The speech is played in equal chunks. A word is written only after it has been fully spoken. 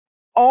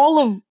all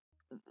of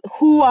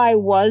who I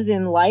was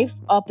in life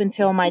up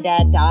until my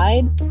dad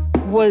died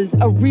was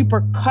a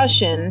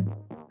repercussion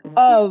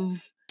of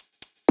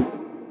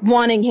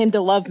wanting him to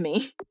love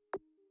me.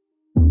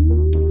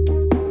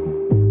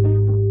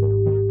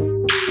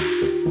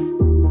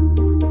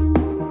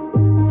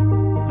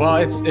 Well,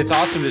 it's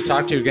awesome to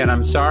talk to you again.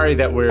 I'm sorry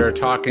that we're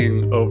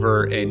talking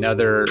over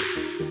another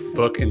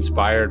book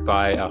inspired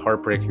by a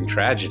heartbreaking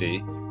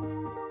tragedy.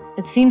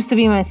 It seems to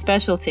be my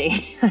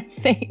specialty, I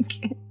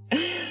think.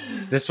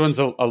 This one's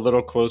a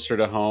little closer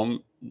to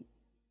home.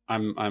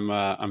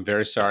 I'm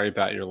very sorry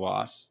about your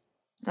loss.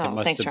 Oh, it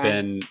must thanks, have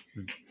Ryan.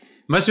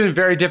 been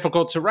very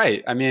difficult to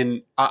write. I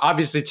mean,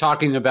 obviously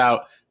talking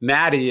about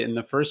Maddie in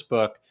the first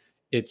book,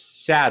 it's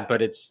sad,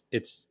 but it's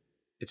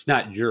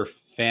not your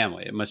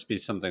family. It must be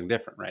something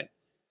different, right?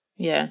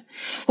 Yeah.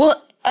 Well,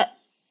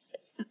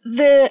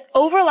 the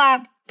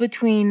overlap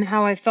between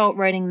how I felt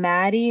writing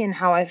Maddie and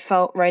how I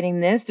felt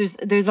writing this,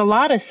 there's a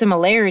lot of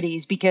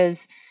similarities,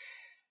 because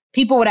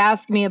people would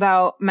ask me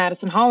about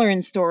Madison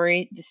Holleran's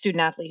story, the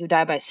student athlete who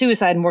died by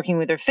suicide and working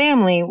with her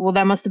family. Well,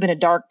 that must have been a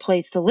dark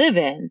place to live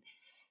in.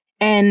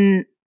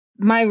 And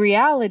my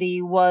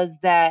reality was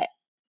that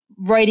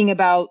writing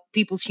about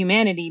people's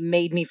humanity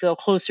made me feel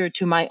closer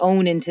to my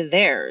own and to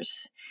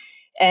theirs.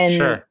 And,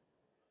 Sure.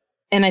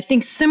 And I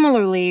think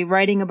similarly,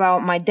 writing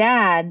about my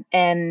dad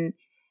and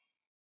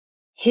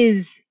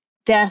his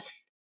death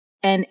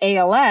and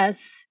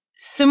ALS,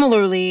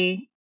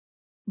 similarly,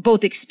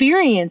 both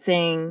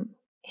experiencing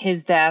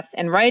his death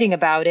and writing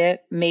about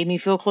it made me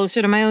feel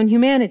closer to my own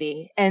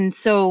humanity. And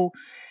so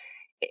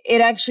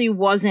it actually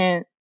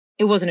wasn't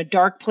a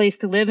dark place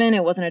to live in.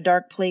 It wasn't a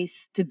dark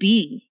place to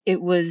be.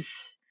 It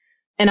was,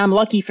 and I'm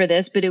lucky for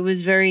this, but it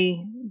was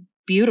very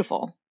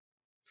beautiful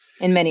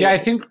in many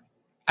ways.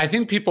 I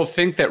think people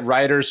think that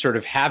writers sort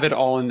of have it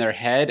all in their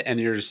head, and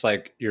you're just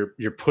like,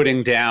 you're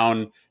putting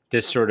down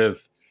this sort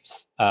of,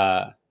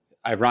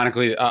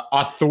 ironically,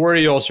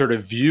 authorial sort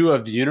of view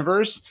of the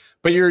universe,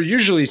 but you're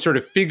usually sort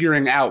of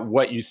figuring out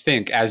what you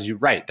think as you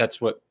write.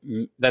 That's what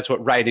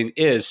writing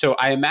is. So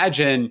I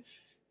imagine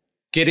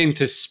getting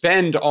to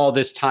spend all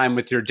this time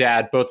with your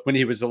dad, both when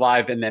he was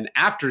alive and then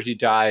after he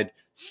died,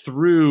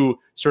 through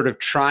sort of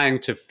trying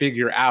to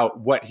figure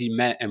out what he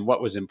meant and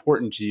what was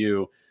important to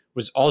you,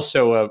 was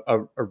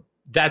also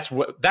that's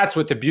what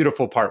the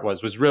beautiful part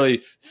was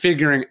really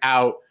figuring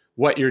out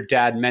what your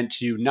dad meant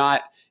to you,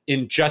 not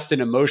in just an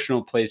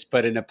emotional place,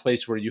 but in a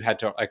place where you had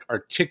to like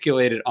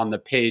articulate it on the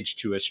page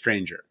to a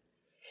stranger.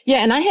 Yeah.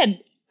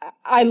 And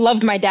I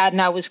loved my dad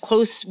and I was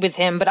close with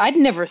him, but I'd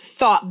never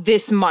thought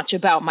this much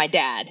about my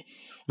dad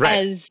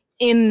as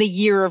in the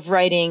year of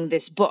writing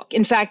this book.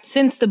 In fact,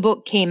 since the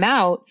book came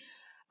out,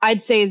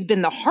 I'd say has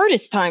been the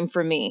hardest time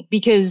for me,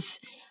 because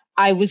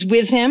I was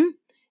with him,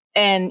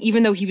 and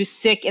even though he was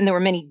sick and there were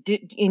many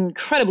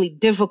incredibly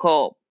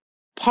difficult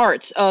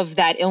parts of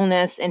that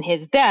illness and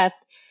his death,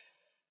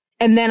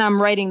 and then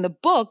I'm writing the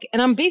book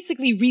and I'm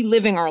basically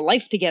reliving our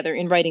life together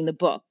in writing the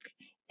book.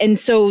 And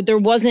so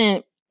it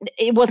wasn't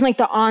like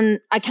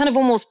I kind of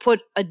almost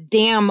put a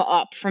dam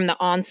up from the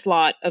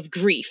onslaught of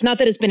grief. Not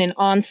that it's been an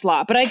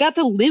onslaught, but I got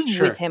to live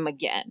with him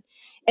again.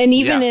 And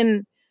even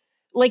in,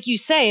 like you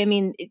say, I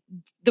mean,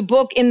 the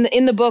book,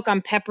 in the book,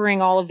 I'm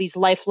peppering all of these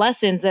life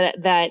lessons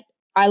that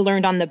I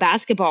learned on the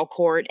basketball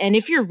court. And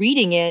if you're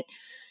reading it,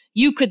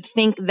 you could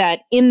think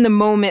that in the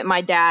moment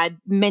my dad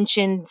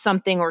mentioned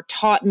something or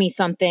taught me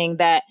something,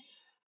 that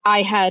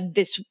I had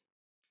this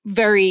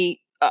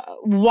very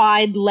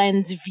wide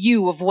lens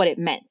view of what it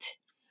meant.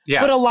 Yeah.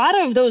 But a lot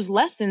of those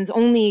lessons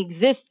only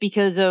exist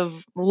because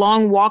of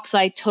long walks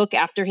I took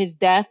after his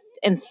death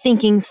and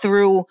thinking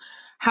through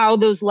how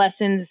those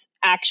lessons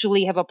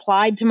actually have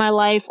applied to my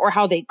life or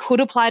how they could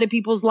apply to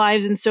people's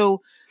lives. And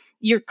so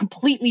you're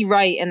completely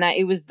right in that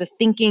it was the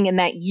thinking in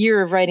that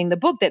year of writing the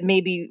book that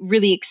made me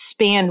really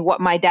expand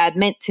what my dad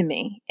meant to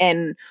me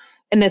and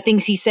the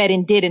things he said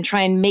and did, and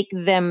try and make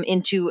them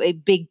into a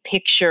big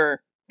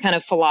picture kind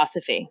of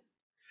philosophy.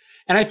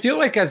 And I feel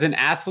like as an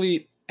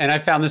athlete, and I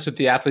found this with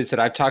the athletes that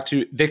I've talked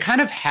to, they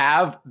kind of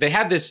have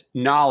this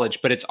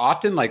knowledge, but it's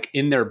often like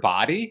in their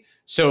body.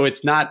 So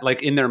it's not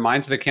like in their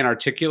mind, so they can't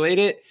articulate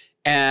it.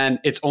 And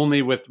it's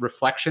only with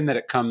reflection that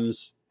it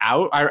comes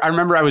out. I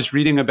remember I was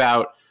reading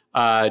about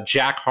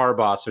Jack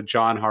Harbaugh, so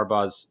John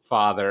Harbaugh's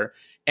father.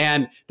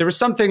 And there was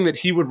something that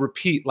he would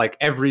repeat like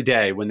every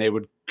day when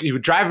he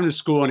would drive him to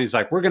school, and he's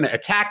like, we're going to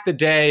attack the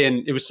day.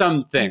 And it was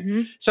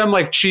something, some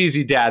like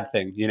cheesy dad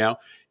thing, you know?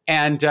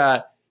 And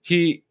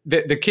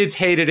the kids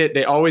hated it.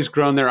 They always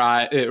rolled their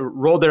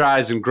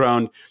eyes and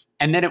groaned.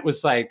 And then it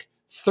was like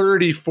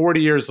 30,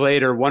 40 years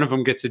later, one of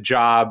them gets a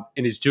job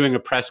and he's doing a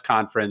press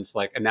conference,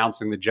 like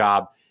announcing the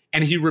job.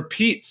 And he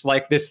repeats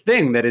like this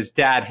thing that his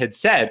dad had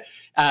said,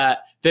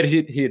 that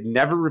he had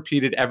never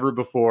repeated ever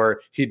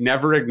before. He'd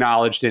never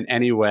acknowledged in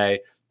any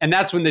way. And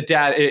that's when the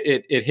dad,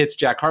 it hits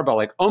Jack Harbaugh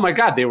like, oh my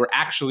God, they were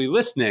actually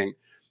listening.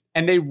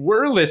 And they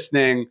were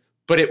listening,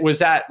 but it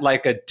was at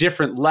like a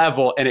different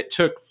level. And it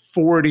took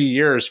 40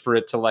 years for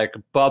it to like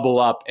bubble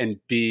up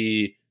and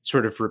be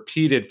sort of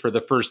repeated for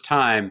the first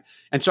time.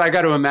 And so I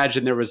got to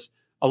imagine there was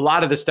a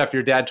lot of the stuff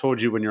your dad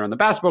told you when you're on the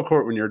basketball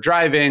court, when you're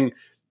driving,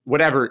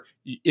 whatever,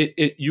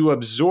 you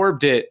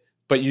absorbed it,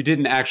 but you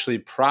didn't actually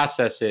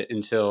process it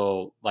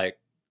until like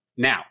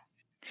now.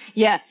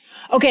 Yeah.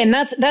 Okay. And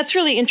that's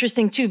really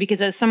interesting too,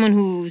 because as someone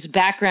whose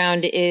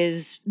background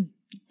is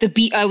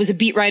I was a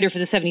beat writer for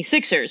the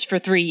 76ers for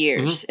 3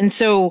 years. Mm-hmm. And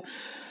so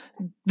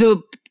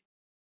the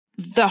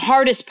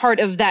hardest part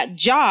of that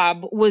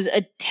job was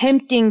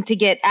attempting to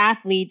get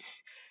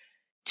athletes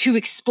to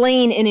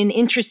explain in an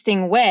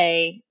interesting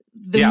way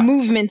the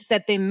movements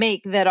that they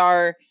make that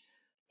are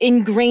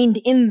ingrained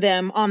in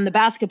them on the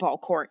basketball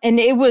court. And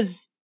it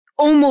was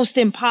almost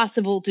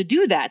impossible to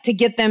do that, to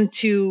get them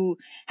to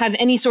have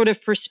any sort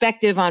of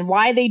perspective on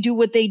why they do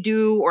what they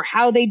do or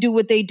how they do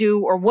what they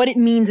do or what it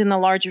means in the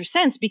larger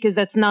sense, because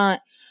that's not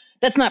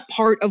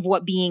part of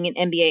what being an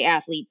NBA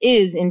athlete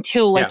is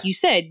until, like you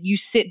said, you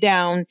sit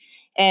down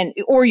and,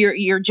 or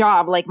your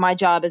job, like my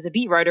job as a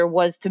beat writer,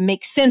 was to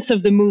make sense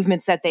of the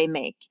movements that they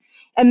make.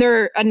 And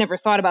I never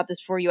thought about this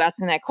before you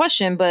asking that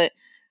question, but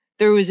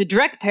there was a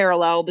direct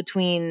parallel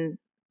between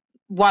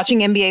watching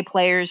NBA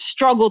players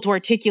struggle to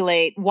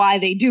articulate why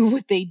they do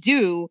what they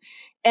do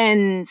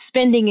and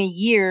spending a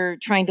year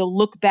trying to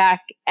look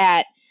back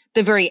at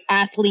the very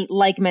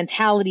athlete-like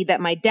mentality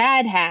that my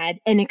dad had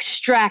and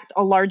extract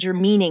a larger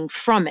meaning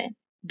from it.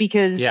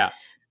 Because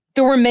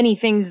there were many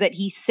things that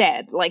he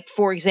said. Like,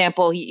 for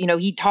example,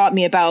 he taught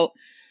me about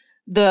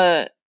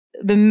the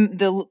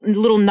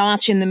little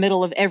notch in the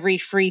middle of every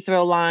free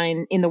throw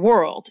line in the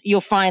world. You'll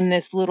find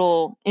this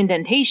little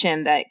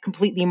indentation that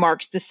completely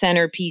marks the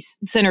center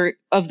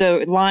of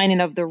the line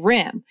and of the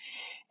rim.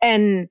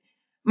 And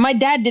my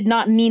dad did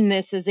not mean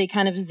this as a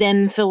kind of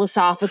Zen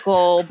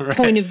philosophical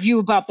point of view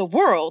about the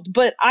world,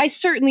 but I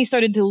certainly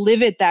started to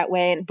live it that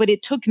way. But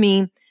it took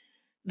me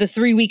the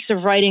 3 weeks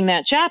of writing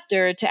that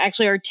chapter to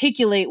actually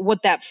articulate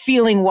what that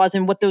feeling was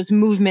and what those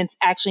movements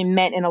actually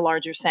meant in a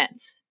larger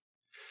sense.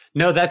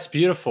 No, that's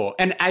beautiful.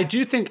 And I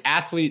do think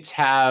athletes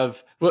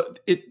have,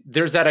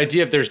 there's that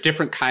idea of there's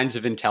different kinds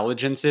of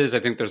intelligences. I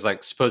think there's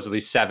like supposedly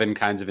 7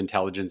 kinds of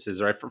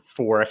intelligences, or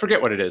 4, I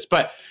forget what it is.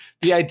 But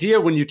the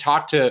idea when you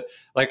talk to,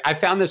 like, I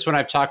found this when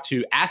I've talked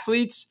to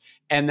athletes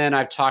and then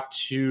I've talked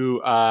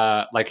to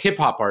like hip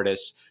hop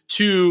artists,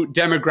 2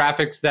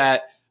 demographics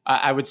that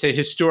I would say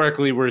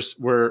historically were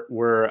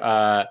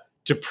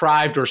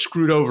deprived or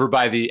screwed over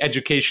by the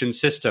education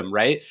system,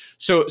 right?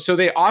 So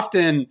they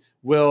often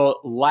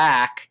will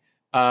lack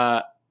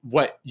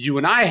what you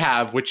and I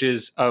have, which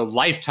is a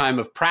lifetime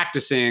of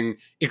practicing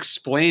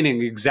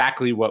explaining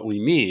exactly what we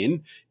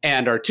mean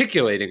and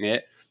articulating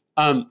it.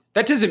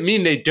 That doesn't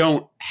mean they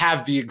don't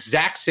have the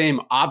exact same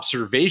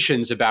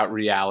observations about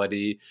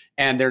reality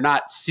and they're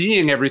not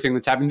seeing everything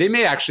that's happening. They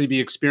may actually be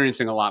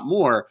experiencing a lot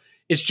more.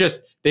 It's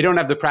just they don't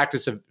have the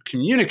practice of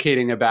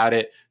communicating about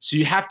it. So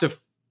you have to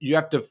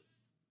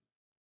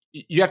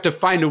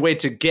find a way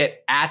to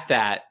get at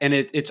that. And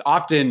it's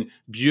often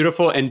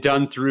beautiful and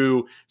done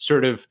through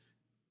sort of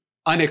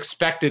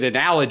unexpected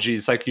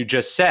analogies, like you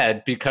just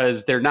said,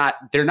 because they're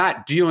not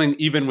dealing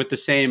even with the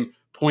same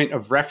point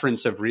of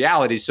reference of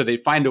reality. So they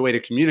find a way to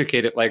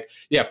communicate it, like,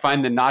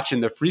 find the notch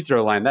in the free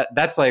throw line.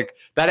 That's like,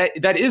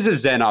 that is a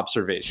Zen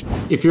observation.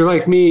 If you're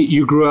like me,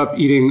 you grew up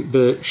eating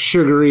the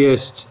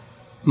sugariest,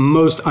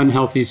 most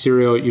unhealthy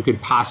cereal you could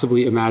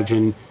possibly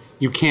imagine.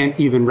 You can't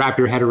even wrap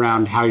your head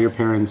around how your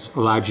parents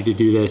allowed you to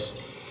do this.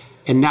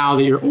 And now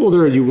that you're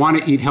older, you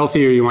want to eat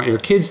healthier, you want your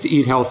kids to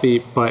eat healthy,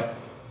 but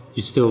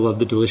you still love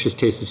the delicious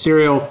taste of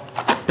cereal.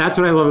 That's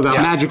what I love about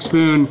Magic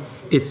Spoon.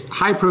 It's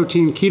high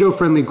protein, keto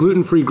friendly,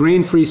 gluten free,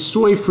 grain free,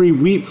 soy free,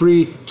 wheat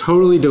free,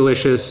 totally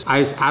delicious. I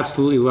just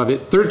absolutely love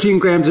it. 13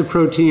 grams of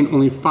protein,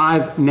 only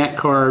 5 net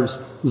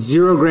carbs,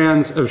 0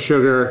 grams of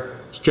sugar.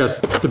 It's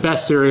just the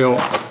best cereal.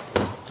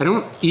 I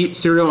don't eat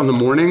cereal in the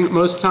morning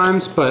most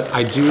times, but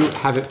I do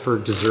have it for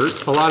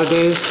dessert a lot of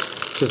days.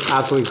 Just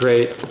absolutely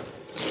great.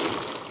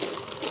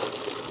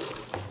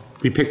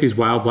 We picked these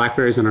wild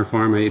blackberries on our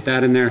farm. I ate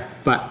that in there,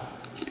 but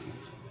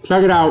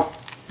check it out.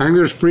 I think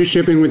there's free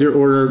shipping with your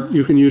order.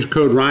 You can use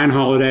code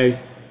RyanHoliday.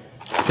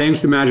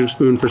 Thanks to Magic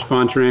Spoon for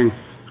sponsoring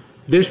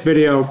this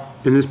video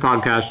and this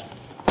podcast.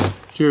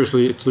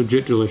 Seriously, it's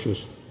legit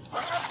delicious.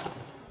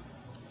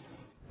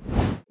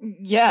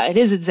 Yeah, it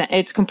is.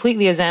 It's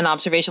completely a Zen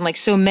observation, like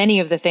so many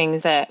of the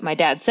things that my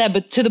dad said.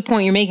 But to the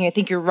point you're making, I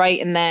think you're right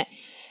in that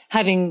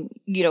having,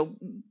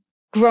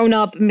 grown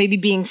up, maybe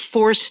being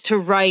forced to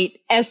write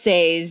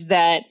essays,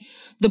 that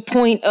the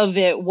point of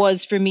it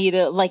was for me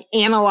to like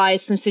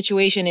analyze some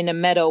situation in a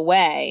meta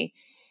way.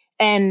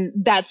 And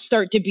that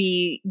start to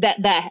be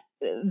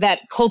that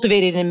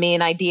cultivated in me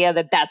an idea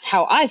that that's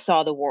how I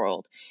saw the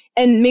world.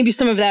 And maybe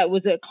some of that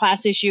was a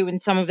class issue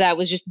and some of that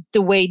was just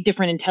the way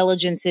different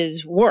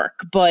intelligences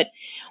work. But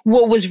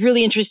what was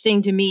really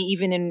interesting to me,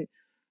 even in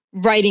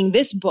writing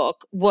this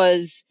book,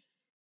 was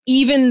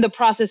even the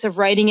process of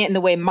writing it and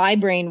the way my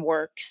brain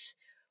works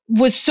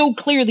was so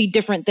clearly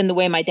different than the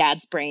way my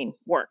dad's brain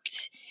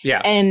worked. Yeah.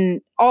 And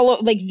all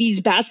of like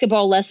these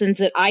basketball lessons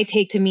that I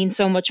take to mean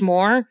so much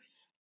more,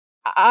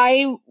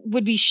 I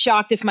would be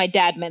shocked if my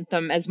dad meant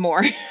them as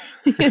more.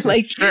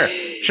 Like,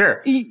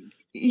 sure.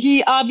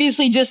 He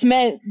obviously just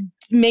meant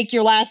make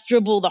your last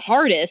dribble the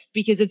hardest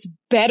because it's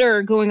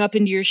better going up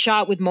into your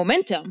shot with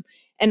momentum.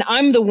 And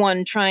I'm the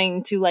one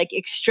trying to like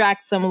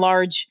extract some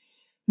large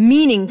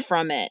meaning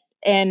from it.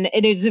 And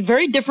it is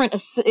very different.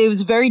 It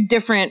was very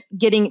different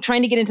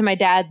trying to get into my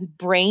dad's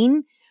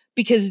brain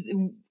because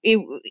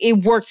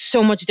it worked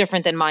so much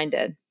different than mine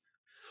did.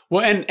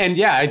 Well, and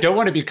yeah, I don't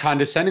want to be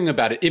condescending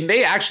about it. It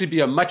may actually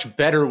be a much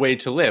better way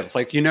to live.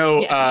 Like,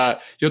 yes.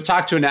 You'll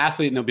talk to an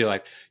athlete and they'll be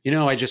like,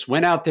 I just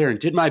went out there and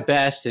did my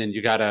best and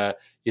you gotta,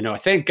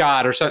 thank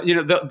God or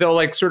something. They'll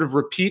like sort of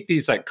repeat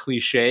these like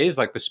cliches,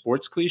 like the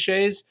sports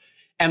cliches.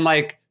 And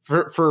like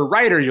for a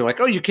writer, you're like,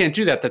 oh, you can't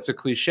do that. That's a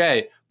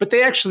cliche. But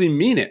they actually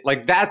mean it.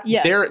 Like that,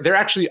 yeah. They're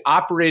actually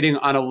operating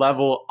on a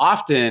level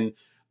often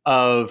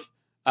of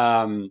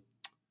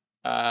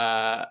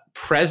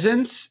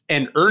presence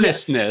and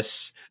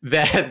earnestness.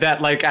 Yes.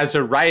 That like as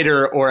a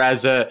writer or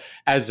as a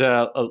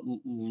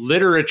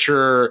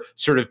literature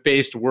sort of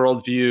based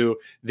worldview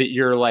that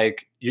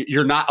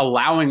you're not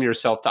allowing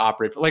yourself to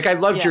operate. Like I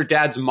loved your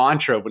dad's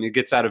mantra when he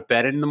gets out of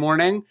bed in the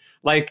morning.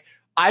 Like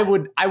I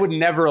would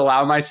never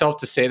allow myself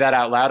to say that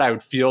out loud. I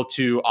would feel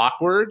too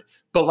awkward.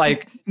 But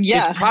like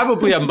it's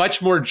probably a much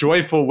more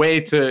joyful way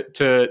to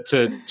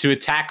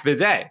attack the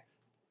day.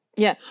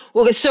 Yeah.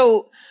 Well,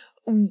 so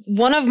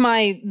one of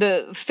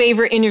the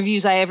favorite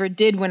interviews I ever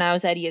did when I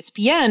was at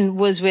ESPN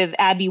was with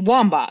Abby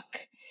Wambach.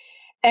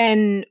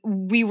 And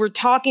we were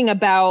talking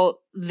about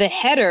the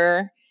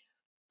header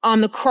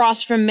on the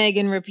cross from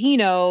Megan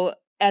Rapinoe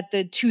at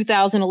the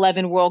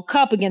 2011 World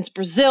Cup against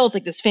Brazil. It's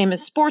like this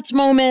famous sports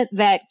moment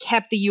that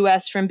kept the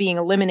U.S. from being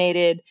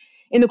eliminated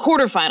in the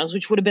quarterfinals,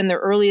 which would have been their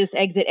earliest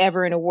exit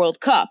ever in a World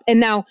Cup.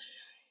 And now,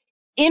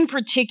 in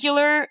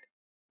particular,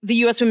 the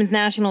U.S. women's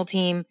national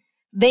team,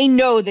 they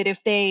know that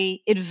if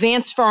they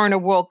advance far in a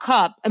World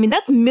Cup, I mean,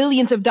 that's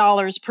millions of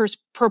dollars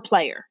per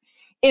player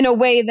in a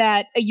way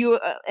that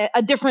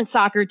a different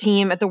soccer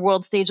team at the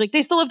world stage, like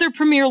they still have their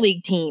Premier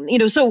League team,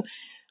 so,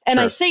 and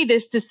sure. I say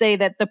this to say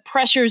that the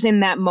pressures in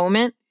that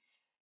moment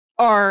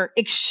are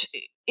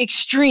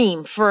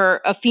extreme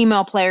for a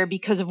female player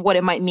because of what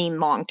it might mean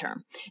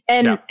long-term.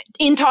 And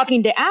in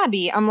talking to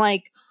Abby, I'm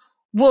like,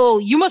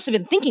 well, you must have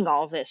been thinking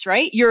all of this,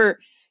 right?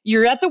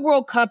 You're at the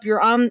World Cup,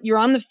 you're on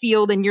the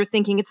field and you're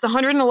thinking it's the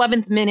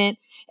 111th minute.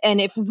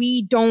 And if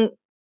we don't,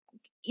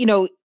 get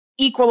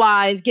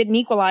an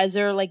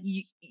equalizer, like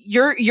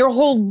your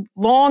whole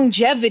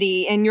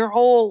longevity and your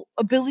whole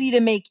ability to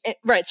make it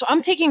right. So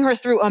I'm taking her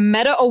through a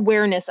meta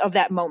awareness of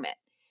that moment.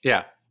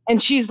 Yeah.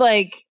 And she's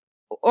like,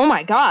 oh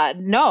my God,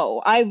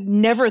 no, I've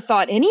never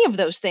thought any of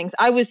those things.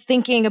 I was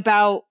thinking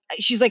about,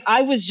 she's like,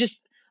 I was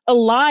just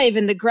alive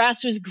and the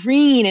grass was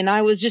green and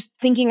I was just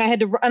thinking I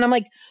had to run. And I'm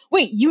like,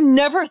 wait, you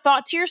never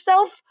thought to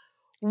yourself,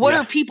 what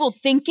are people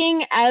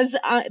thinking as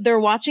they're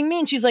watching me?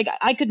 And she's like,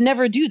 I could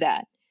never do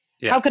that.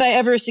 Yeah. How could I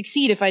ever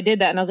succeed if I did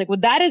that? And I was like, well,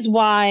 that is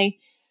why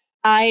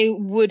I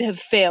would have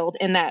failed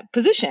in that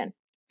position,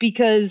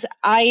 because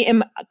I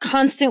am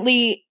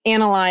constantly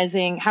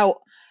analyzing how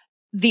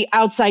the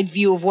outside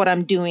view of what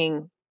I'm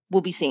doing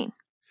will be seen.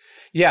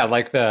 Yeah,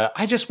 like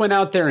I just went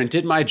out there and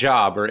did my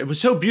job, or it was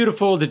so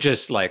beautiful to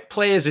just like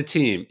play as a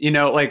team.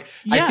 I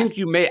think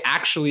you may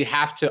actually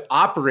have to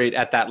operate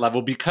at that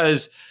level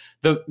because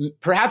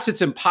perhaps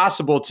it's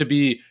impossible to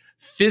be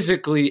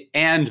physically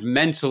and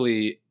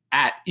mentally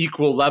at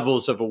equal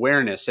levels of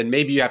awareness. And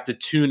maybe you have to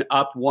tune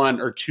up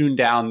one or tune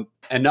down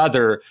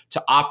another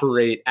to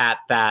operate at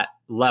that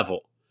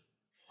level.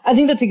 I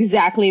think that's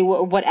exactly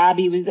what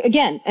Abby was,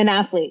 again, an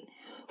athlete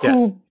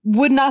who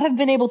would not have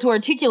been able to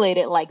articulate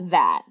it like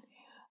that.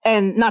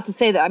 And not to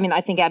say that, I mean,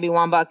 I think Abby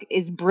Wambach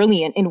is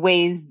brilliant in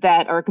ways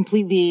that are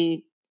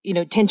completely,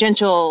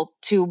 tangential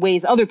to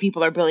ways other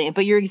people are brilliant.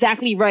 But you're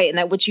exactly right. And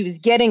that what she was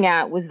getting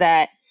at was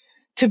that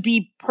to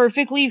be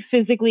perfectly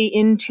physically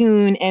in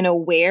tune and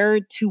aware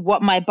to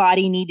what my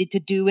body needed to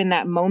do in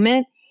that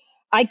moment,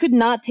 I could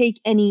not take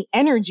any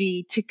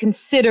energy to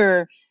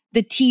consider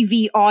the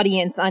TV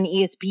audience on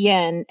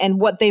ESPN and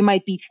what they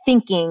might be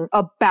thinking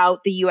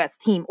about the U.S.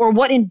 team or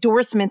what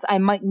endorsements I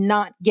might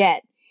not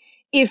get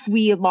if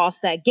we had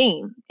lost that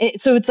game.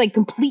 So it's like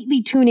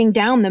completely tuning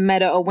down the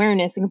meta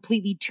awareness and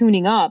completely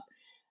tuning up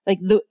like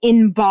the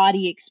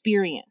in-body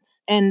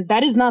experience. And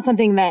that is not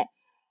something that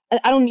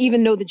I don't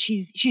even know that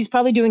she's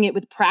probably doing it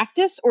with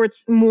practice or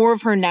it's more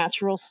of her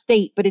natural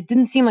state, but it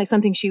didn't seem like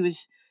something she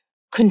was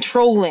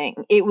controlling.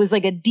 It was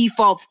like a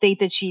default state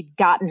that she'd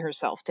gotten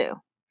herself to.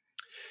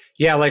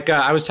 Yeah, like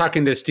I was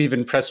talking to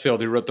Stephen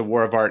Pressfield, who wrote The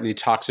War of Art, and he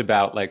talks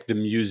about like the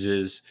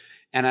muses.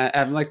 And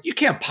I'm like, you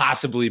can't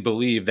possibly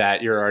believe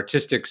that your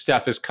artistic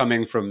stuff is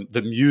coming from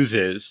the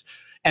muses.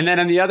 And then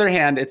on the other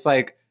hand, it's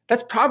like,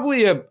 that's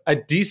probably a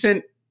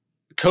decent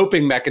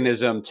coping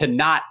mechanism to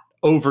not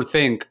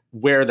overthink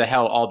where the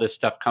hell all this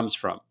stuff comes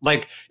from.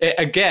 Like,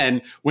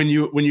 again, when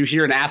you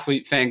hear an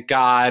athlete thank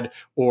God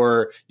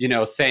or,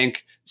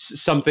 thank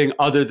something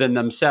other than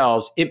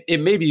themselves,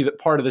 it may be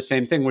part of the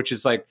same thing, which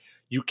is like,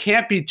 you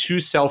can't be too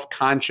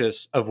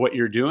self-conscious of what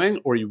you're doing,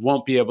 or you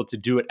won't be able to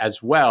do it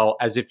as well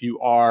as if you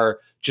are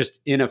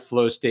just in a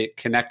flow state,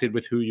 connected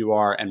with who you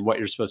are and what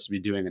you're supposed to be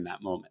doing in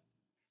that moment.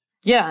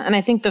 Yeah. And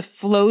I think the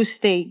flow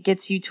state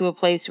gets you to a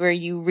place where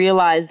you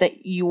realize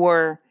that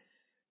you're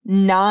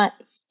not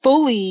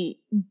fully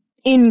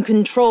in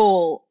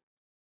control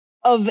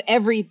of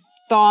every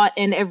thought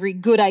and every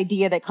good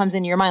idea that comes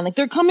into your mind. Like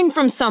they're coming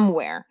from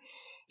somewhere.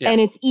 Yeah.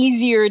 And it's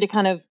easier to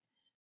kind of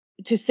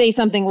to say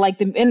something like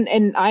them.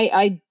 And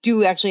I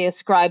do actually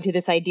ascribe to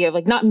this idea of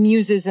like not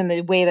muses in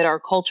the way that our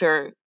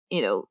culture,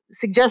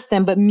 suggests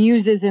them, but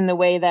muses in the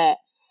way that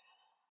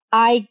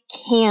I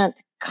can't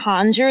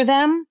conjure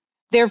them.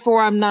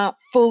 Therefore, I'm not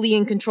fully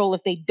in control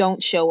if they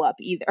don't show up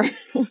either.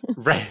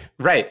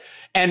 Right.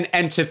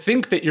 And to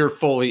think that you're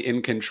fully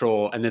in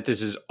control and that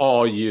this is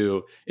all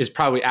you is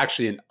probably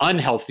actually an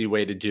unhealthy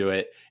way to do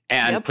it,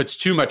 and puts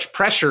too much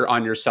pressure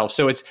on yourself.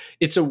 So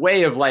it's a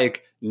way of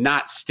like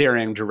not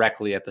staring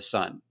directly at the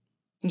sun.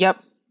 Yep,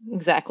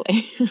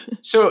 exactly.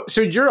 So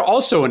you're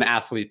also an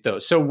athlete though.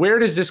 So where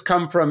does this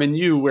come from in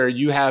you, where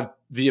you have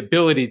the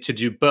ability to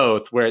do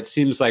both, where it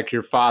seems like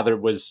your father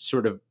was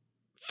sort of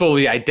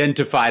fully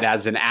identified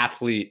as an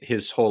athlete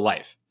his whole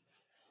life?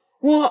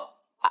 Well,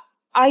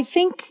 I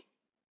think,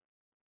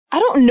 I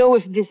don't know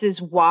if this is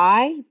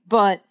why,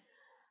 but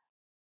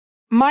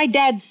my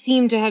dad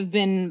seemed to have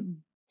been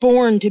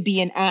born to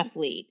be an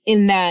athlete,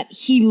 in that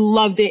he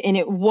loved it and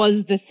it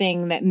was the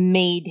thing that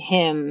made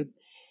him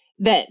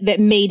that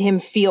made him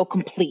feel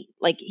complete.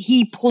 Like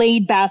he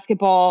played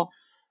basketball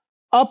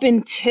up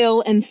until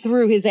and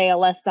through his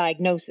ALS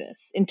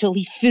diagnosis, until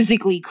he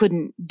physically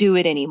couldn't do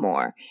it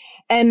anymore.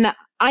 And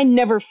I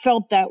never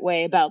felt that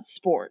way about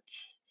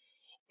sports.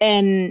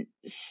 And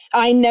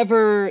I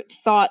never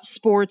thought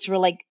sports were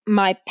like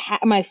my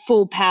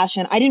full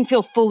passion. I didn't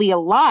feel fully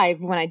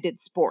alive when I did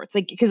sports.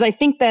 Like, because I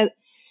think that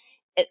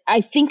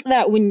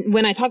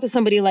when I talk to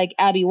somebody like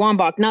Abby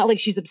Wambach, not like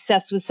she's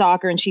obsessed with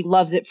soccer and she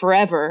loves it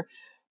forever,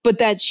 but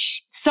that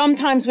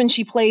sometimes when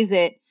she plays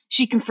it,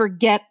 she can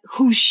forget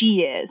who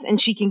she is and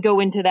she can go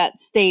into that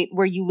state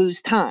where you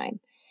lose time.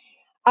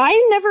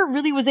 I never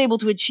really was able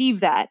to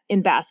achieve that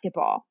in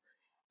basketball.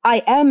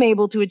 I am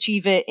able to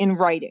achieve it in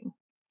writing.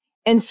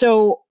 And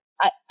so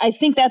I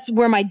think that's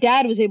where my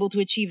dad was able to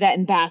achieve that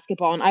in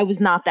basketball, and I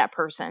was not that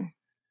person.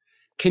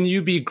 Can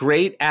you be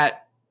great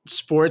at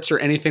sports or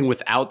anything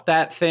without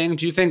that thing?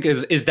 Do you think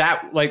is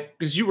that like,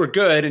 because you were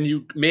good and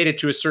you made it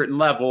to a certain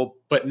level,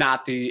 but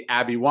not the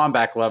Abby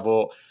Wambach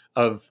level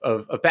of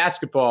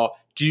basketball?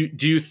 Do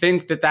you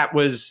think that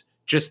was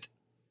just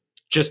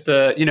just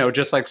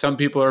like some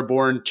people are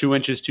born 2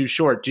 inches too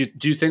short? Do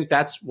you think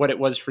that's what it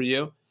was for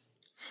you?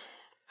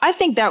 I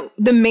think that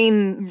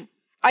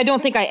I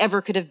don't think I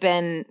ever could have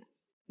been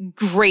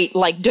great,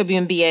 like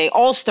WNBA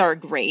All-Star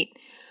great.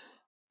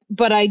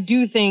 But I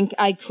do think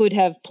I could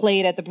have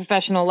played at the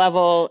professional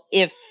level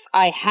if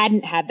I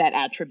hadn't had that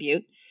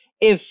attribute.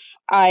 If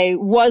I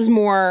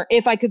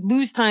could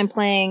lose time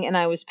playing and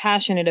I was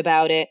passionate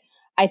about it,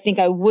 I think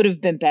I would have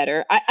been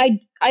better.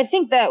 I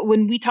think that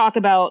when we talk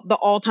about the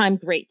all-time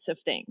greats of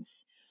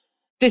things,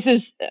 this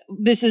is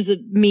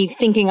me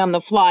thinking on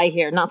the fly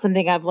here, not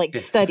something I've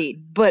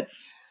studied, but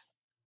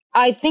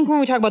I think when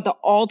we talk about the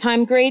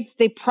all-time greats,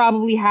 they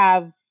probably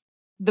have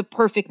the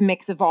perfect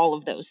mix of all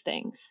of those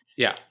things.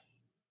 Yeah.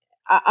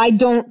 I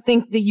don't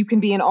think that you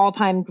can be an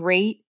all-time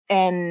great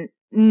and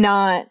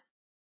not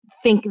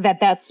think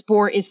that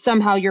sport is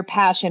somehow your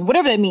passion,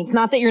 whatever that means.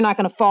 Not that you're not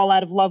going to fall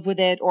out of love with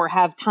it or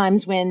have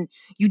times when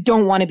you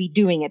don't want to be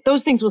doing it.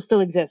 Those things will still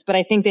exist. But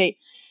I think that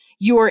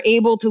you are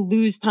able to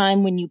lose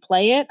time when you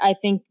play it. I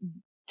think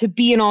to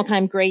be an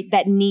all-time great,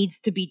 that needs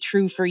to be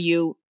true for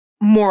you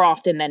more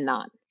often than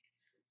not.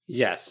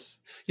 Yes.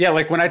 Yeah,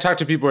 like when I talk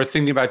to people who are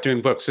thinking about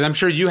doing books, and I'm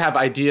sure you have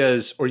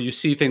ideas or you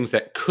see things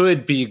that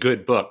could be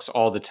good books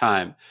all the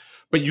time,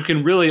 but you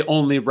can really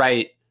only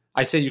write,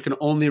 I say you can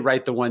only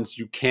write the ones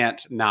you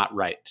can't not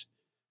write.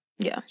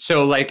 Yeah.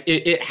 So like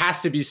it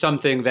has to be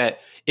something that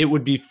it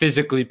would be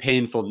physically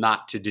painful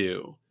not to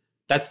do.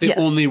 That's the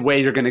only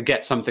way you're going to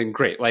get something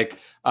great. Like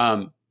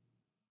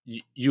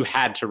you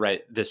had to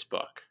write this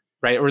book,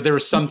 right? Or there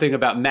was something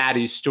about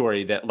Maddie's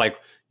story that like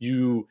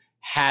you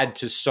had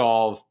to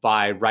solve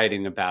by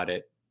writing about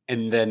it.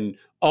 And then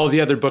all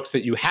the other books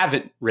that you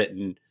haven't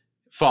written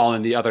fall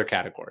in the other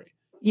category.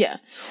 Yeah.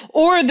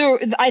 Or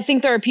I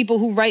think there are people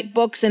who write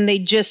books and they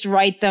just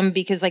write them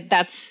because like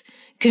that's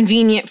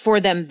convenient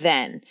for them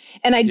then.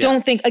 And I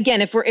don't think,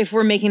 again, if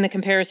we're making the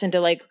comparison to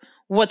like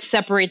what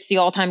separates the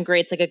all-time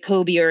greats like a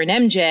Kobe or an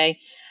MJ,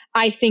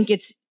 I think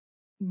it's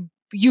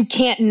you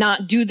can't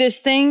not do this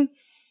thing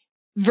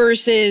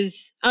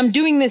versus I'm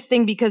doing this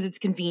thing because it's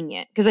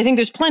convenient. Because I think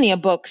there's plenty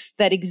of books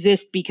that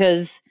exist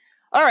because,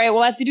 all right,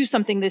 well, I have to do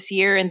something this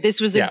year and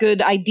this was a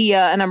good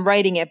idea and I'm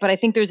writing it. But I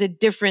think there's a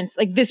difference.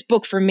 Like this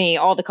book for me,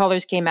 All the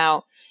Colors Came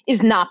Out,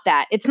 is not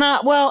that. It's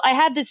not, well, I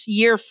had this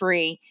year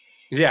free.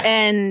 Yeah.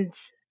 And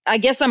I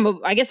guess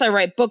I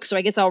write books, so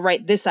I guess I'll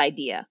write this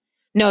idea.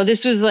 No,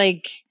 this was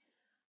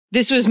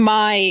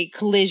my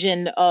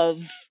collision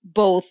of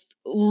both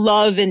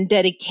love and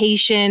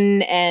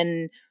dedication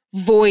and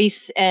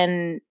voice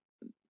and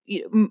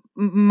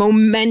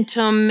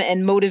momentum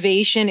and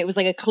motivation. It was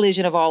like a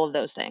collision of all of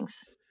those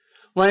things.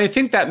 Well, I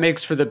think that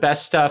makes for the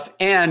best stuff,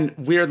 and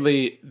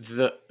weirdly,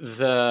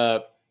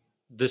 the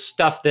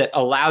stuff that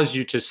allows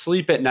you to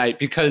sleep at night,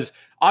 because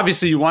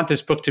obviously you want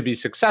this book to be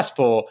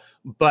successful,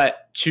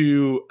 but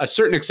to a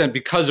certain extent,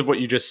 because of what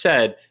you just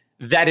said,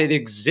 that it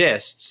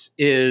exists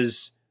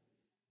is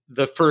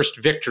the first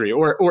victory,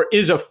 or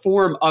is a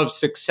form of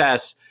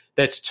success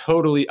that's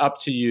totally up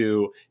to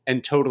you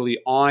and totally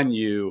on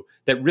you,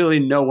 that really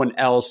no one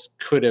else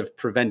could have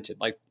prevented.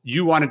 Like,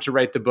 you wanted to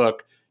write the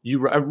book.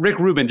 Rick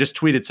Rubin just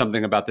tweeted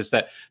something about this,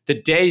 that the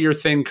day your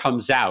thing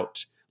comes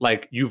out,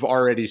 like, you've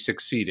already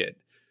succeeded.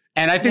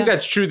 And I think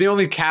that's true. The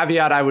only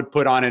caveat I would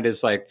put on it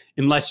is, like,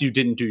 unless you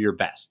didn't do your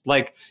best.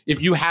 Like,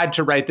 if you had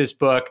to write this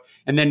book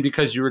and then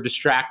because you were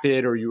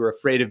distracted or you were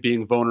afraid of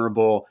being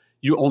vulnerable,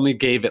 you only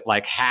gave it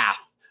like half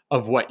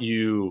of what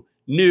you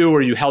knew,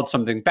 or you held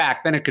something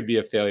back, then it could be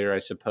a failure, I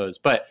suppose.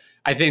 But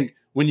I think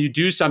when you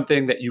do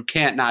something that you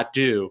can't not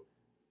do,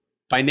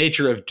 by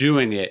nature of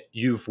doing it,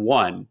 you've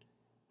won.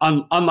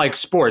 Unlike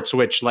sports,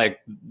 which, like,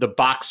 the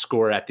box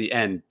score at the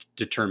end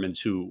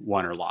determines who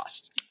won or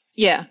lost.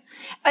 Yeah.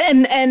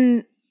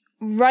 And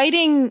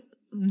writing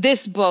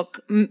this book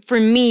for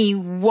me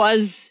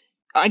was,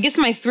 I guess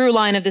my through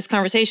line of this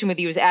conversation with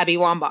you is Abby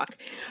Wambach.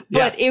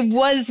 But It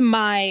was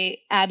my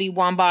Abby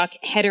Wambach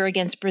header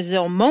against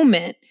Brazil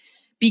moment,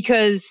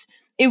 because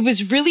it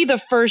was really the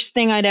first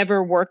thing I'd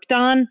ever worked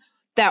on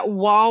that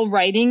while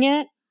writing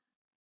it,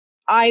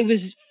 I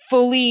was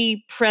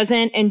fully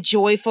present and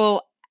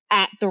joyful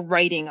at the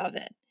writing of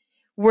it.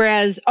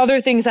 Whereas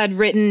other things I'd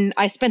written,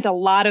 I spent a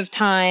lot of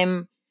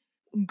time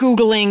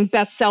Googling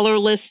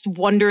bestseller lists,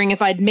 wondering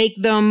if I'd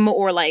make them,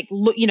 or like,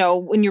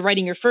 when you're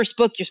writing your first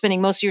book, you're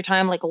spending most of your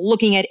time like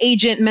looking at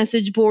agent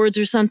message boards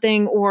or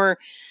something, or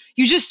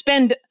you just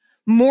spend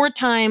more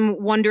time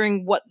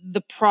wondering what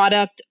the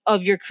product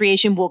of your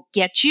creation will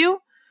get you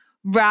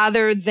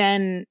rather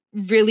than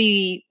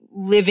really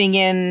living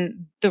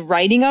in the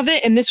writing of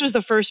it. And this was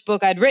the first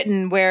book I'd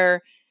written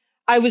where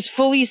I was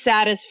fully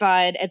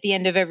satisfied at the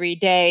end of every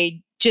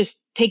day, just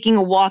taking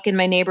a walk in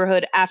my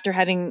neighborhood after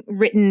having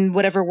written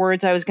whatever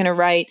words I was going to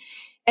write,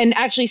 and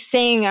actually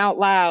saying out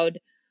loud,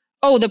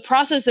 oh, the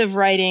process of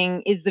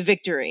writing is the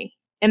victory.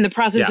 And the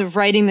process of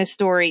writing this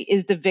story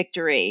is the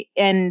victory.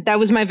 And that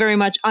was my very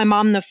much, I'm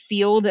on the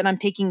field and I'm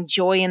taking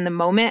joy in the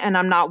moment, and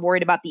I'm not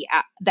worried about the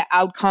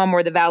outcome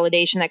or the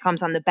validation that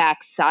comes on the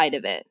back side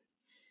of it.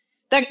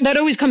 That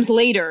always comes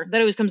later.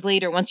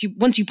 Once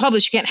you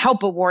publish, you can't help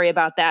but worry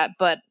about that.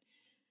 But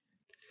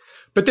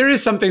there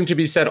is something to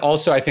be said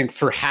also, I think,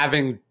 for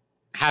having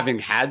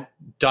had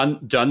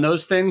done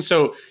those things.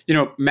 So,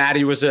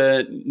 Maddy was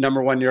a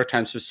 #1 New York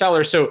Times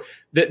bestseller. So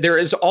there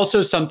is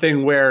also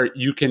something where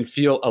you can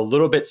feel a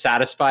little bit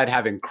satisfied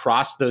having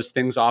crossed those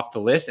things off the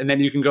list. And then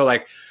you can go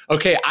like,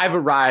 okay, I've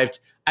arrived.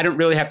 I don't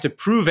really have to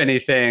prove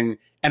anything.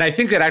 And I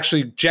think it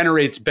actually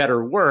generates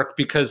better work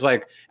because,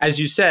 like, as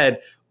you said,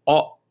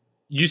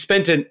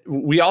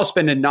 we all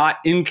spend a not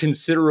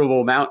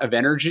inconsiderable amount of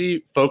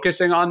energy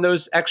focusing on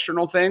those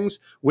external things,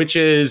 which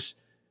is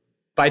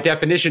by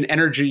definition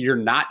energy you're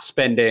not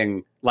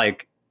spending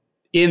like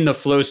in the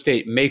flow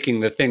state making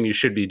the thing you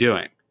should be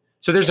doing.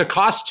 So there's a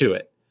cost to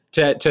it,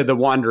 to the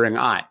wandering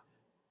eye.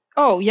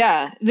 Oh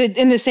yeah,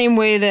 in the same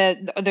way that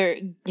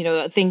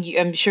a thing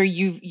I'm sure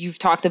you've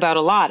talked about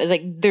a lot is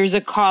like there's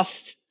a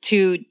cost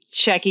to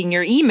checking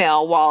your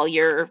email while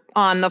you're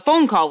on the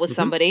phone call with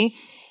somebody.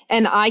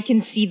 And I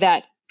can see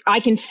that, I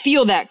can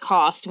feel that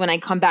cost when I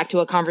come back to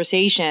a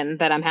conversation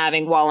that I'm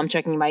having while I'm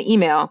checking my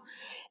email.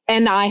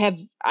 And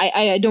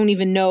I don't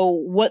even know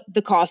what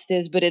the cost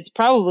is, but it's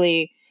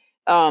probably,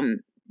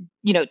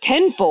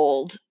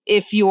 tenfold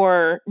if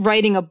you're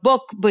writing a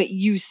book, but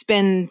you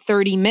spend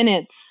 30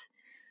 minutes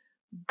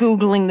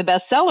Googling the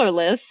bestseller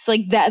lists.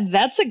 Like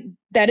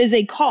that is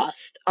a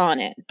cost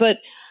on it. But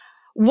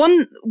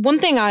one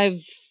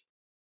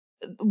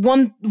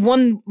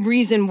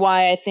reason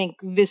why I think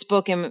this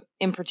book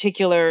in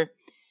particular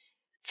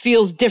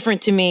feels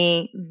different to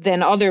me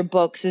than other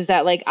books is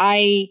that like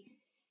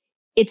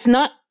it's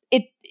not,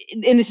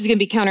 and this is going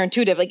to be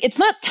counterintuitive, like it's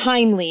not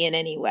timely in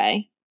any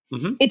way.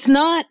 Mm-hmm.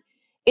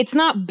 It's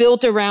not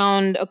built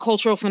around a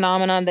cultural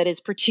phenomenon that is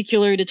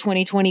particular to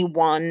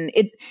 2021.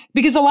 It's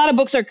because a lot of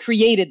books are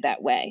created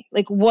that way.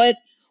 Like what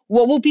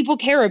will people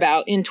care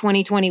about in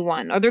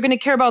 2021? Are they going to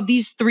care about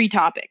these 3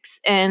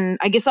 topics? And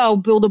I guess I'll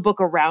build a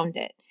book around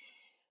it.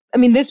 I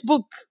mean, this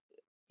book,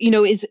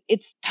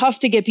 it's tough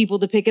to get people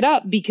to pick it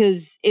up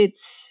because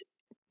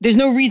there's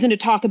no reason to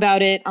talk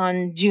about it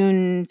on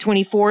June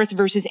 24th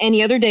versus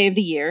any other day of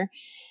the year.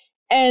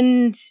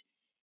 And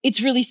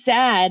it's really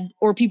sad,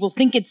 or people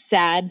think it's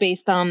sad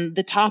based on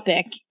the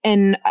topic.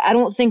 And I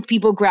don't think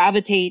people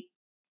gravitate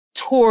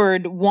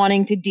toward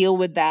wanting to deal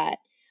with that,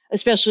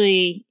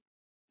 especially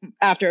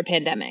after a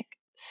pandemic.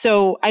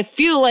 So I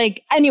feel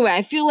like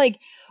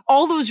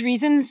all those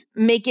reasons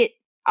make it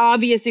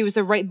obvious it was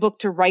the right book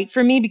to write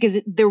for me because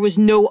there was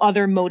no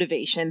other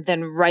motivation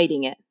than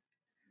writing it.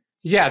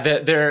 Yeah,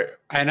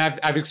 and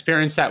I've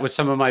experienced that with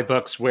some of my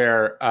books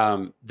where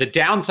the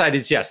downside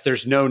is, yes,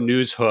 there's no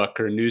news hook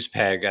or news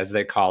peg, as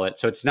they call it.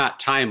 So it's not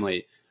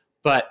timely.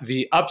 But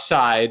the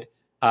upside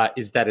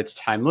is that it's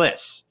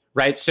timeless,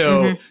 right?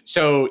 So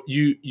so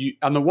you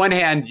on the one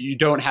hand, you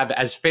don't have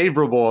as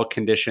favorable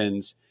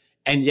conditions,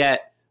 and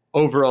yet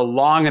over a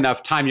long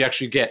enough time, you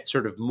actually get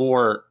sort of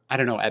more, I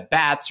don't know, at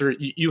bats, or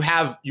you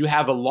have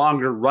a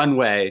longer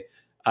runway.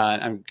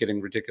 I'm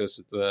getting ridiculous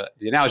with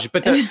the analogy,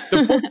 but the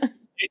point,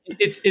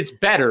 it's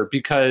better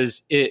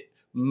because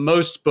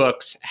most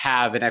books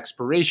have an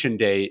expiration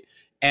date,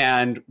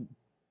 and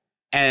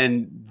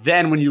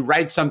then when you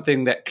write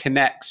something that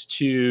connects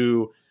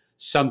to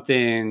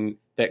something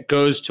that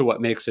goes to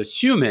what makes us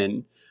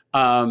human,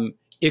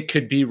 it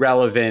could be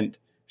relevant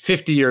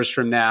 50 years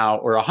from now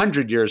or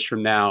 100 years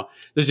from now.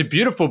 There's a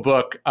beautiful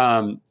book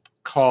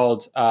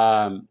called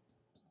I'm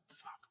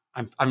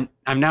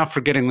now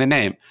forgetting the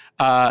name,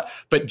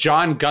 but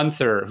John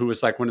Gunther, who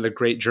was like one of the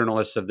great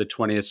journalists of the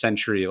 20th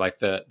century, like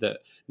the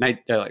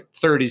like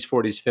 30s,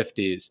 40s,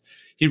 50s.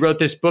 He wrote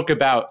this book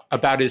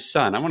about his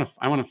son. I want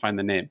to find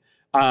the name.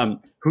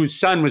 Whose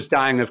son was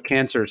dying of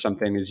cancer or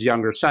something, his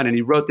younger son. And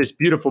he wrote this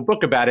beautiful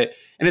book about it.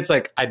 And it's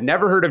like, I'd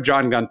never heard of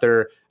John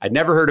Gunther. I'd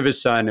never heard of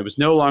his son. It was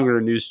no longer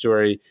a news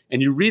story.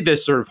 And you read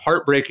this sort of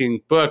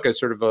heartbreaking book as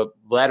sort of a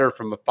letter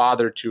from a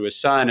father to a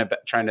son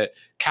about trying to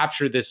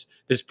capture this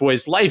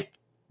boy's life,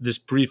 this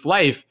brief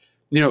life.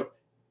 You know,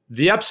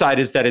 the upside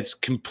is that it's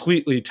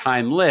completely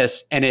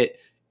timeless, and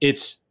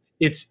it's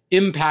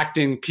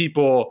impacting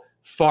people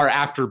far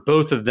after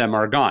both of them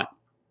are gone.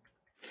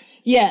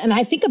 Yeah, and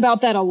I think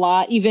about that a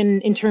lot,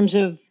 even in terms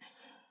of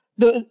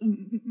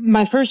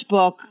my first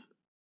book,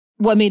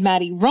 What Made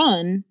Maddy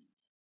Run.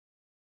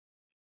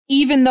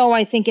 Even though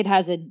I think it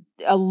has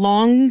a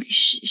long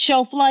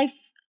shelf life,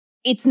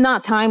 it's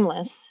not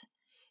timeless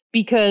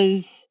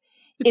because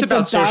it's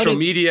about social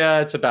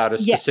media. It's about a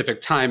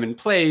specific time and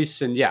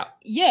place, and yeah.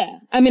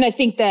 I mean, I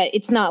think that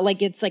it's not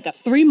like it's like a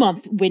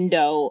 3-month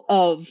window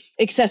of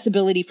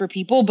accessibility for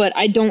people, but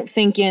I don't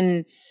think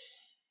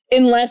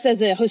unless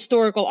as a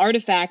historical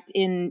artifact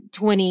in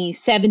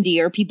 2070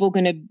 are people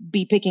going to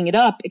be picking it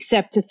up,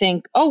 except to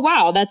think, oh,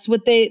 wow, that's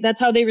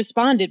how they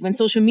responded when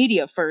social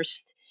media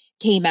first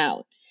came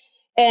out.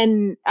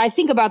 And I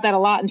think about that a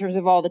lot in terms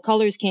of all the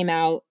colors came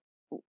out,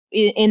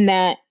 in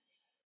that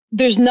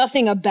there's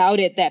nothing about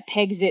it that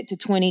pegs it to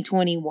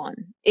 2021.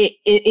 It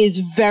is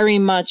very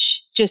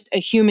much just a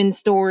human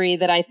story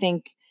that I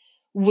think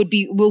will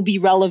be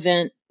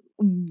relevant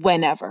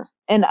whenever.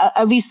 And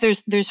at least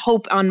there's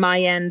hope on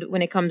my end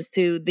when it comes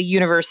to the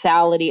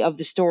universality of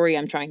the story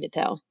I'm trying to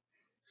tell.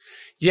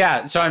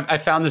 Yeah. So I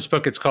found this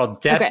book. It's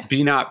called Death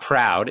Be Not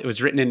Proud. It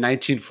was written in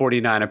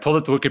 1949. I pulled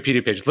up the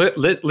Wikipedia page.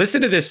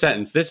 Listen to this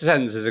sentence. This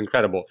sentence is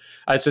incredible.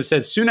 So it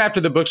says, soon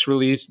after the book's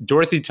release,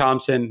 Dorothy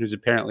Thompson, who's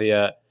apparently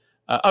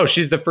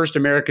she's the first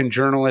American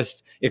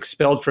journalist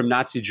expelled from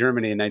Nazi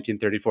Germany in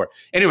 1934.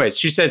 Anyways,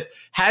 she says,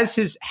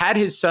 had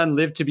his son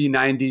lived to be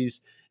 90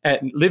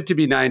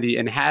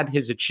 and had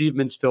his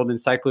achievements filled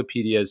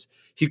encyclopedias,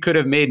 he could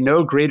have made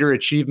no greater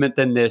achievement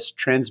than this,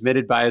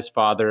 transmitted by his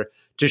father,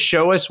 to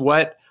show us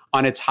what,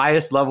 on its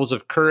highest levels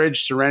of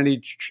courage,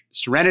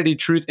 serenity,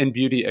 truth, and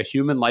beauty, a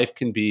human life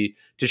can be,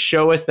 to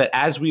show us that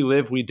as we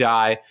live, we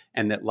die,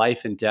 and that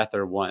life and death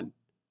are one.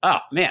 Oh,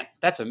 man,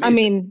 that's amazing. I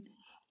mean,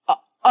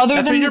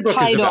 other than the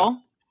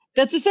title,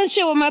 that's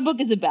essentially what my book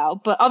is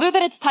about. But other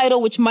than its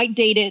title, which might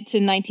date it to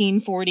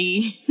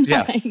 1940,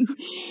 yes.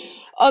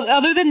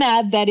 Other than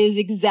that, that is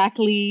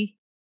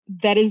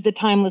the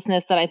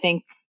timelessness that I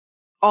think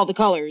All the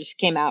Colors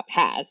came out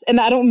has. And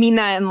I don't mean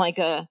that in like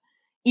a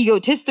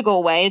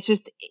egotistical way. It's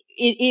just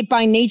it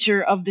by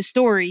nature of the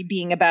story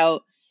being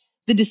about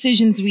the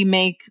decisions we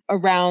make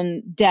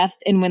around death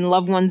and when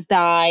loved ones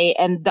die,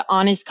 and the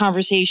honest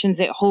conversations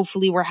that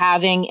hopefully we're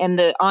having, and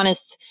the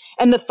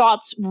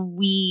thoughts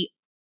we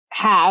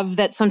have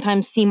that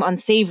sometimes seem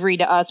unsavory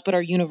to us but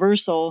are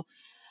universal.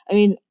 I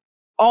mean,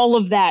 all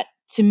of that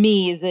to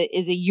me is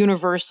a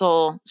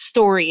universal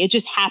story. It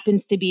just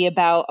happens to be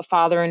about a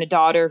father and a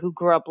daughter who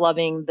grew up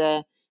loving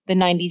the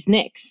 90s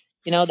Knicks.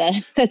 You know,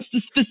 that's the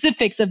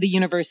specifics of the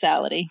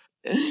universality.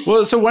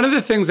 Well, so one of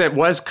the things that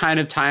was kind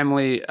of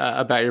timely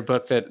about your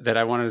book that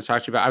I wanted to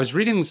talk to you about, I was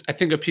reading, I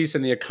think, a piece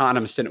in The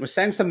Economist, and it was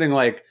saying something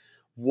like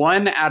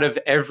 1 out of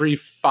every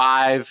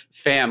 5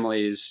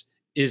 families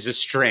is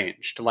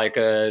estranged, like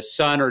a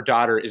son or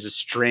daughter is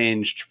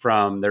estranged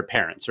from their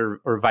parents, or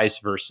vice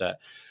versa.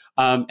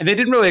 And they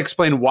didn't really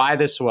explain why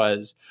this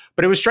was,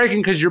 but it was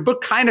striking because your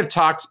book kind of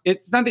talks,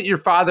 it's not that your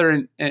father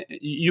and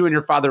you and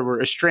your father were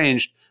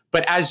estranged,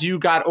 but as you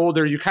got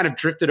older, you kind of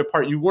drifted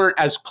apart. You weren't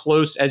as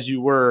close as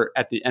you were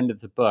at the end of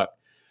the book.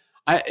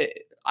 I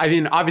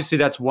mean, obviously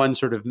that's one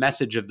sort of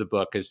message of the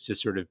book, is to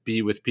sort of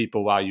be with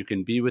people while you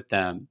can be with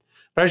them.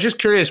 But I was just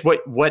curious,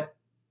 what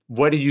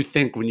do you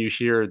think when you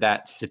hear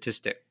that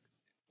statistic?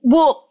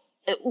 Well,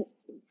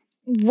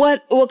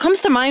 what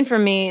comes to mind for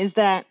me is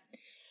that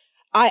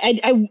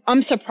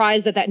I'm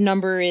surprised that that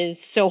number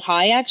is so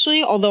high,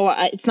 actually, although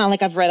it's not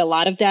like I've read a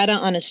lot of data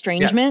on Yeah.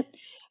 estrangement.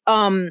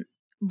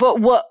 But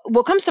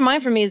what comes to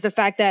mind for me is the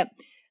fact that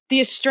the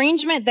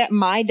estrangement that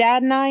my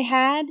dad and I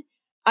had,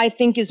 I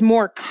think, is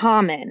more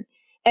common.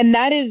 And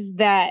that is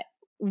that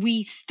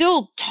we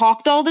still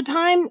talked all the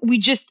time. We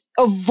just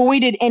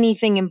avoided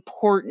anything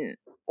important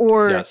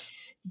or Yes.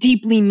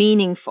 deeply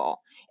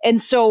meaningful. And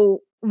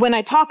so when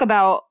I talk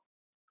about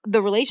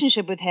the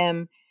relationship with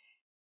him,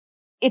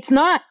 it's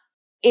not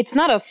it's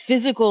not a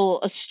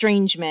physical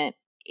estrangement,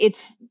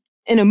 it's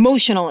an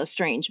emotional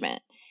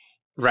estrangement.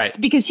 Right.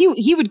 Because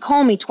he would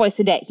call me twice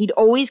a day. He'd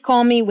always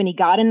call me when he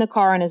got in the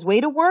car on his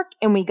way to work,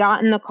 and we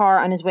got in the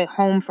car on his way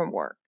home from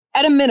work,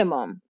 at a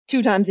minimum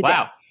 2 times a day.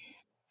 Wow.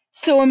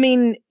 So I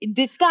mean,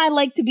 this guy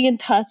liked to be in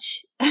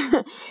touch.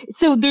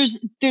 So there's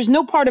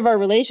no part of our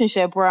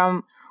relationship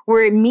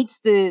where it meets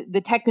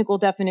the technical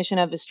definition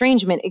of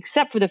estrangement,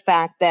 except for the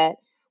fact that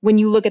when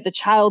you look at the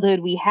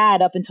childhood we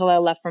had up until I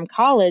left from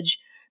college,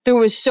 there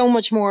was so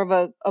much more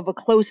of a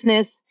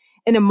closeness,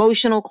 an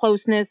emotional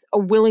closeness, a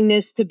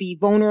willingness to be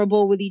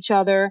vulnerable with each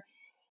other.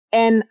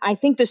 And I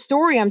think the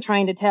story I'm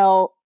trying to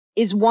tell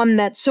is one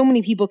that so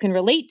many people can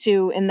relate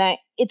to, and that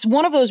it's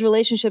one of those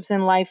relationships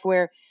in life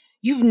where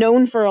you've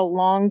known for a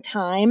long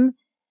time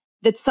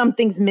that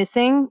something's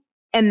missing,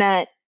 and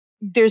that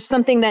there's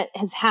something that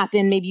has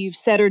happened. Maybe you've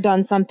said or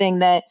done something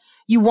that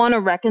you want to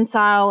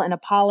reconcile and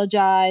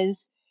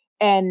apologize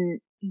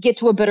and get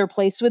to a better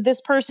place with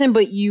this person,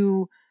 but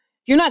you're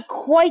not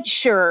quite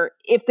sure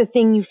if the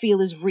thing you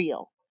feel is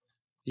real,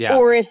 Yeah.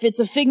 or if it's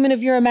a figment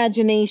of your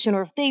imagination,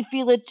 or if they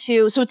feel it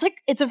too. So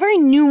it's a very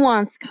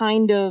nuanced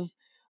kind of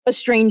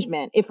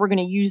estrangement, if we're going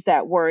to use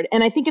that word.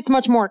 And I think it's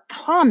much more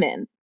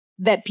common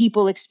that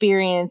people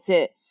experience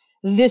it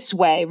this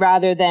way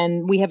rather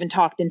than we haven't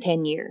talked in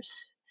 10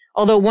 years.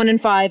 Although 1 in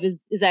 5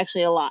 is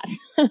actually a lot.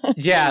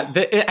 Yeah,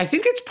 I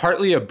think it's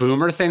partly a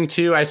boomer thing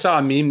too. I saw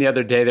a meme the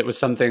other day that was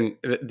something.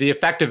 The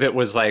effect of it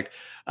was like,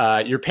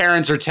 your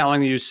parents are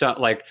telling you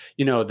something like,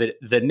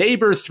 the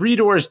neighbor 3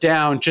 doors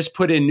down just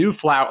put in new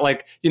flower.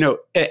 Like,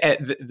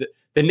 the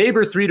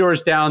neighbor 3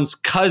 doors down's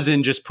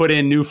cousin just put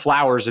in new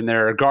flowers in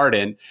their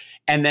garden,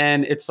 and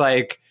then it's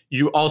like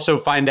you also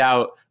find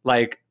out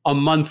like a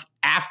month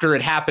after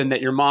it happened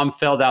that your mom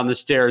fell down the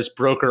stairs,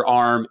 broke her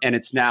arm, and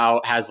it's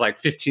now has like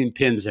 15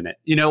 pins in it.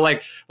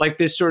 Like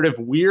this sort of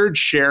weird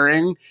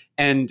sharing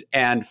and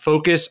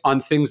focus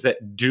on things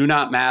that do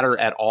not matter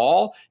at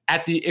all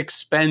at the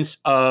expense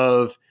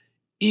of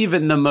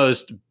even the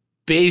most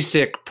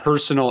basic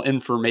personal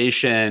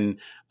information,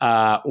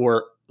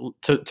 or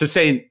to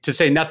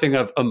say nothing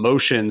of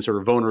emotions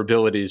or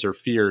vulnerabilities or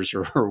fears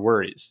or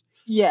worries.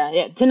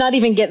 Yeah. To not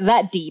even get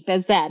that deep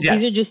as that. Yes.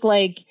 These are just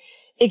like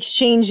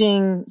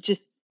exchanging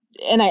just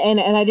and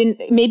I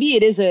didn't, maybe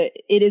it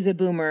is a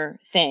boomer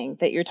thing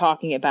that you're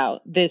talking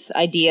about, this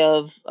idea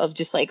of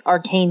just like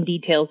arcane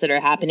details that are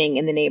happening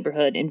in the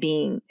neighborhood and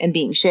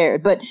being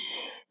shared. But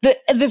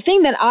the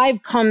thing that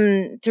I've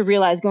come to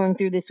realize going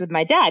through this with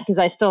my dad, because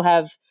I still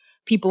have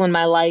people in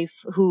my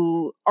life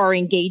who are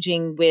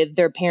engaging with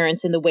their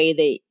parents in the way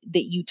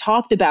that you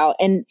talked about,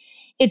 and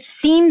it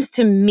seems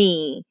to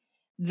me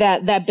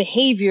that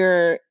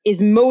behavior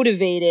is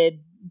motivated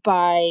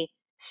by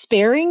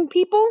sparing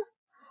people,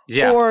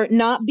 Yeah. or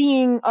not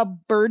being a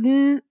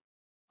burden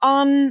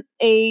on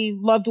a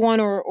loved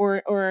one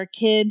or a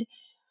kid.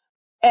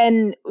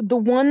 And the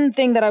one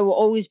thing that I will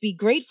always be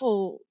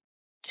grateful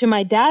to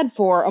my dad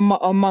for,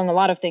 among a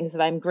lot of things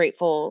that I'm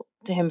grateful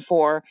to him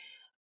for,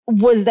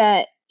 was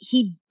that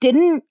he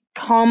didn't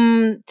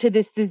come to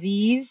this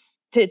disease,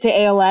 to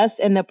ALS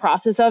and the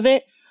process of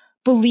it,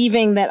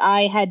 believing that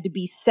I had to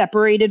be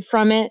separated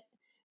from it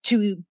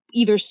to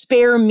either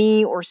spare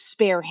me or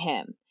spare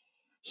him.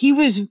 He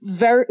was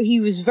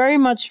very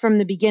much from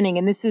the beginning,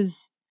 and this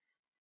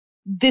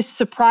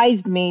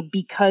surprised me,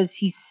 because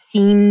he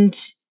seemed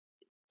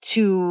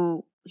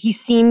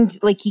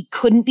like he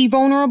couldn't be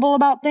vulnerable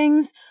about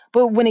things.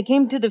 But when it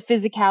came to the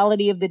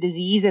physicality of the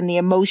disease and the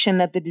emotion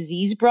that the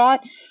disease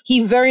brought,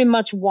 he very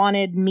much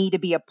wanted me to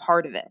be a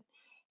part of it.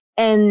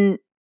 And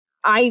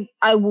I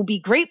will be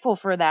grateful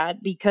for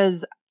that,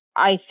 because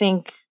I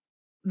think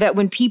that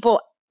when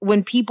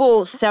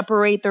people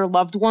separate their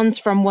loved ones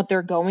from what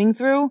they're going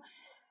through,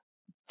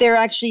 they're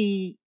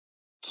actually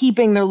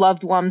keeping their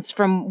loved ones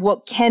from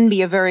what can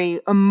be a very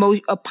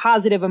a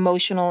positive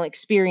emotional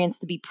experience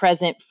to be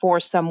present for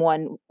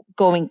someone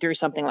going through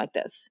something like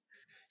this.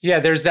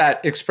 Yeah, there's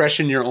that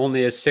expression, you're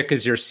only as sick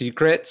as your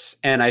secrets.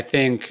 And I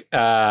think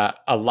a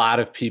lot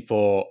of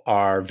people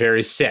are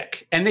very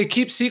sick, and they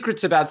keep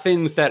secrets about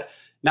things that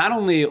not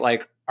only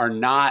like are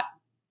not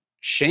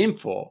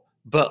shameful,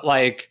 but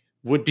like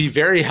would be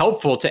very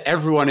helpful to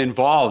everyone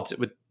involved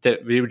with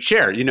that we would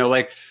share,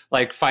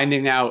 like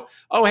finding out,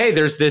 oh, hey,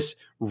 there's this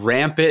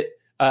rampant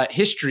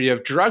history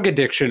of drug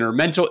addiction or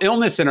mental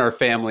illness in our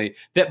family,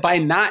 that by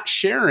not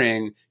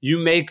sharing, you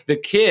make the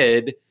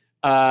kid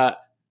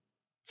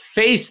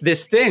face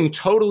this thing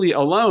totally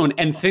alone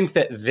and think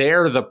that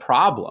they're the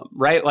problem,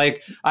 right?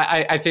 Like,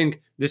 I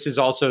think this is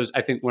also,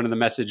 I think, one of the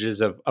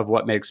messages of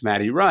what makes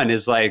Maddie run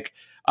is like,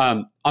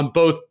 on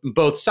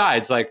both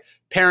sides, like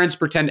parents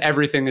pretend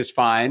everything is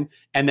fine.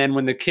 And then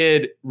when the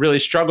kid really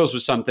struggles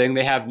with something,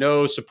 they have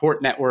no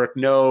support network,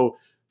 no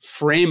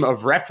frame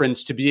of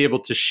reference to be able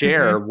to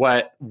share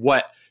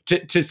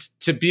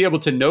to be able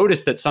to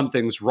notice that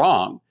something's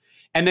wrong.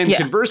 And then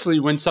conversely,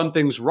 when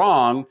something's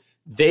wrong,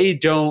 they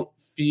don't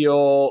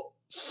feel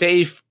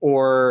safe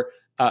or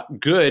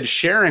good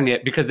sharing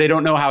it because they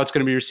don't know how it's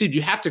going to be received.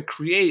 You have to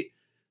create,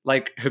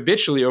 like,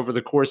 habitually over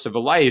the course of a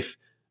life,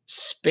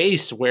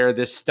 space where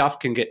this stuff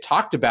can get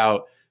talked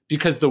about,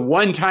 because the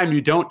one time you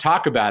don't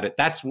talk about it,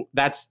 that's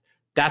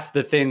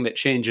the thing that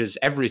changes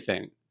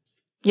everything.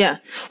 Yeah.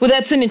 Well,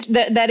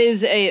 that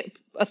is a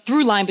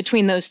through line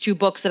between those two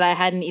books that I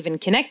hadn't even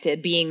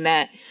connected, being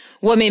that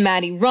What Made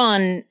Maddy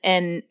Run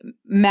and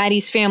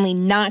Maddie's family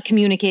not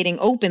communicating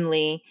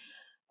openly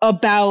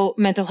about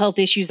mental health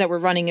issues that were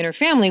running in her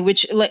family,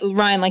 which,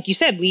 Ryan, like you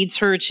said, leads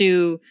her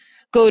to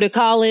go to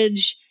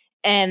college.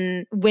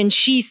 And when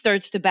she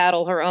starts to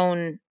battle her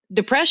own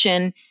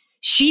depression,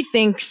 she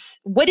thinks,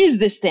 what is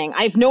this thing?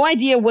 I have no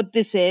idea what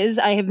this is.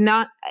 I have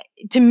not,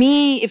 to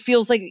me, it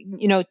feels like,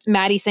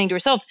 Maddie saying to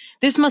herself,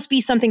 this must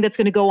be something that's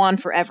going to go on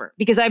forever,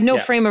 because I have no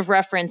frame of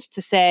reference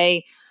to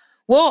say,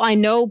 well, I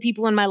know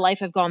people in my life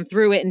have gone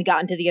through it and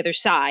gotten to the other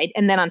side.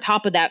 And then on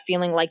top of that,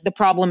 feeling like the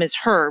problem is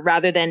her,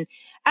 rather than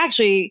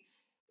actually,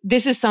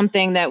 this is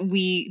something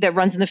that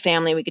runs in the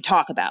family we could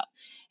talk about.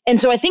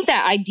 And so I think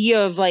that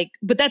idea of like,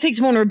 but that takes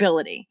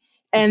vulnerability.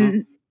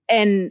 And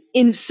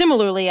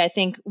similarly, I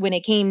think when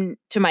it came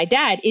to my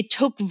dad, it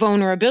took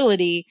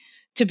vulnerability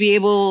to be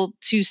able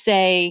to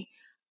say,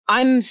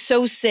 I'm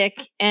so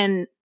sick,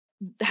 and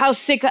how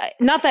sick,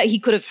 not that he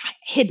could have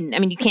hidden. I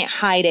mean, you can't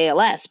hide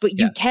ALS, but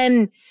you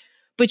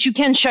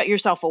can shut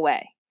yourself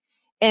away.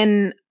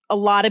 And a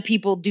lot of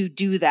people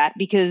do that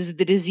because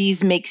the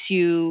disease makes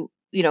you,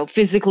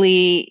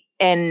 physically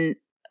and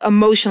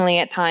emotionally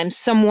at times,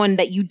 someone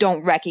that you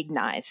don't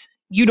recognize.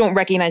 You don't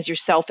recognize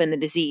yourself in the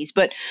disease.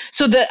 But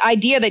so the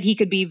idea that he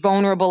could be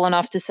vulnerable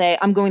enough to say,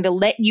 I'm going to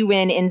let you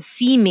in and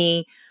see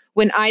me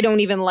when I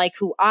don't even like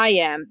who I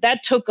am,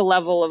 that took a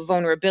level of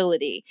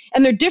vulnerability.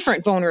 And they're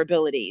different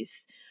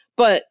vulnerabilities.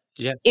 But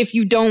if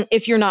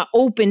you're not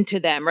open to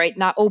them, right?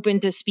 Not open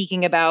to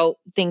speaking about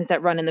things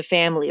that run in the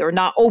family, or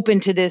not open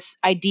to this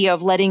idea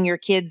of letting your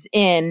kids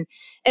in.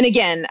 And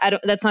again,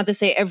 that's not to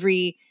say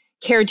every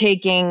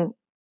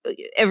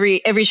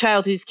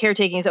child who's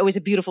caretaking is always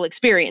a beautiful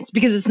experience,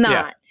 because it's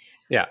not.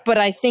 Yeah. But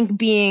I think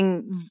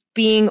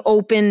being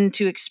open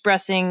to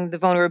expressing the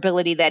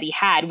vulnerability that he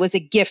had was a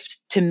gift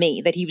to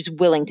me, that he was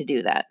willing to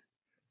do that.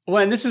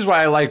 Well, and this is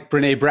why I like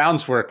Brene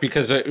Brown's work,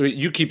 because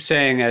you keep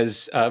saying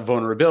as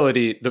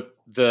vulnerability,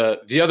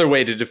 the other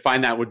way to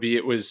define that would be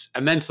it was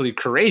immensely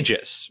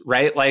courageous,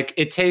 right? Like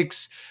it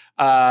takes,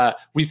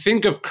 we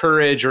think of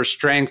courage or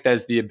strength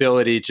as the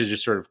ability to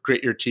just sort of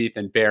grit your teeth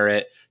and bear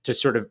it,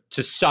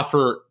 to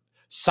suffer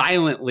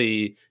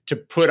silently, to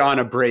put on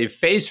a brave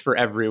face for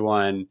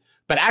everyone.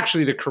 But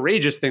actually the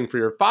courageous thing for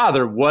your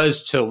father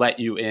was to let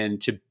you in,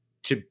 to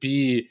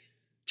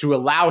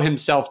allow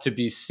himself to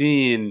be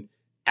seen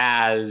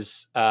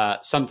as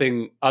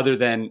something other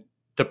than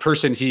the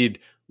person he'd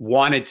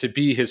wanted to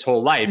be his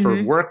whole life,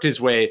 or worked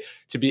his way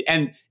to be.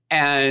 And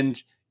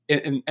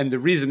the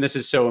reason this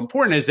is so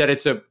important is that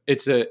it's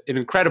an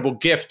incredible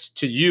gift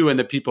to you and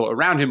the people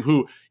around him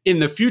who in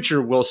the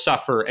future will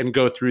suffer and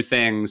go through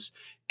things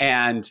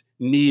and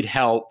need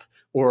help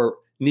or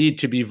need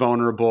to be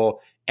vulnerable.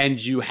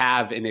 And you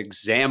have an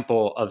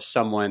example of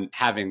someone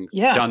having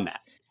done that.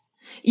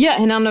 Yeah.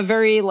 And on a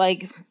very on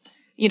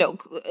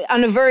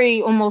a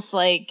very almost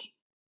like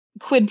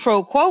quid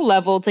pro quo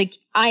level, it's like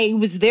I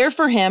was there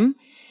for him.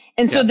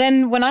 And so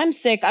then when I'm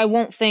sick, I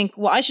won't think,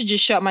 well, I should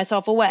just shut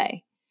myself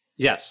away.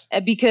 Yes.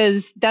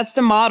 Because that's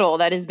the model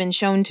that has been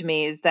shown to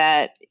me, is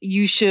that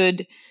you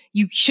shouldn't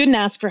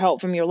ask for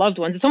help from your loved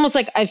ones. It's almost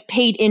like I've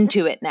paid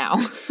into it now,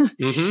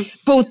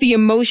 both the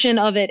emotion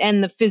of it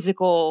and the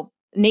physical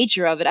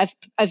nature of it.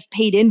 I've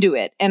paid into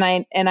it. And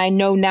I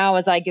know now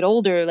as I get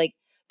older, like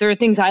there are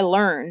things I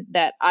learn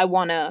that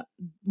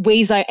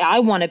ways I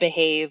want to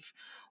behave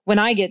when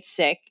I get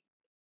sick,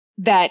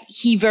 that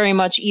he very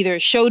much either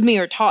showed me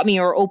or taught me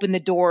or opened the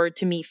door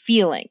to me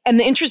feeling. And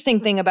the interesting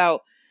thing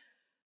about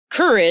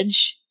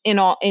courage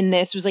in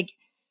this was like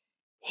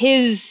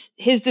his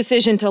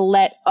decision to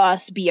let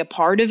us be a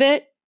part of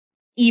it,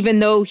 even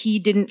though he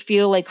didn't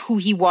feel like who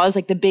he was,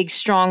 like the big,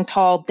 strong,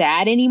 tall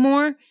dad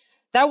anymore.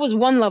 That was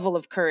one level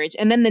of courage.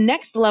 And then the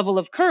next level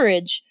of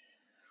courage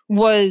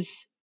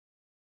was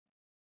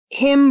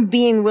him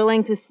being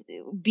willing to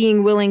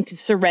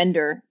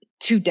surrender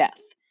to death,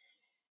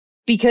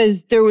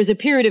 because there was a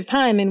period of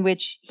time in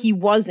which he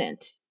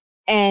wasn't,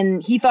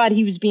 and he thought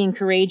he was being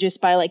courageous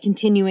by like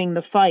continuing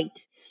the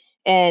fight,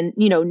 and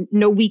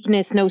no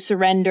weakness, no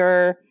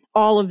surrender,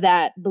 all of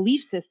that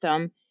belief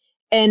system.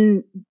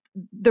 And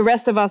the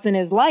rest of us in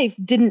his life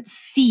didn't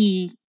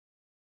see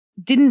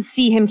didn't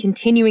see him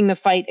continuing the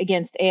fight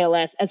against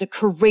ALS as a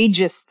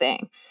courageous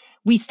thing.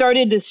 We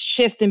started to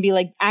shift and be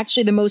like,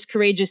 actually, the most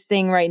courageous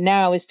thing right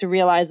now is to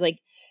realize like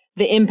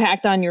the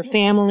impact on your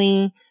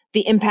family,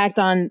 the impact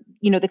on,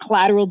 the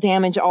collateral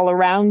damage all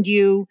around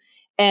you,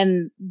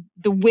 and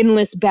the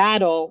winless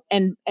battle,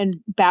 and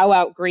bow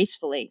out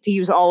gracefully, to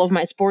use all of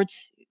my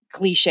sports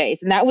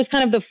cliches. And that was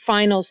kind of the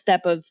final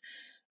step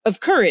of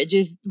courage.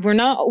 Is we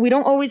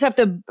don't always have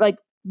to like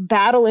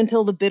battle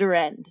until the bitter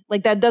end.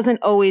 Like that doesn't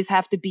always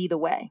have to be the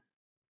way.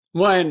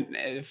 One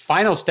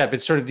final step,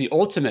 it's sort of the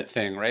ultimate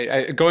thing,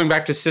 right? Going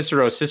back to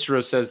Cicero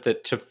says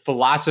that to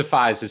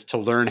philosophize is to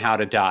learn how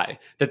to die.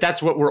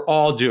 That's what we're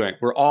all doing.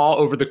 We're all,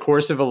 over the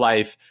course of a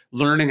life,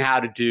 learning how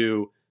to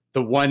do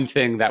the one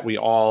thing that we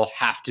all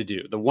have to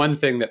do, the one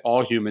thing that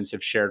all humans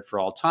have shared for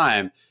all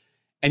time.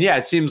 And yeah,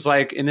 it seems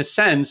like, in a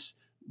sense,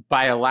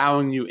 by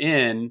allowing you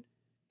in,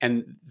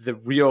 and the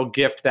real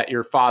gift that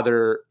your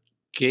father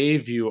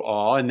gave you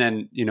all, and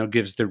then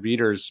gives the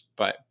readers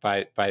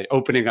by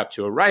opening up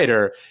to a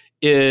writer,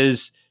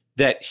 is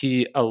that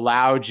he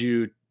allowed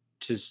you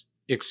to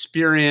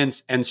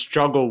experience and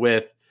struggle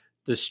with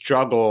the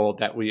struggle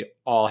that we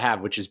all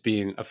have, which is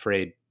being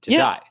afraid to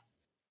die.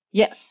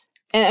 Yes.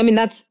 And I mean,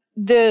 that's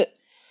the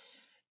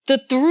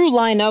through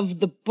line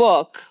of the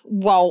book,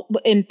 while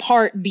in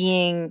part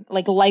being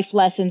like life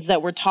lessons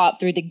that were taught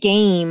through the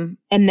game,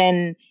 and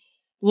then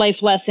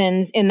life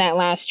lessons in that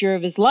last year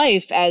of his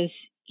life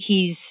as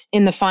he's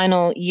in the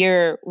final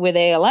year with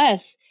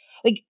ALS.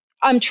 Like,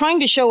 I'm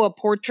trying to show a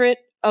portrait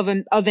of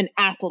an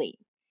athlete,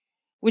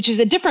 which is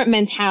a different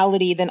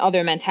mentality than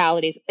other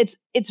mentalities.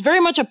 It's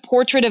very much a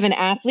portrait of an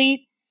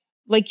athlete,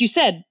 like you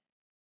said,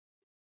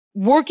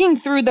 working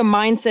through the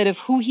mindset of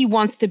who he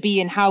wants to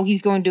be and how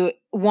he's going to,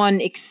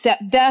 one,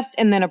 accept death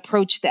and then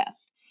approach death.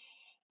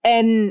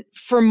 And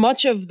for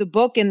much of the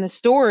book and the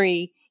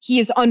story, he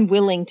is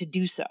unwilling to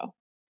do so,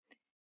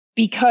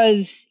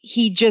 because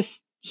he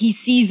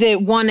sees it,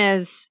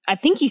 I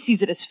think he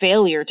sees it as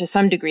failure to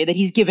some degree, that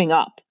he's giving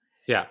up.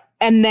 Yeah.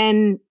 And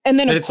then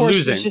of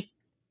course, losing.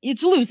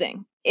 It's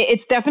losing.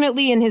 It's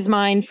definitely in his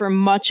mind for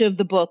much of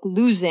the book,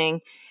 losing.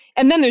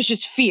 And then there's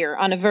just fear,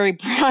 on a very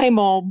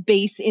primal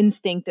base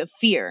instinct of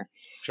fear.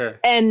 Sure.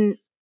 And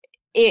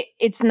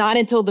it's not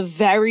until the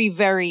very,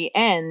 very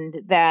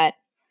end that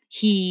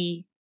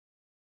he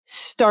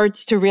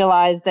starts to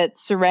realize that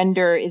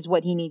surrender is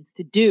what he needs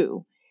to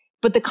do.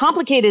 But the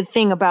complicated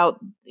thing about,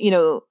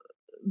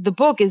 the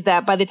book is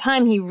that by the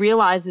time he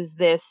realizes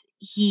this,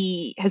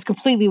 he has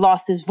completely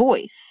lost his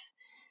voice.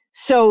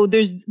 So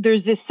there's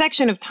this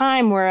section of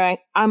time where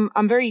I'm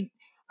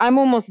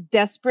almost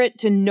desperate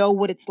to know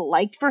what it's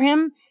like for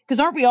him, because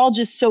aren't we all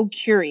just so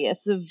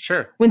curious of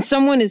when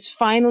someone is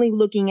finally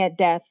looking at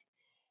death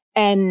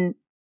and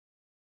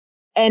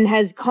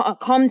has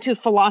come to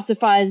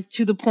philosophize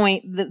to the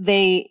point that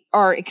they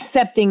are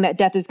accepting that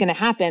death is going to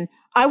happen.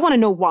 I want to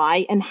know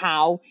why and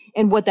how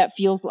and what that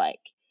feels like.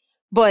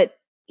 But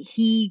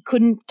he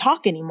couldn't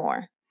talk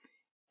anymore.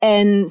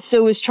 And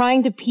so was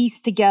trying to piece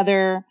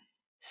together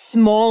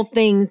small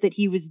things that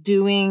he was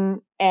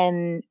doing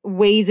and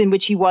ways in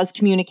which he was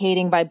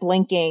communicating by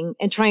blinking,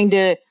 and trying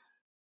to,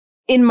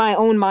 in my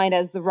own mind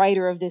as the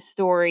writer of this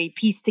story,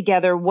 piece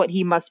together what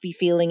he must be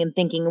feeling and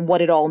thinking and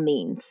what it all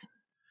means.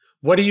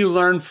 What do you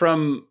learn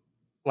from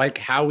like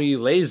how he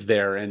lays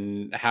there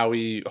and how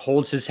he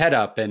holds his head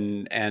up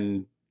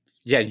and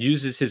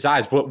uses his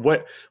eyes?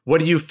 What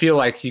do you feel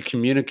like he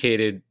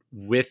communicated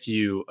with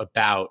you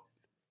about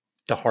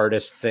the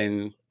hardest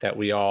thing that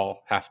we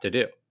all have to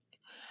do?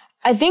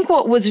 I think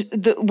what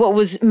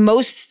was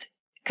most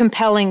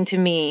compelling to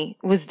me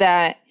was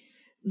that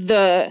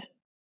the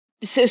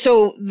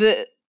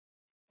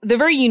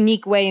very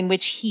unique way in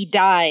which he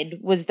died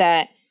was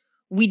that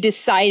we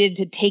decided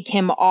to take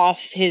him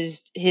off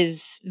his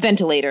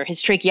ventilator,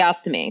 his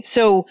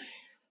tracheostomy.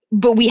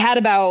 But we had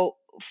about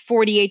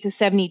 48 to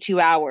 72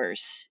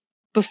 hours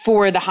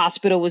before the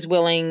hospital was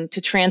willing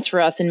to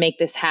transfer us and make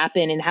this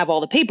happen and have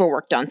all the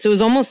paperwork done. So it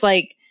was almost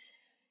like,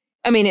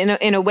 I mean,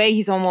 in a way,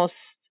 he's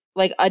almost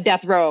like a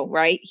death row,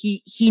 right?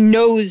 He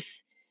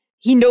knows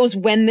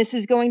when this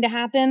is going to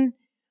happen,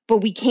 but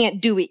we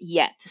can't do it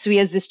yet. So he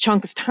has this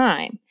chunk of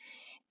time.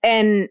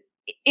 And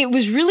it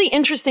was really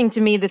interesting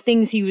to me, the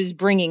things he was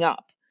bringing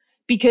up,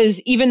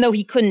 because even though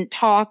he couldn't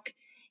talk,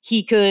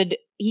 he could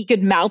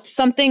mouth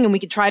something and we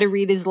could try to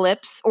read his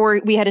lips,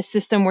 or we had a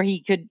system where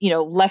he could,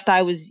 left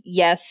eye was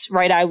yes,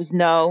 right eye was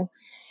no.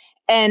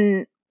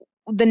 And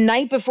the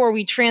night before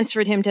we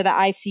transferred him to the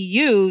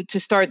ICU to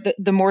start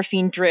the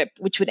morphine drip,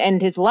 which would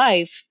end his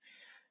life,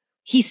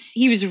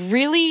 he was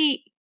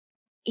really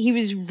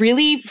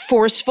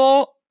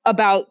forceful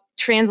about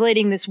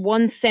translating this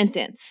one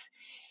sentence.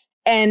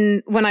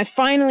 And when I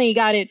finally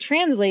got it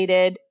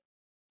translated,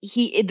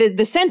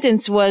 the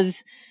sentence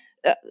was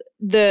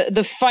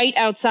the fight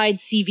outside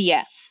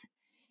CVS.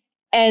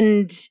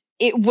 And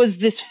it was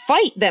this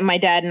fight that my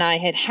dad and I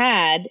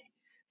had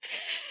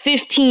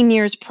 15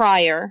 years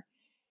prior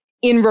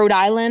in Rhode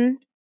Island.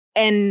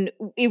 And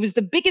it was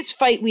the biggest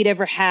fight we'd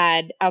ever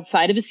had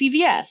outside of a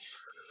CVS.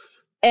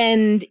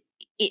 And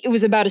it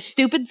was about a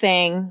stupid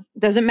thing.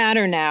 Doesn't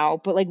matter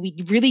now, but like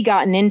we'd really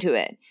gotten into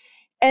it.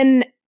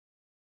 And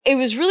it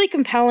was really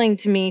compelling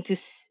to me to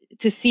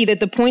see that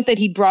the point that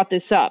he brought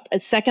this up, the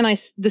second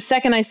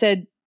I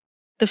said,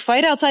 the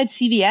fight outside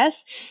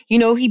CVS,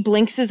 he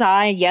blinks his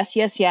eye, yes,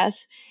 yes,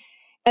 yes.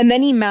 And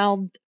then he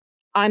mouthed,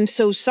 "I'm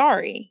so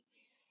sorry."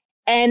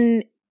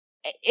 And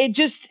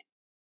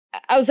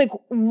I was like,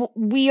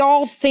 we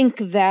all think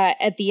that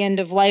at the end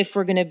of life,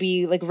 we're going to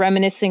be like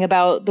reminiscing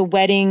about the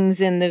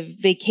weddings and the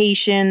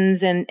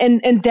vacations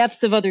and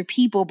deaths of other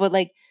people. But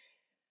like,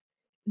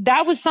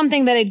 that was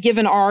something that had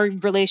given our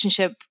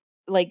relationship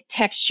like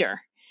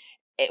texture.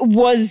 It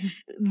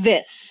was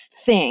this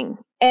thing.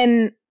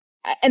 And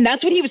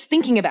that's what he was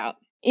thinking about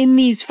in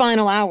these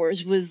final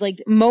hours, was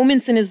like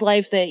moments in his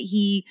life that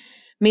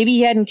maybe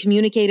he hadn't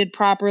communicated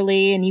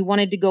properly, and he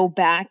wanted to go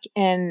back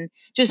and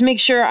just make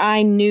sure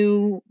I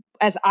knew,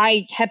 as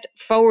I kept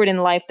forward in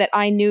life, that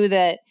I knew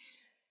that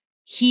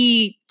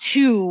he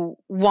too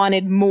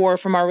wanted more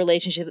from our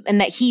relationship and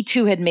that he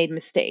too had made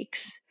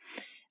mistakes.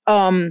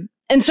 And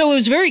so it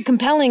was very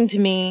compelling to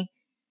me,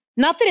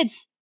 not that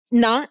it's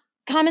not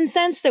common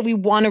sense that we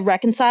want to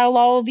reconcile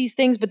all of these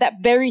things, but that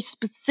very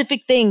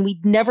specific thing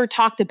we'd never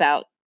talked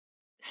about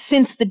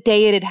since the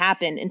day it had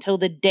happened until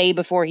the day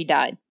before he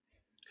died.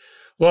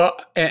 Well,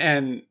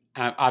 and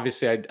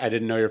obviously I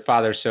didn't know your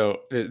father,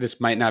 so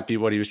this might not be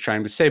what he was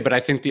trying to say. But I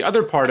think the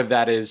other part of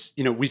that is,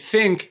 we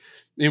think,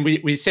 and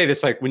we say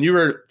this, like when you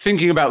were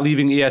thinking about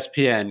leaving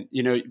ESPN,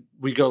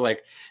 we go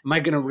like, am I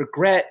going to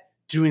regret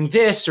doing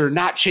this or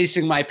not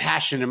chasing my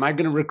passion? Am I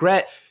going to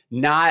regret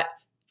not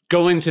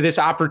going to this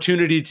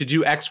opportunity to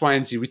do X, Y,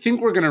 and Z? We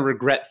think we're going to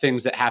regret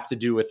things that have to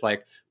do with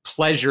like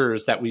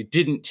pleasures that we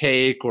didn't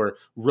take, or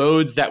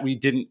roads that we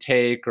didn't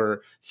take,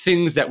 or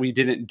things that we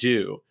didn't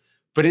do.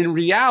 But in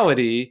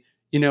reality,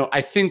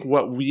 I think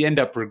what we end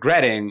up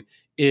regretting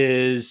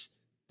is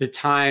the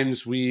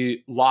times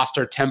we lost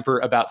our temper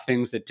about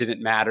things that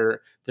didn't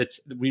matter. That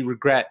we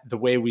regret the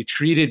way we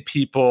treated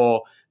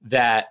people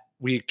that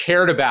we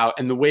cared about,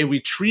 and the way we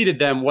treated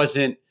them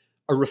wasn't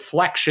a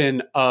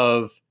reflection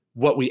of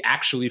what we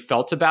actually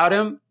felt about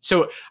him.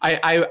 So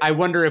I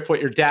wonder if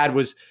what your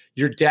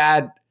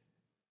dad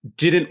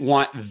didn't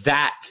want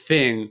that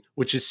thing,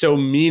 which is so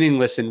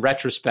meaningless in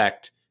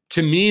retrospect,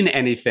 to mean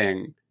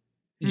anything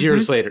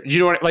years later. You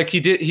know what? Like he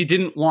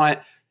didn't want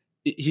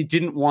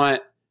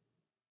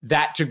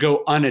that to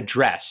go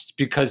unaddressed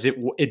because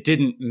it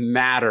didn't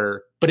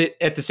matter, but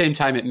at the same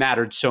time it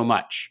mattered so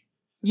much.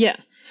 Yeah.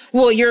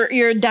 Well,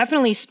 you're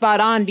definitely spot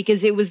on,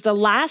 because it was the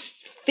last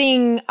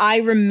thing I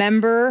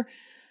remember.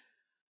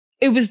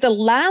 It was the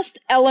last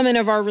element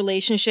of our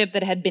relationship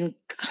that had been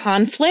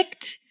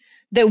conflict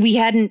that we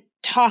hadn't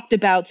talked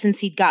about since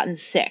he'd gotten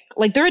sick.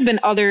 Like there had been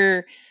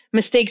other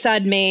mistakes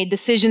I'd made,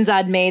 decisions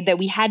I'd made that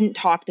we hadn't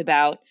talked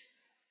about,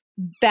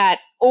 that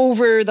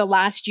over the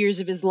last years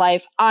of his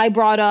life, I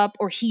brought up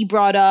or he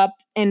brought up,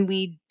 and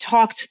we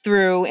talked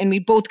through, and we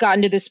both got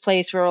into this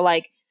place where we're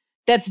like,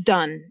 that's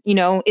done.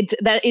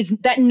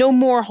 That no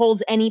more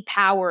holds any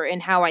power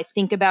in how I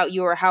think about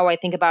you or how I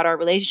think about our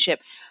relationship.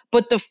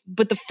 But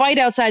the fight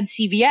outside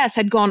CVS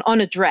had gone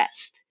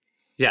unaddressed.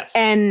 Yes.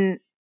 And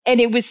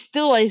it was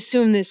still, I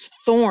assume, this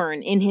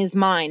thorn in his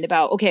mind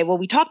about, okay, well,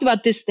 we talked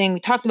about this thing, we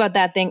talked about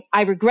that thing.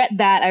 I regret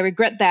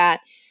that.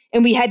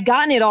 And we had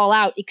gotten it all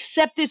out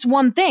except this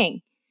one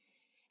thing.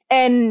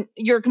 And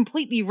you're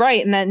completely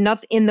right in that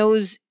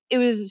it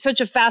was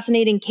such a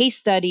fascinating case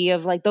study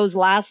of like those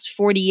last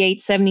 48,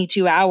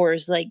 72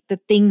 hours, like the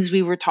things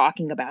we were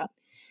talking about.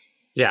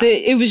 Yeah.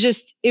 It was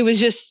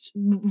just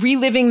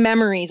reliving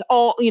memories,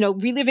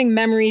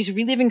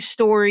 reliving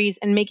stories,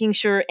 and making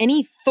sure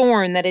any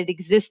thorn that had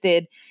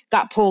existed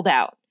got pulled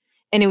out.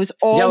 And it was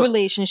all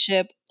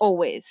relationship,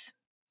 always.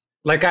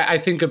 Like I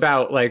think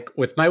about like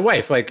with my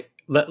wife, like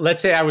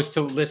let's say I was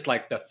to list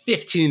like the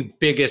 15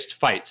 biggest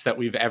fights that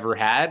we've ever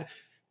had.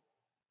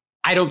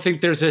 I don't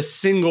think there's a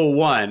single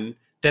one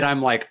that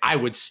I'm like, I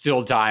would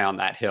still die on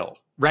that hill.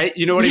 Right?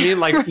 You know what I mean?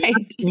 Like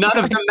right. None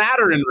of them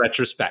matter in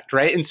retrospect.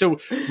 Right. And so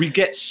we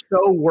get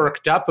so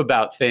worked up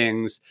about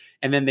things,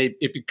 and then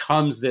it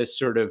becomes this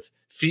sort of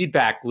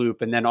feedback loop.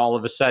 And then all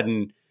of a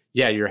sudden,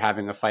 you're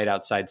having a fight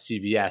outside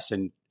CVS,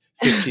 and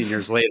 15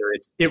 years later,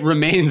 it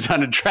remains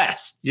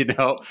unaddressed, Yeah,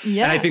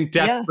 and I think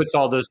death puts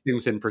all those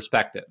things in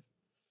perspective.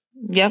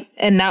 Yep.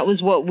 And that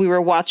was what we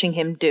were watching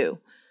him do,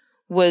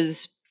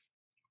 was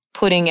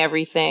putting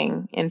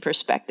everything in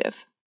perspective.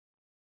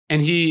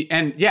 And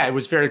it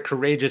was very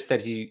courageous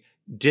that he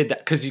did that,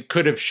 because he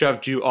could have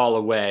shoved you all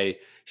away.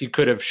 He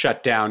could have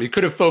shut down. He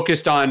could have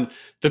focused on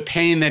the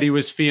pain that he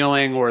was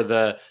feeling, or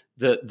the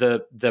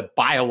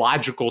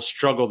biological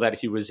struggle that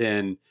he was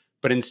in.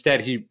 But instead,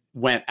 he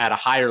went at a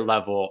higher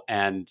level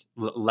and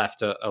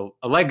left a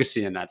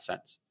legacy in that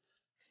sense.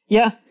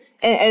 Yeah.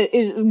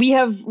 And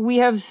we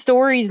have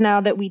stories now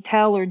that we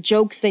tell, or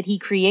jokes that he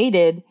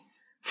created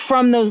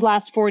from those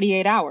last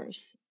 48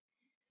 hours,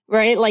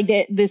 right? Like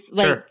this,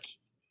 like. Sure.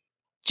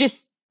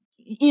 Just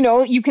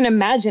you can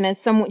imagine as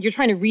someone, you're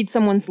trying to read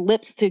someone's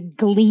lips to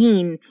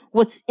glean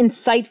what's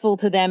insightful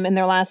to them in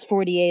their last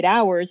 48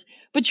 hours,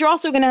 but you're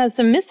also going to have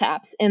some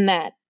mishaps in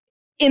that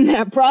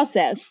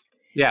process.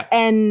 Yeah.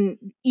 And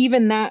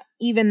even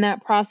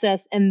that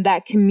process and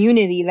that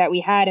community that we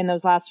had in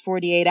those last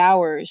 48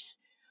 hours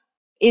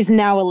is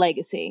now a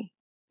legacy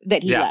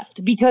that he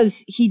left,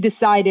 because he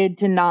decided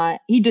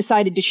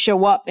to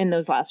show up in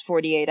those last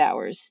 48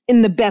 hours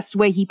in the best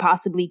way he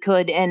possibly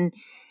could and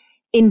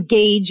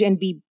engage and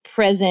be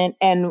present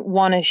and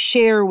want to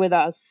share with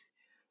us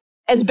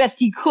as best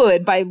he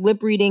could by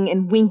lip reading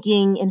and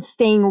winking and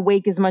staying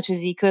awake as much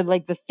as he could,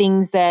 like the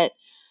things that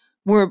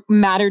were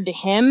mattered to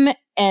him.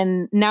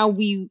 And now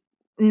we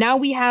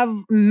have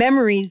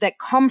memories that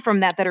come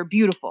from that are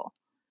beautiful.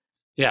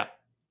 Yeah.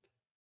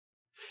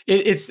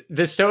 It's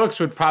the Stoics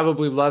would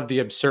probably love the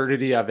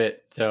absurdity of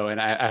it, though, and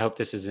I hope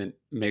this isn't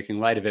making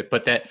light of it,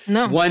 but that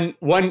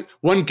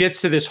one gets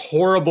to this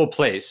horrible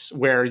place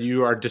where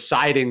you are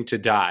deciding to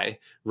die,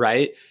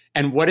 right?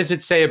 And what does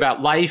it say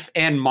about life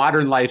and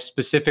modern life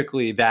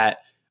specifically that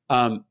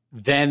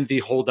then the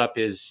holdup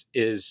is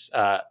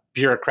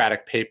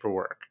bureaucratic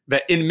paperwork?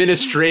 That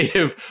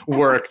administrative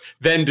work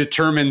then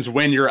determines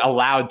when you're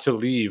allowed to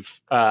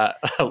leave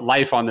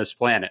life on this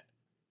planet.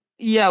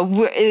 Yeah,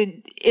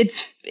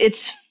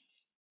 it's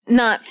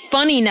not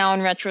funny now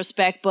in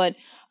retrospect, but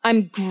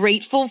I'm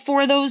grateful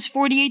for those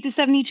 48 to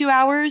 72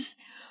 hours.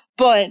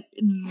 But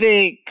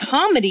the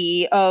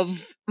comedy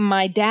of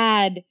my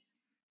dad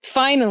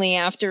finally,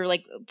 after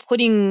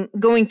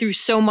going through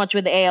so much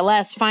with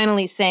ALS,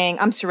 finally saying,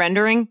 "I'm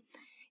surrendering.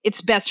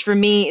 It's best for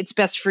me. It's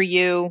best for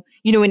you."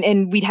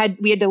 And we had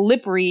to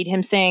lip read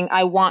him saying,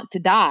 "I want to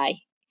die."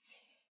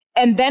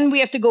 And then we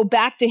have to go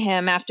back to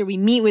him after we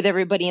meet with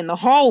everybody in the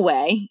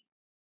hallway,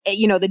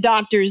 the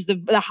doctors,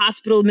 the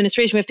hospital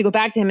administration. We have to go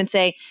back to him and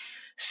say,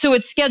 "So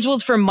it's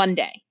scheduled for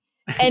Monday."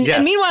 And, yes.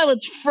 And meanwhile,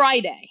 it's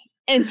Friday.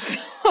 And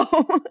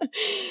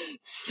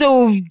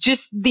so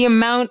just the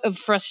amount of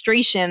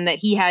frustration that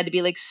he had to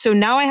be like, so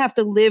now I have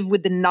to live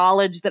with the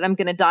knowledge that I'm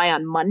going to die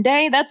on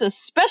Monday. That's a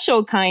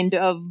special kind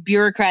of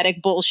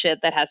bureaucratic bullshit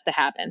that has to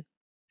happen.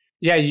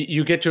 Yeah,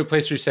 you get to a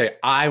place where you say,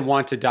 "I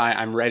want to die.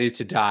 I'm ready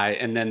to die."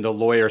 And then the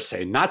lawyers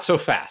say, "Not so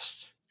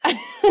fast."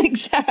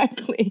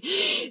 Exactly.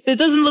 It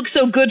doesn't look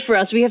so good for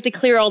us. We have to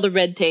clear all the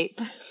red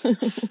tape.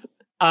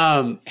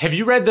 Have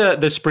you read the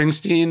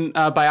Springsteen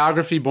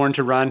biography, Born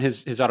to Run,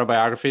 his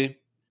autobiography?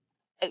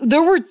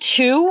 There were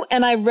two,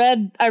 and I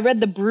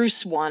read the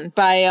Bruce one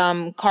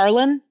by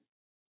Carlin.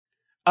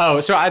 Oh,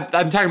 so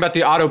I'm talking about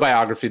the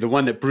autobiography, the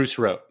one that Bruce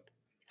wrote.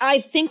 I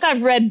think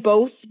I've read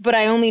both, but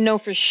I only know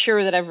for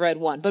sure that I've read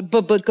one. But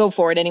go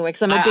for it anyway,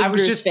 because I'm a big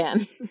Bruce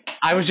fan.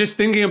 I was just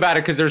thinking about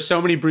it because there's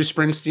so many Bruce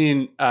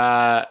Springsteen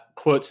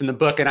quotes in the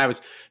book, and I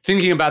was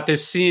thinking about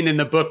this scene in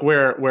the book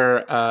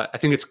where I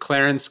think it's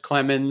Clarence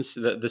Clemens,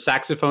 the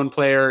saxophone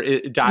player,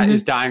 is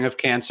dying of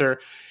cancer,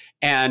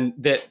 and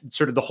that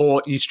sort of the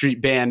whole E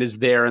Street Band is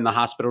there in the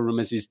hospital room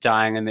as he's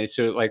dying, and they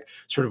sort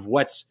of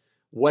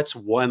what's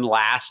one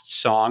last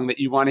song that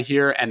you want to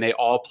hear, and they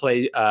all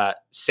play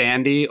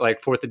Sandy,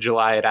 like 4th of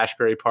July at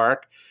Ashbury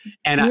Park,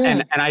 and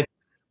I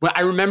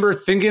remember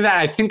thinking that.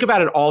 I think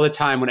about it all the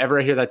time whenever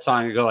I hear that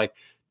song. I go like,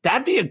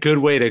 that'd be a good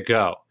way to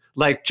go.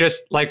 Like,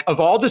 just like,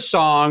 of all the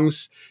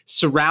songs,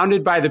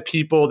 surrounded by the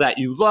people that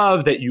you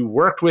love, that you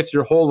worked with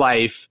your whole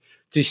life,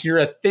 to hear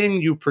a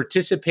thing you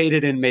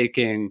participated in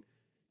making,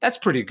 that's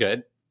pretty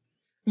good.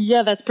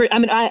 Yeah, that's pretty. I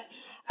mean, I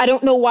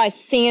don't know why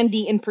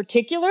Sandy in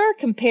particular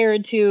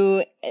compared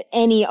to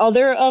any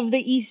other of the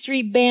E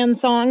Street Band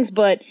songs,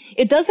 but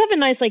it does have a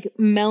nice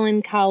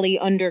melancholy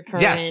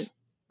undercurrent. Yes,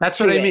 that's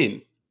what I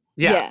mean.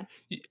 Yeah.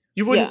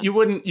 You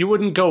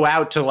wouldn't go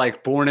out to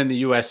Born in the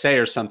USA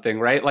or something,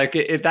 right? Like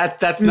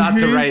that's not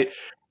the right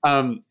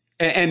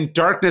and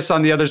Darkness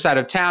on the Other Side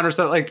of Town or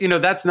something,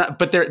 that's not.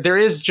 But there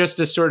is just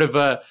a sort of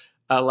a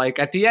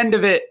at the end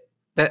of it.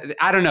 That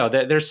I don't know.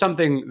 There's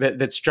something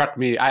that struck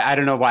me. I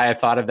don't know why I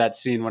thought of that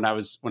scene when I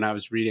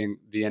was reading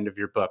the end of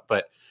your book,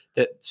 but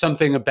that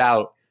something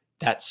about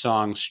that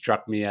song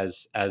struck me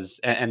as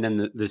and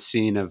then the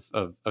scene of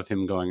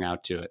him going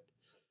out to it.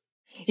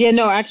 Yeah,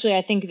 no, actually,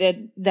 I think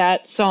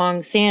that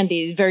song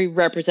Sandy is very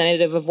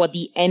representative of what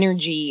the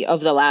energy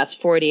of the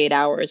last 48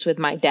 hours with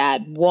my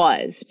dad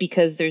was,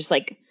 because there's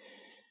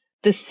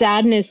the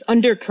sadness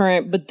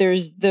undercurrent, but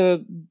there's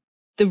the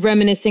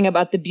reminiscing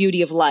about the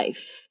beauty of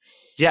life.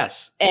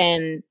 Yes.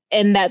 And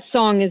that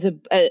song is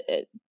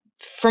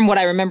from what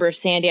I remember of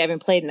Sandy, I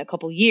haven't played in a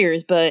couple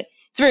years, but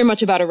it's very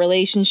much about a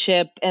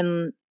relationship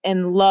and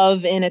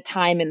love in a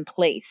time and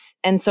place.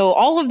 And so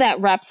all of that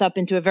wraps up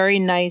into a very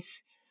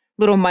nice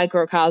little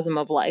microcosm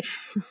of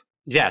life.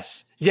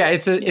 Yes. Yeah,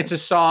 it's a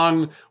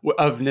song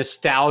of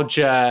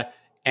nostalgia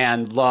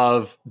and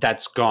love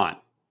that's gone.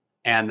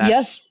 And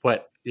that's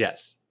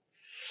yes.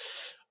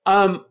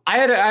 I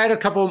had a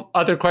couple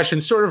other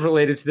questions sort of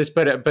related to this,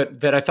 but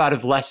that I thought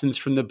of lessons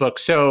from the book.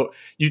 So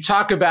you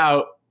talk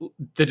about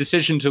the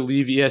decision to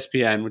leave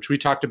ESPN, which we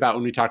talked about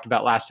when we talked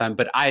about last time,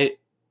 but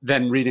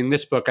then reading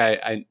this book,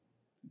 I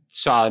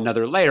saw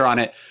another layer on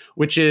it,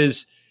 which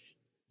is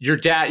your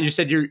dad. You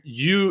said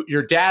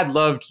your dad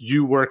loved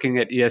you working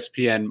at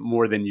ESPN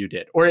more than you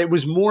did, or it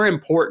was more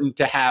important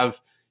to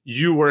have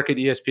you work at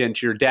ESPN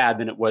to your dad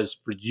than it was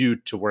for you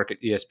to work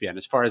at ESPN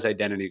as far as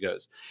identity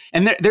goes.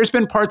 And there's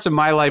been parts of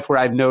my life where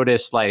I've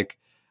noticed, like,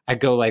 I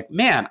go like,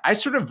 man, I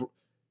sort of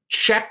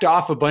checked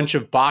off a bunch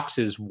of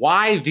boxes.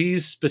 Why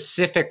these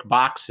specific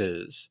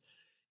boxes?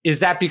 Is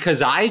that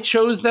because I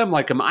chose them?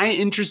 Like, am I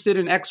interested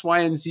in X, Y,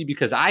 and Z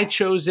because I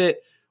chose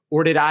it?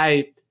 Or did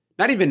I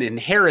not even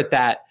inherit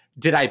that?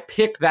 Did I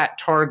pick that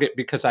target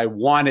because I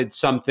wanted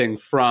something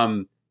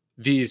from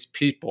these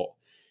people?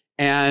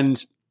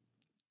 And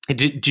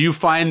do you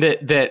find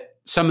that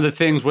some of the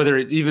things, whether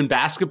it's even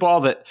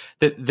basketball, that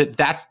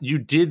you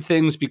did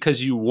things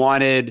because you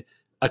wanted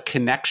a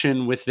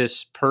connection with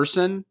this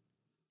person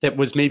that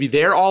was maybe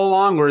there all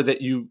along, or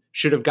that you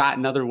should have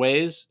gotten other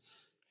ways?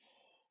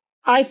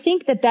 I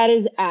think that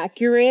is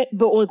accurate,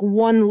 but like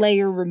one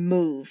layer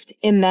removed,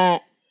 in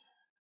that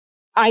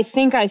I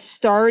think I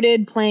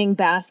started playing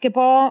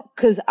basketball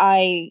because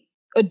I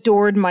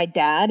adored my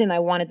dad and I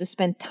wanted to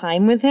spend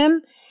time with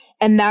him.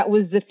 And that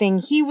was the thing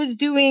he was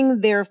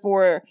doing.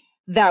 Therefore,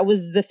 that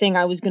was the thing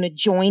I was going to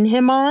join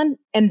him on.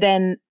 And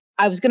then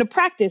I was going to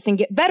practice and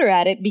get better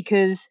at it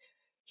because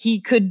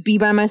he could be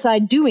by my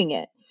side doing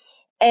it.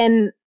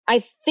 And I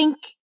think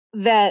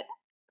that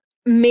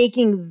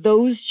making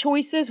those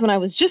choices when I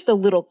was just a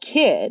little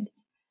kid,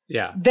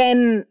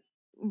 then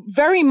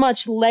very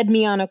much led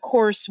me on a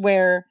course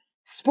where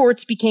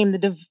sports became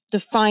the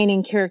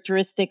defining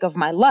characteristic of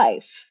my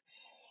life.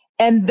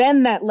 And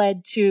then that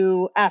led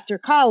to, after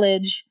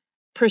college,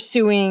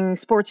 pursuing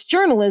sports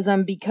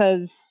journalism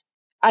because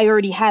I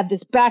already had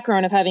this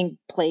background of having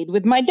played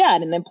with my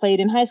dad and then played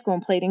in high school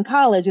and played in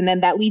college. And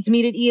then that leads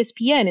me to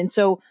ESPN. And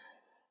so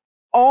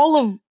all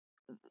of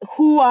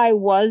who I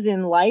was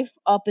in life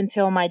up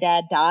until my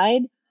dad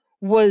died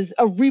was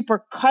a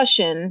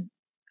repercussion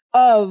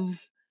of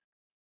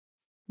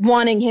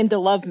wanting him to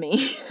love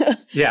me.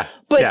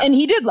 And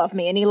he did love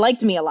me and he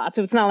liked me a lot.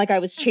 So it's not like I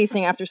was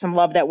chasing after some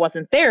love that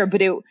wasn't there, but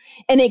then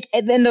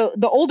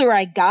the older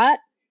I got,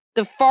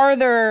 the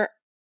farther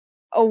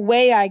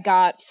away I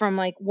got from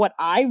like what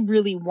I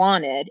really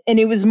wanted. And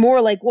it was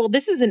more like, well,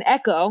 this is an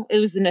echo. It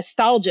was the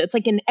nostalgia. It's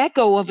like an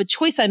echo of a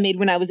choice I made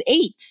when I was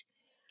 8.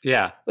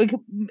 Yeah. Like,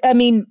 I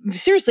mean,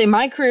 seriously,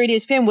 my career at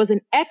ESPN was an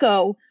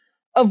echo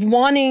of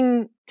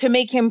wanting to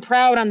make him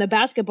proud on the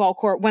basketball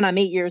court when I'm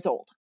 8 years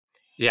old.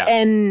 Yeah.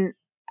 And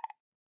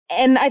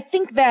I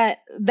think that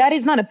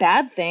is not a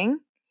bad thing,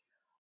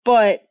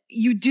 but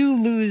you do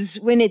lose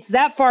when it's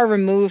that far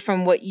removed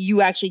from what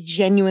you actually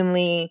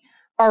genuinely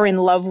are in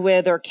love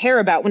with or care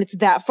about. When it's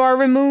that far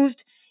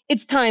removed,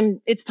 it's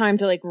time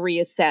to like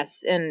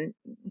reassess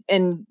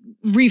and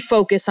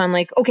refocus on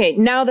like, okay,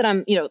 now that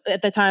I'm,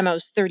 at the time I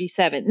was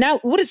 37. Now,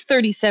 what does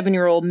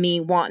 37-year-old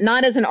me want?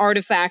 Not as an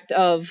artifact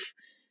of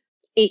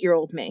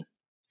 8-year-old me.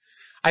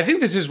 I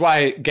think this is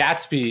why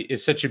Gatsby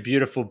is such a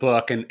beautiful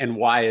book, and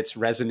why it's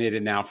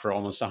resonated now for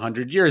almost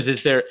 100 years.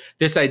 Is there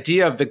this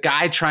idea of the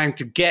guy trying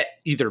to get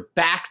either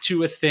back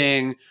to a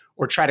thing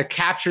or try to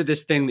capture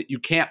this thing that you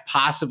can't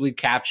possibly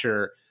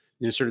capture,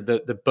 sort of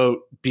the boat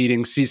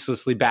beating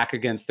ceaselessly back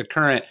against the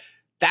current.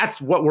 That's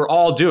what we're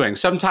all doing.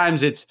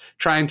 Sometimes it's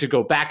trying to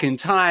go back in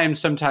time.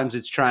 Sometimes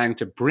it's trying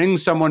to bring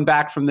someone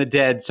back from the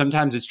dead.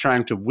 Sometimes it's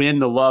trying to win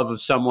the love of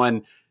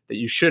someone that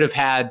you should have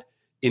had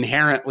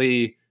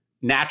inherently,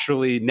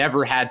 naturally,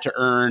 never had to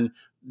earn.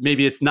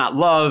 Maybe it's not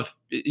love,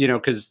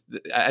 because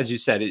as you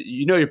said,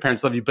 your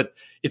parents love you, but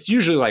it's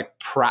usually like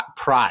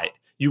pride.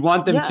 You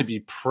want them to be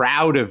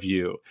proud of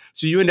you.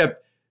 So you end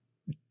up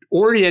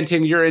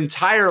orienting your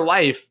entire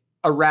life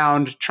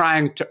around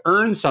trying to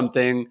earn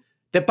something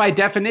that by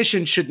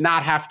definition should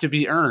not have to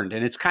be earned.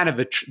 And it's kind of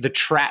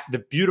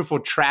the beautiful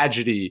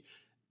tragedy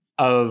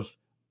of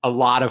a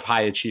lot of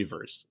high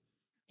achievers.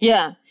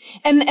 Yeah.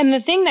 And the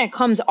thing that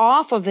comes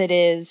off of it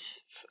is,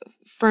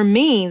 for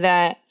me,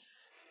 that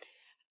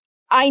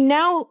I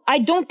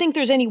don't think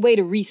there's any way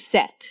to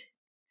reset,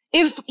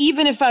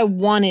 even if I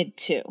wanted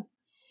to.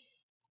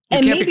 You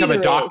can't become a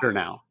doctor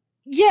now.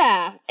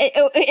 Yeah.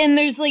 And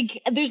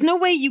there's no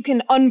way you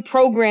can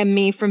unprogram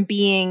me from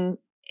being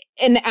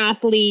an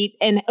athlete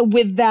and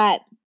with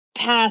that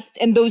past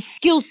and those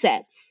skill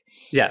sets.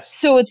 Yes.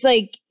 So it's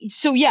like,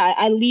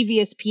 I leave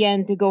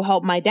ESPN to go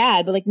help my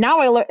dad, but like now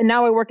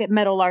I work at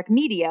Meadowlark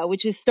Media,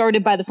 which is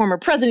started by the former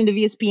president of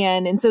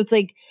ESPN. And so it's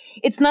like,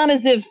 it's not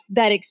as if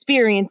that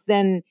experience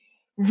then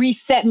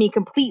reset me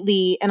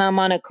completely and I'm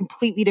on a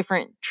completely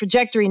different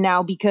trajectory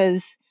now,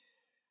 because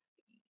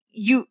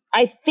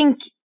I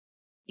think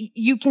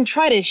you can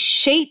try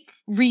to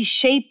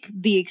reshape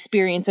the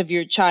experience of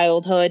your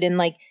childhood and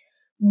like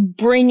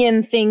bring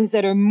in things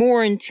that are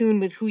more in tune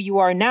with who you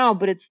are now,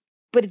 but it's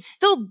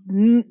still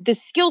the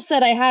skill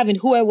set I have and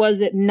who I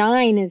was at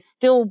 9 is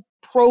still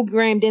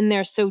programmed in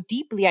there so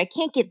deeply. I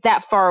can't get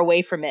that far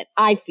away from it,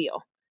 I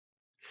feel.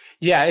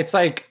 Yeah, it's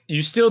like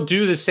you still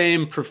do the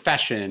same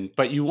profession,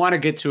 but you want to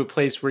get to a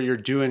place where you're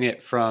doing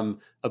it from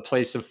a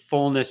place of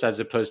fullness as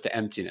opposed to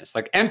emptiness.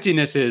 Like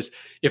emptiness is,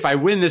 if I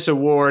win this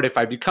award, if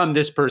I become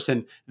this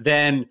person,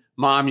 then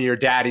mommy or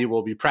daddy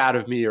will be proud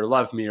of me or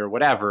love me or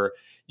whatever.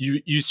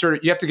 You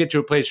have to get to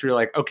a place where you're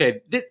like,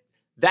 okay,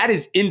 that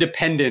is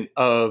independent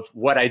of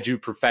what I do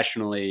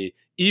professionally,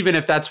 even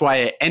if that's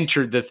why I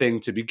entered the thing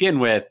to begin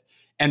with,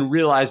 and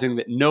realizing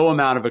that no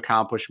amount of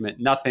accomplishment,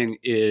 nothing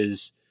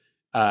is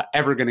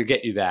ever going to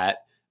get you that.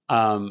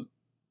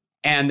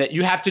 And that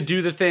you have to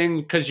do the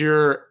thing because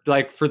you're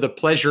like for the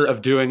pleasure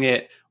of doing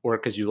it, or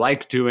because you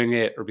like doing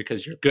it, or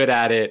because you're good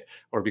at it,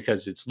 or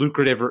because it's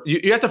lucrative. Or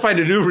you have to find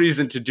a new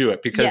reason to do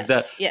it, because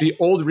the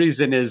old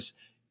reason is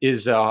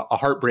a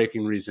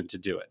heartbreaking reason to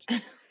do it.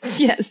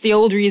 Yes, the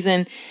old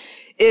reason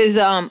is,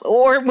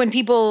 or when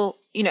people,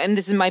 and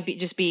this might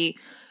be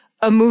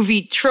a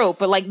movie trope,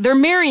 but like they're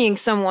marrying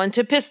someone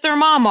to piss their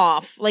mom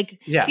off. Like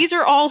these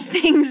are all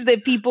things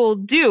that people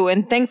do.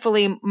 And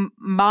thankfully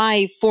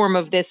my form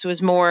of this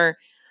was more,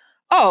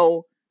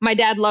 my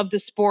dad loved a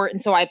sport,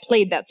 and so I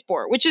played that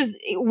sport, which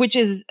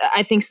is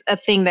I think a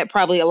thing that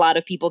probably a lot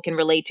of people can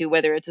relate to,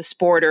 whether it's a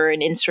sport or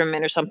an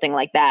instrument or something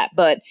like that.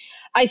 But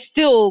I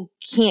still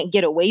can't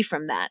get away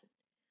from that.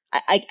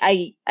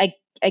 I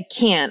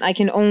can't. I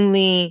can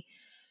only,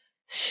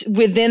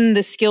 within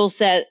the skill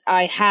set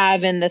I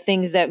have and the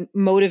things that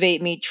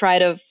motivate me, try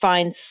to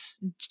find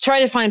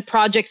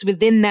projects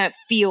within that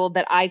field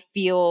that I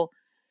feel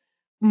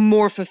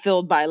more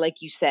fulfilled by,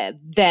 like you said,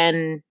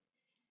 than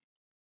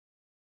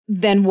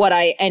what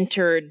I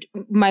entered.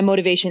 My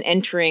motivation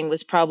entering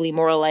was probably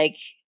more like,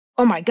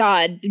 oh my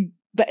God,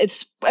 but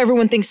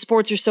everyone thinks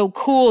sports are so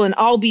cool, and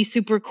I'll be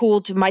super cool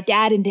to my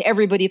dad and to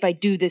everybody if I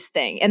do this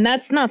thing. And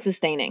that's not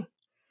sustaining.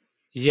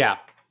 Yeah.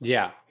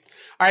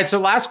 All right. So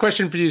last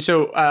question for you.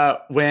 So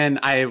when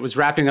I was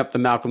wrapping up the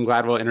Malcolm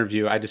Gladwell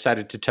interview, I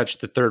decided to touch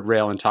the third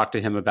rail and talk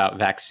to him about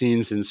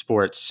vaccines in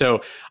sports.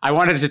 So I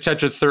wanted to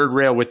touch a third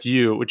rail with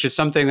you, which is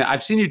something that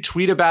I've seen you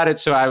tweet about it.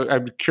 So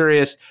I'm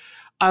curious.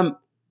 I'm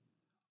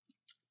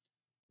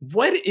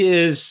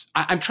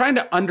trying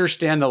to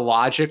understand the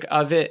logic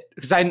of it,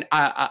 because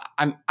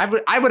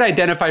I would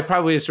identify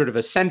probably as sort of a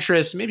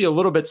centrist, maybe a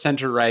little bit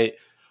center right.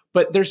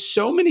 But there's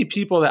so many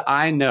people that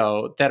I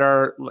know that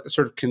are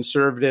sort of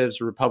conservatives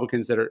or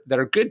Republicans that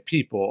are good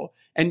people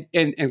and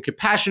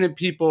compassionate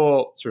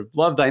people, sort of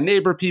love thy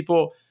neighbor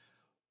people.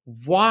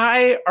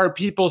 Why are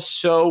people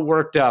so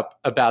worked up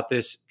about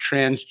this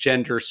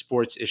transgender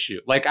sports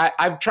issue? Like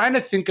I'm trying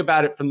to think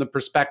about it from the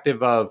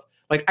perspective of,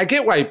 like, I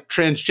get why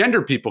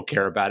transgender people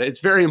care about it.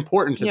 It's very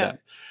important to them.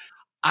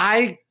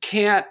 I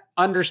can't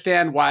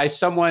understand why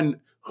someone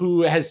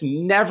who has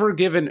never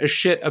given a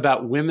shit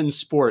about women's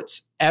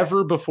sports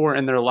ever before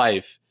in their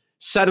life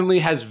suddenly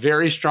has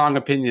very strong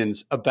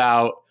opinions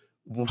about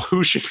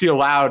who should be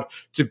allowed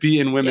to be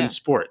in women's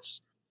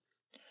sports.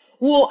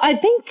 Well, I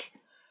think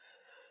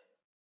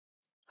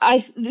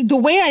the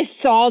way I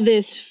saw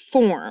this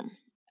form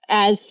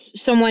as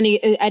someone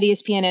at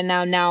ESPN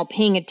and now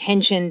paying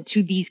attention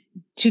to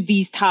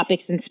these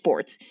topics in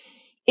sports,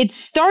 it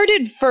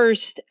started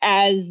first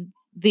as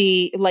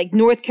the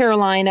North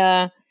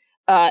Carolina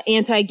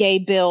anti-gay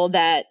bill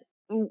that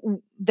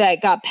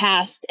got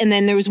passed, and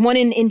then there was one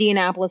in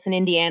Indianapolis and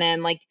Indiana,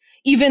 and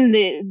even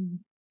the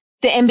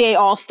NBA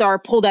All-Star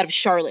pulled out of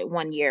Charlotte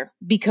one year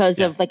because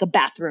of a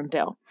bathroom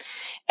bill.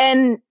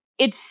 And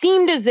it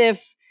seemed as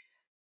if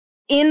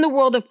in the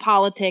world of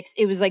politics,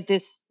 it was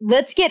this,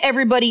 let's get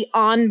everybody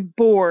on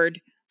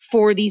board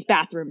for these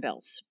bathroom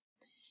bills.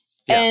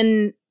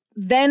 And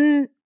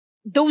then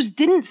those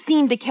didn't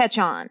seem to catch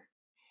on.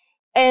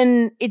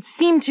 And it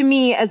seemed to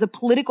me as a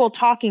political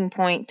talking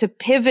point to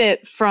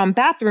pivot from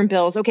bathroom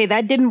bills. Okay,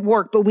 that didn't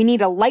work, but we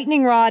need a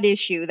lightning rod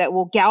issue that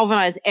will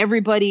galvanize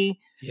everybody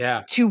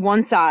to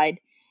one side.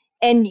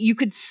 And you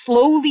could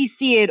slowly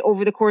see it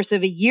over the course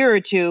of a year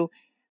or two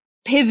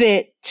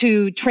pivot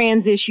to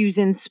trans issues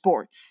in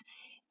sports.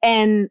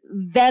 And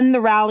then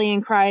the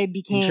rallying cry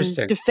became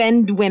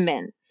defend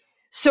women.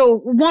 So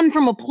one,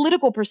 from a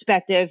political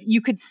perspective,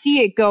 you could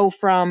see it go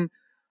from,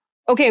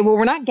 okay, well,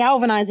 we're not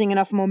galvanizing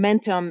enough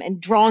momentum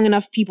and drawing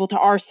enough people to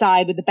our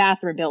side with the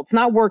bathroom bill. It's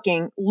not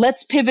working.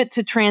 Let's pivot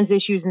to trans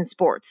issues in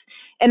sports.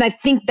 And I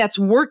think that's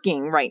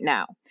working right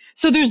now.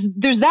 So there's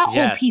that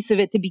whole piece of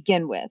it to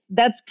begin with.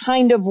 That's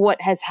kind of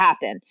what has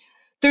happened.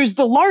 There's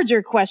the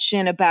larger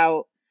question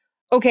about,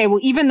 okay, well,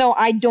 even though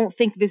I don't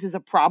think this is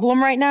a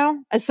problem right now,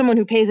 as someone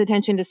who pays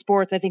attention to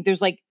sports, I think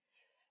there's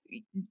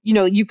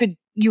you could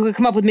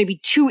come up with maybe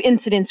two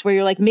incidents where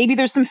you're maybe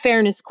there's some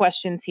fairness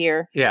questions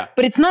here. Yeah.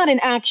 But it's not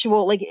an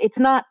actual, it's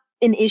not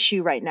an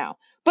issue right now.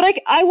 But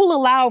I will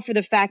allow for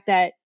the fact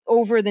that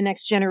over the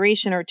next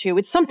generation or two,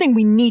 it's something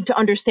we need to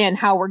understand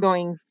how we're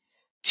going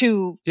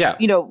to,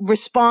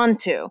 respond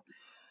to.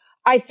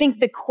 I think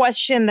the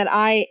question that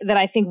I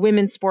think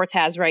women's sports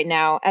has right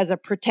now as a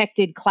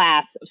protected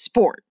class of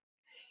sport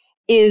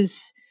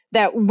is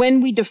that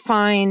when we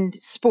defined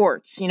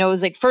sports, it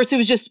was first it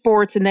was just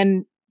sports, and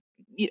then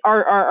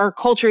our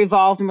culture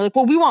evolved, and we're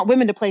well, we want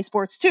women to play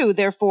sports too.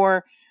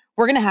 Therefore,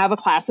 we're going to have a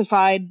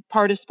classified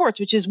part of sports,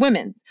 which is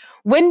women's.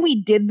 When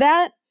we did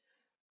that,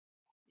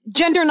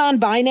 gender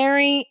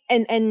non-binary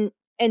and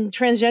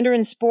transgender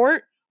in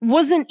sport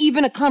wasn't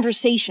even a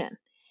conversation.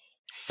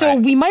 So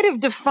we might have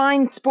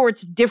defined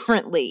sports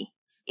differently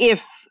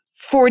if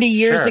 40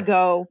 years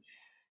ago,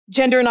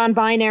 gender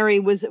non-binary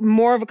was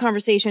more of a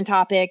conversation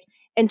topic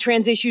and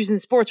trans issues in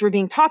sports were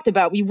being talked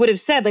about. We would have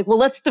said like, well,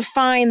 let's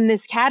define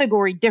this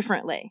category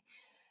differently.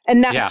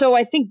 And that, so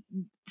I think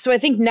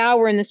now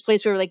we're in this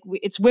place where like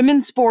it's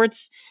women's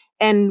sports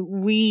and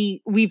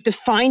we've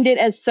defined it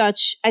as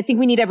such. I think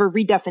we need to have a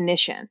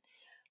redefinition.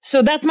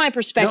 So that's my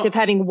perspective,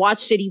 having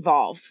watched it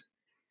evolve.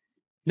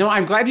 No,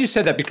 I'm glad you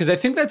said that, because I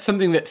think that's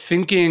something that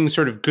thinking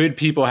sort of good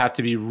people have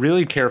to be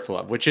really careful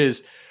of, which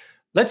is,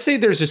 let's say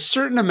there's a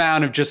certain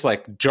amount of just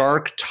like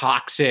dark,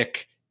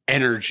 toxic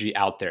energy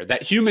out there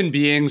that human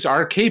beings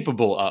are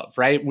capable of,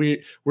 right?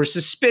 We're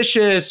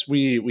suspicious.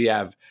 We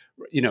have,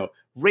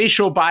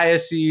 racial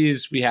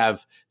biases. We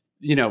have,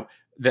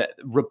 the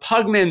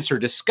repugnance or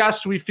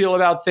disgust we feel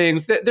about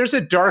things. There's a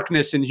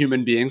darkness in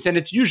human beings, and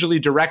it's usually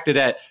directed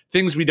at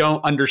things we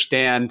don't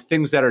understand,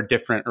 things that are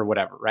different or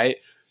whatever, right?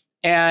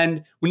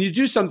 And when you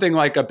do something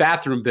like a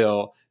bathroom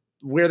bill,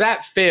 where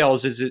that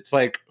fails is it's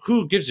like,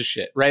 who gives a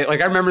shit, right?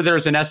 Like I remember there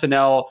was an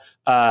SNL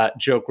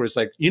joke where it's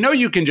like,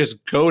 you can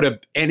just go to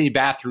any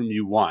bathroom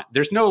you want.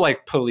 There's no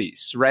like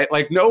police, right?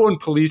 Like no one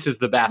polices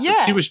the bathrooms.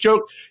 Yeah.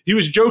 He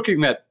was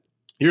joking that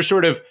you're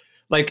sort of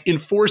like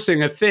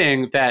enforcing a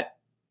thing that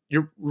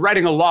you're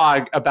writing a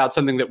log about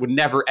something that would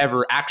never,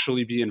 ever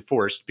actually be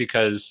enforced,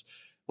 because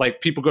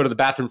like people go to the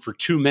bathroom for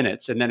 2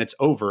 minutes and then it's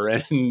over,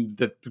 and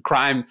the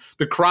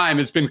crime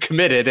has been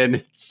committed, and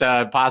it's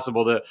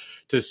possible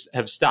to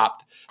have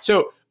stopped.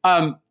 So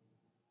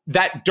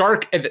the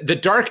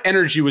dark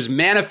energy was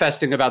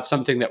manifesting about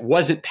something that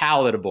wasn't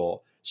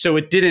palatable, so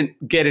it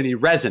didn't get any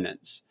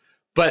resonance.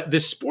 But the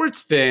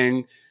sports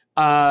thing,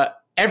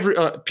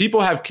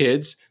 people have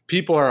kids.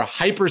 People are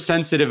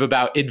hypersensitive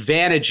about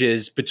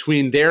advantages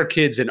between their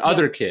kids and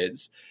other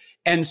kids.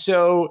 And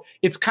so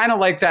it's kind of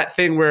like that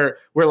thing where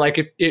like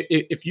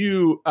if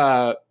you,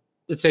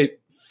 let's say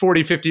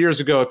 40, 50 years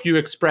ago, if you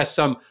express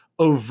some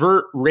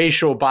overt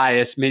racial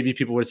bias, maybe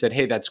people would have said,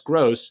 hey, that's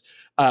gross.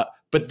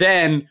 But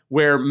then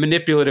where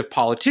manipulative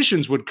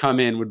politicians would come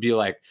in would be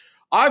like,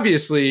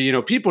 obviously,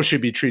 people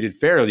should be treated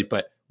fairly,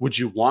 but would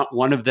you want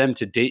one of them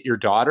to date your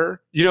daughter?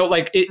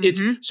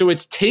 It's so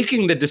it's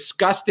taking the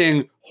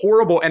disgusting,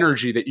 horrible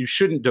energy that you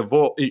shouldn't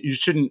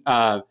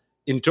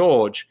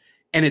indulge,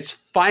 and it's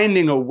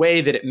finding a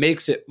way that it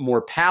makes it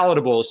more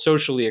palatable,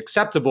 socially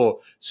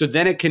acceptable. So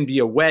then it can be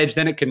a wedge,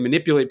 then it can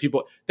manipulate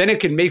people, then it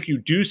can make you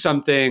do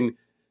something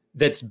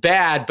that's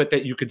bad, but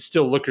that you could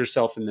still look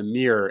yourself in the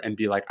mirror and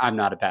be like, I'm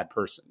not a bad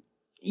person.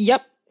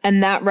 Yep.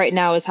 And that right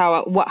now is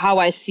how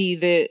I see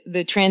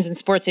the trans and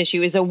sports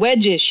issue is a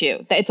wedge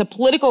issue. It's a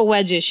political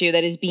wedge issue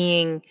that is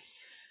being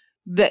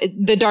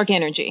the dark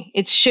energy.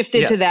 It's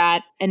shifted to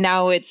that, and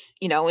now it's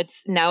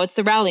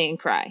the rallying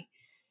cry.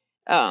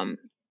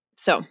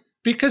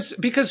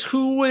 Because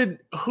who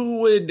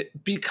would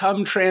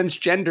become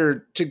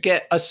transgender to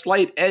get a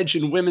slight edge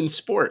in women's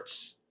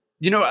sports?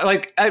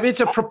 It's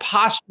a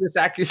preposterous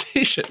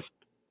accusation.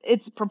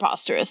 It's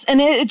preposterous.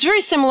 And it's very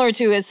similar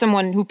to, as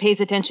someone who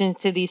pays attention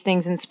to these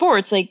things in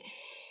sports, like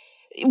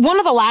one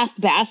of the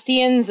last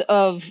bastions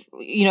of,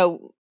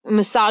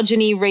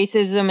 misogyny,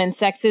 racism, and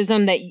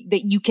sexism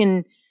that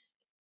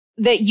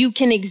you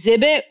can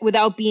exhibit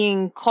without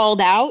being called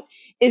out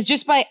is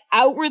just by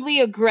outwardly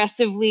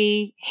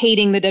aggressively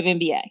hating the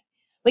WNBA.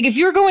 Like if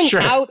you're going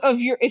out of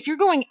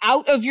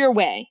your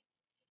way,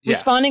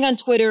 responding on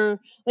Twitter,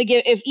 like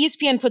if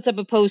ESPN puts up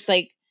a post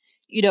like,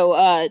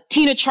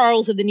 Tina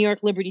Charles of the New York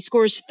Liberty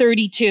scores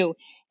 32,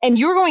 and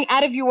you're going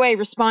out of your way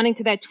responding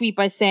to that tweet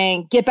by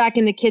saying, get back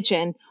in the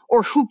kitchen,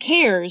 or who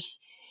cares?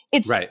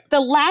 It's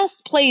the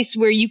last place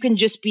where you can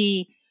just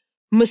be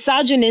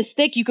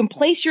misogynistic. You can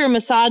place your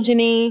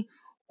misogyny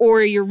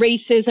or your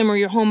racism or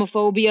your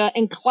homophobia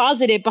and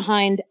closet it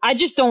behind, I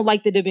just don't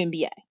like the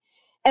WNBA.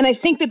 And I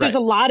think that there's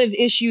a lot of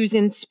issues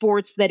in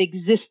sports that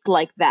exist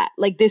like that.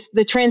 Like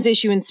the trans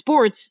issue in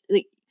sports,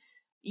 like,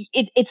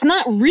 it's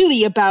not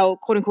really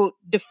about, quote unquote,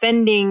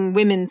 defending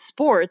women's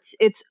sports.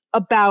 It's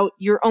about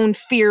your own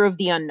fear of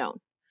the unknown.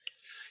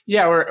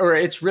 Yeah. Or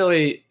it's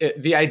really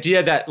the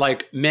idea that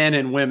like men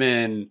and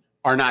women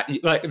are not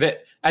like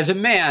that. As a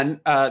man,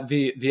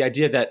 the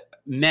idea that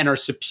men are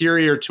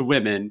superior to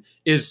women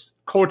is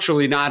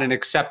culturally not an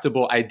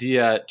acceptable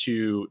idea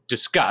to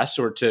discuss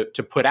or to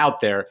put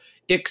out there,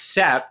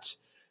 except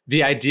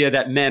the idea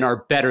that men are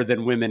better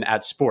than women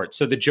at sports.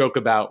 So the joke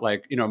about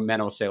like,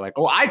 men will say like,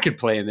 oh, I could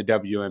play in the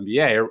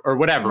WNBA or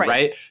whatever,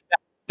 right?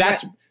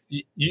 That's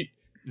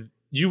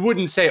you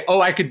wouldn't say,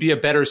 oh, I could be a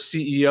better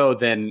CEO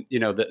than,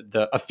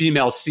 a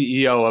female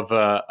CEO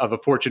of a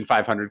Fortune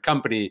 500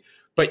 company,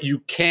 but you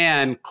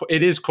can,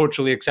 it is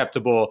culturally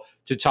acceptable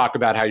to talk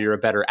about how you're a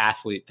better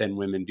athlete than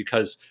women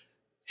because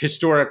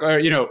historic,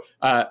 or,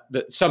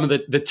 some of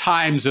the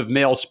times of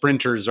male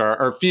sprinters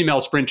or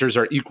female sprinters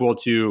are equal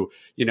to,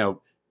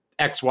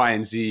 X, Y,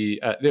 and Z,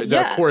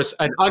 of course,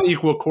 an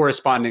unequal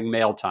corresponding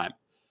male time.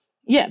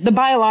 Yeah, the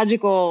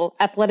biological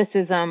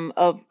athleticism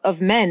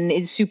of men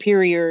is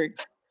superior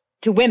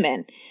to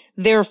women.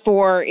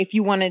 Therefore, if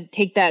you want to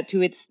take that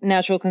to its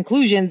natural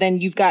conclusion,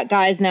 then you've got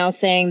guys now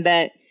saying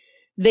that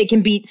they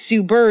can beat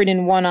Sue Bird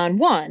in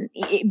one-on-one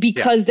Yeah.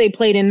 because they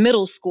played in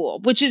middle school,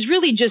 which is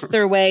really just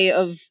their way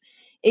of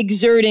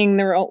exerting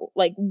their own,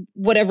 like,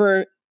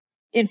 whatever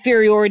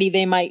inferiority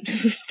they might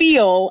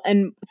feel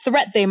and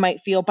threat they might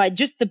feel by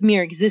just the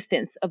mere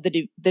existence of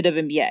the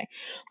WNBA.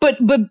 But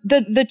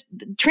the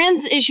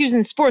trans issues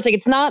in sports, like,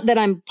 it's not that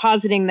I'm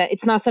positing that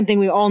it's not something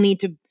we all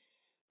need to,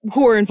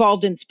 who are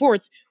involved in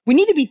sports, we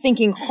need to be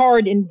thinking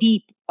hard and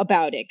deep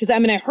about it. Because I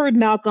mean, I heard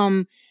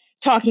Malcolm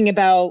talking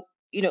about,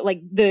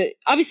 like, the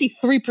obviously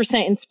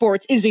 3% in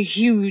sports is a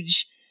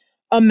huge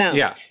amount.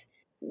 Yeah.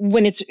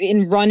 When it's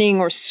in running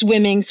or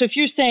swimming. So if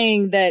you're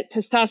saying that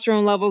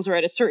testosterone levels are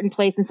at a certain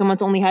place and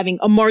someone's only having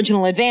a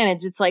marginal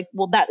advantage, it's like,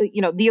 well, that,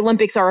 the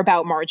Olympics are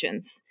about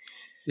margins.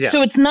 Yes.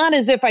 So it's not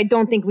as if I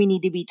don't think we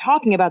need to be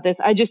talking about this.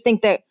 I just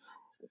think that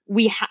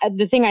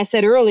the thing I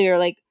said earlier,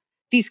 like,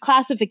 these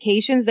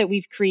classifications that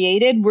we've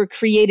created were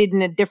created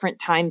in a different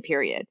time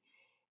period.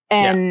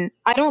 And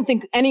I don't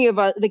think any of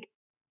us, like,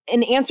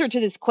 an answer to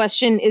this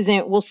question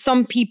isn't, well,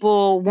 some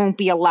people won't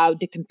be allowed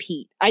to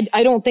compete.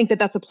 I don't think that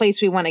that's a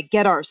place we want to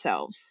get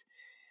ourselves.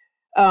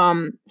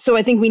 So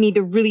I think we need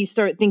to really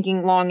start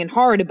thinking long and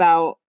hard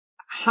about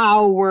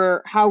how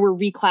we're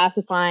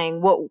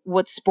reclassifying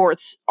what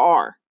sports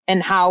are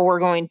and how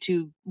we're going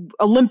to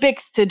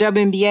Olympics to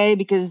WNBA,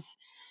 because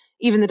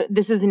even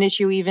this is an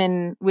issue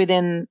even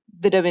within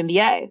the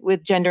WNBA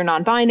with gender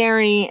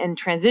non-binary and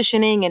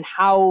transitioning and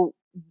how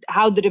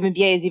the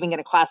WNBA is even going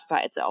to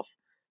classify itself.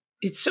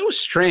 It's so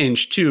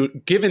strange, too,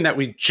 given that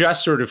we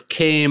just sort of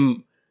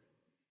came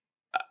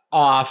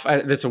off,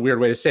 that's a weird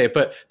way to say it,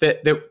 but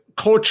that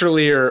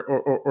culturally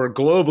or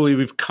globally,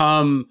 we've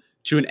come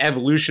to an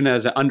evolution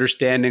as an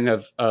understanding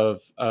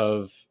of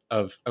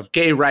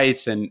gay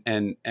rights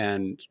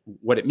and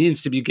what it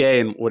means to be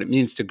gay and what it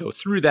means to go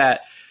through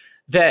that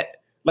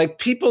like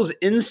people's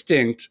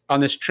instinct on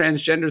this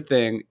transgender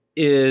thing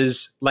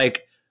is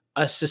like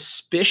a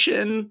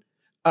suspicion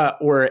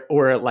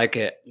or like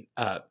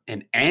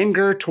an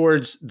anger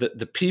towards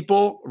the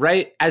people,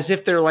 right? As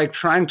if they're like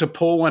trying to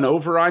pull one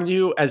over on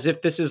you, as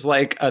if this is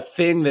like a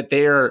thing that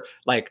they're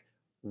like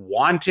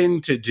wanting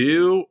to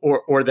do,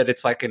 or that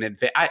it's like an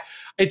advantage.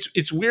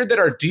 It's weird that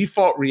our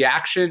default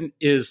reaction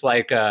is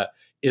like a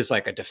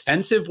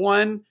defensive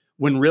one,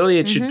 when really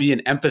it should be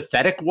an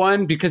empathetic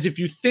one. Because if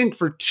you think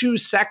for 2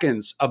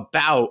 seconds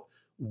about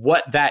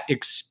what that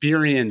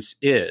experience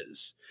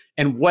is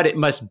and what it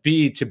must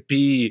be to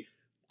be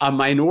a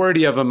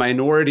minority of a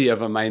minority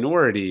of a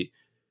minority,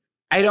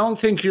 I don't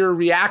think your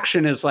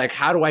reaction is like,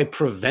 how do I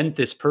prevent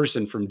this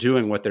person from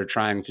doing what they're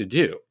trying to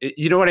do?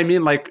 You know what I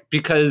mean? Like,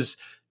 because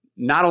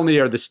not only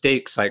are the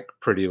stakes like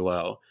pretty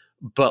low,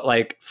 but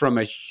like from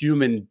a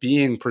human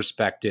being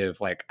perspective,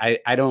 like I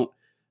don't,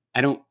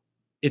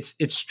 it's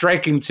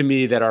striking to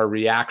me that our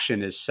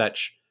reaction is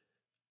such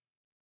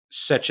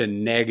a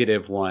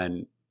negative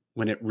one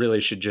when it really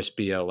should just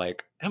be a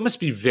like, that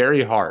must be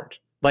very hard.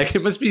 Like,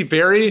 it must be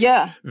very,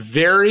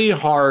 very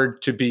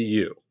hard to be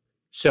you.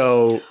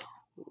 So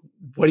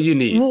what do you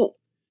need? Well,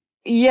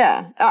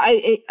 yeah,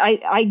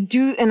 I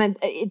do. And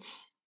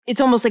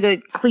it's almost like a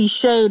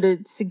cliche to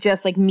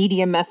suggest like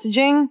media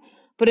messaging.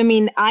 But I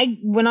mean,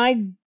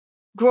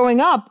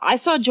 growing up, I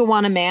saw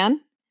Joanna Man.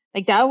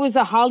 Like, that was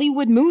a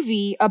Hollywood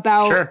movie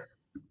about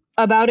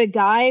a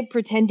guy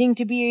pretending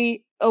to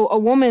be a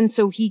woman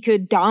so he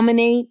could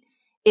dominate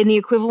in the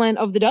equivalent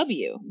of the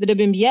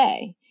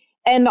WNBA.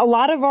 And a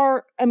lot of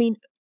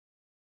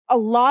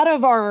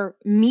our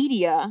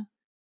media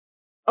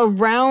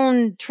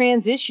around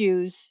trans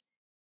issues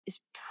is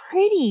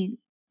pretty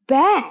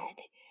bad.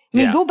 I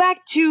mean, go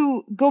back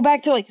to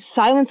like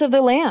Silence of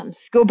the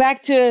Lambs, go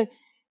back to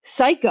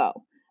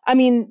Psycho. I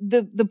mean,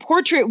 the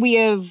portrait we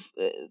have,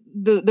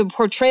 the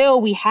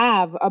portrayal we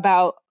have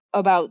about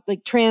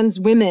like trans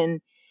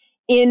women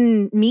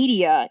in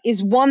media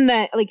is one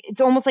that, like,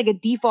 it's almost like a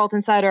default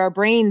inside our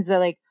brains that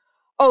like,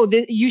 oh,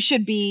 you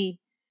should be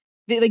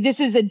like, this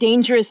is a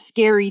dangerous,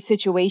 scary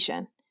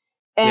situation.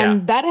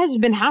 And that has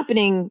been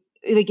happening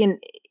like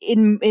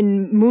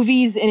in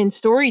movies and in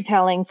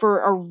storytelling for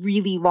a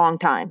really long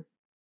time.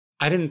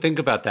 I didn't think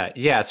about that.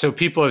 Yeah. So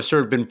people have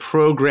sort of been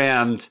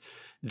programmed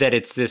that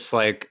it's this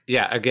like,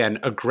 again,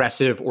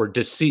 aggressive or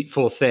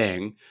deceitful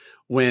thing,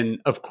 when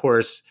of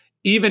course,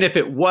 even if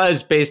it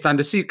was based on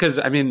deceit, because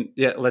I mean,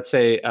 let's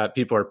say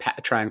people are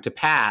trying to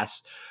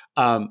pass,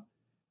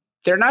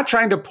 they're not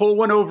trying to pull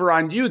one over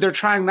on you. They're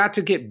trying not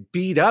to get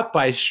beat up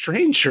by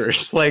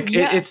strangers. Like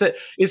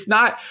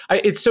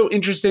it's so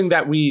interesting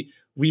that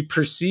we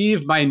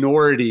perceive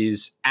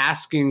minorities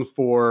asking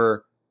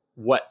for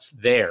what's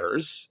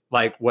theirs,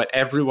 like what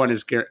everyone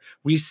is.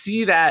 We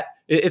see that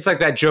it's like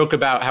that joke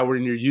about how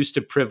when you're used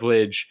to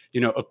privilege,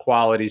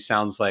 equality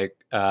sounds like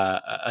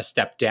a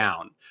step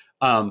down.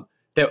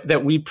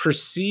 That we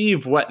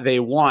perceive what they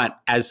want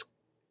as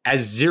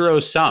zero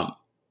sum.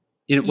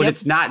 when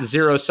it's not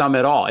zero sum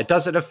at all. It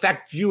doesn't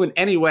affect you in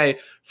any way.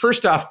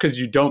 First off, because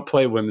you don't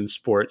play women's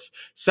sports.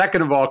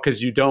 Second of all,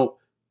 because you don't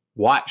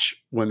watch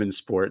women's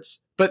sports.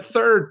 But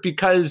third,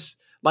 because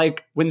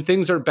like when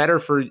things are better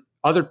for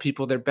other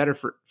people, they're better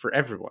for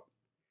everyone.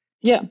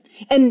 Yeah.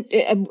 And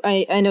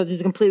I know this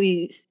is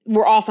completely,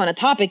 we're off on a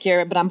topic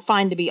here, but I'm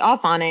fine to be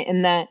off on it,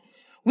 in that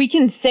we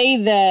can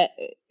say that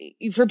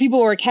for people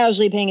who are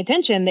casually paying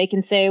attention, they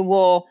can say,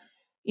 well,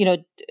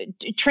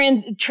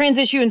 trans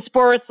issue in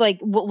sports, like,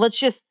 well, let's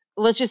just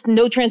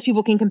no trans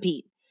people can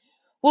compete.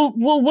 Well,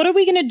 what are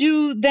we going to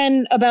do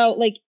then about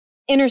like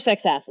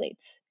intersex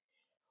athletes?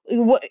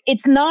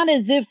 It's not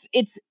as if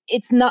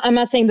it's not, I'm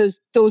not saying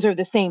those are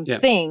the same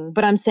thing,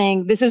 but I'm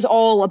saying this is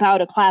all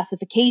about a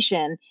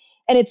classification,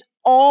 and it's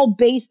all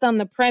based on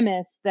the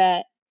premise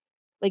that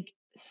like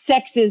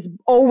sex is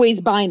always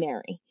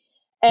binary,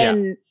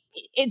 and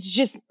it's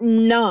just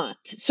not.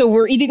 So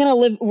we're either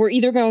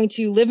going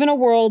to live in a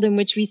world in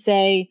which we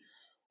say,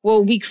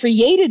 well, we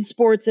created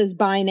sports as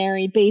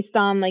binary based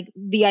on like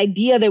the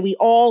idea that we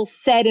all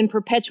said and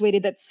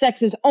perpetuated that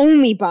sex is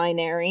only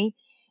binary.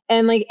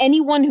 And like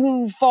anyone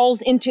who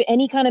falls into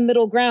any kind of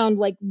middle ground,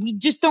 like we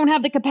just don't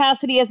have the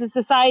capacity as a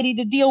society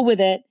to deal with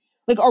it.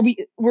 Like,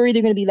 we're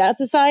either going to be that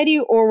society,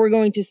 or we're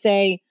going to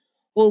say,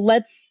 well,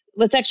 let's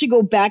actually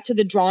go back to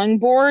the drawing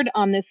board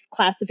on this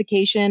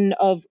classification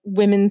of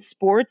women's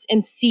sports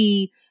and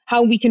see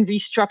how we can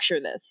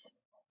restructure this.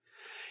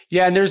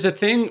 Yeah. And there's a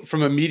thing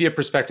from a media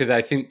perspective that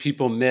I think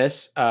people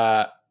miss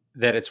that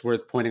it's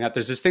worth pointing out.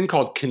 There's this thing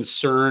called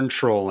concern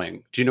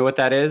trolling. Do you know what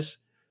that is?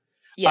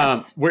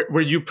 Yes.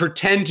 Where you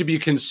pretend to be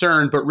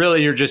concerned, but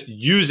really you're just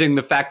using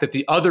the fact that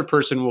the other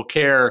person will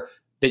care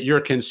that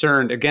you're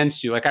concerned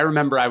against you. Like I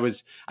remember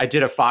I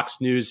did a Fox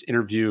News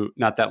interview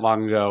not that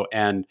long ago.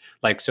 And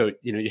like, so,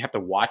 you have to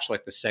watch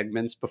like the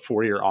segments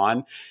before you're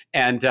on.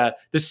 And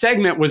the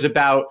segment was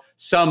about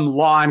some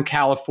law in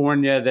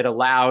California that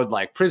allowed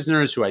like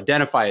prisoners who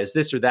identify as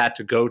this or that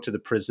to go to the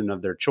prison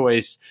of their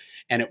choice.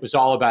 And it was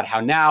all about how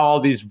now all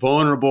these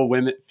vulnerable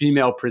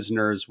female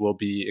prisoners will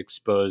be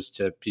exposed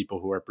to people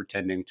who are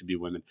pretending to be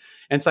women.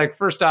 And it's like,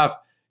 first off,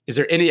 is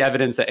there any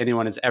evidence that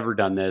anyone has ever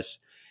done this?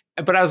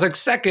 But I was like,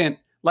 second,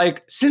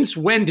 like, since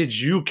when did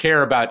you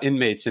care about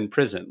inmates in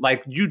prison?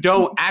 Like, you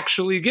don't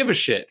actually give a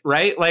shit,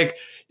 right? Like,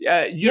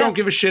 you don't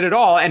give a shit at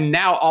all. And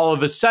now all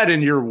of a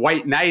sudden you're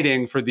white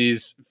knighting for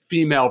these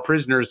female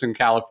prisoners in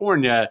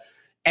California.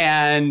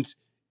 And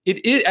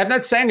it is, I'm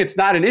not saying it's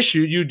not an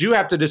issue. You do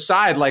have to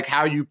decide like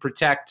how you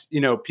protect,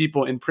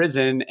 people in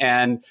prison,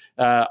 and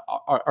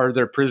are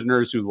there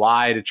prisoners who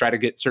lie to try to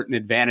get certain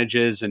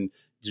advantages, and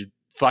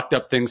fucked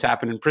up things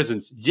happen in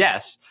prisons?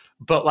 Yes.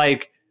 But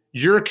like,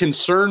 you're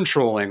concern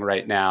trolling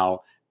right now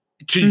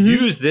to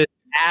use this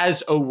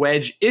as a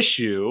wedge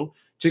issue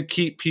to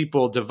keep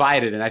people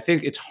divided. And I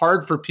think it's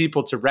hard for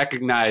people to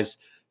recognize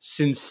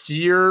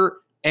sincere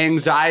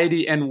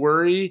anxiety and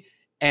worry,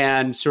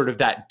 and sort of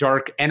that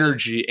dark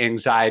energy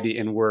anxiety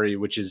and worry,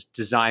 which is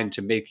designed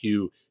to make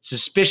you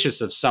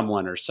suspicious of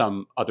someone or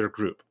some other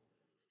group.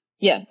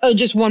 Yeah. Oh,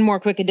 just one more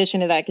quick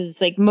addition to that, because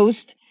it's like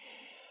most,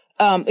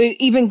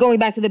 even going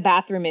back to the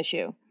bathroom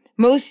issue,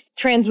 most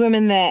trans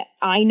women that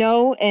I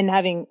know, and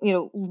having,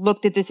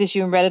 looked at this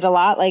issue and read it a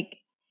lot, like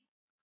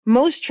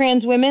most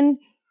trans women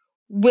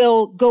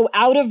will go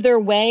out of their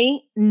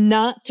way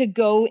not to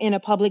go in a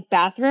public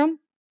bathroom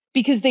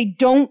because they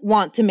don't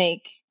want to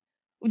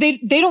they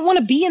don't want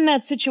to be in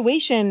that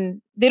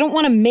situation. They don't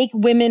want to make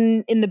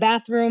women in the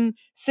bathroom,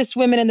 cis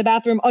women in the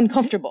bathroom,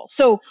 uncomfortable.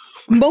 So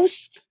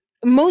most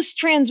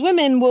trans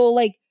women will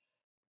like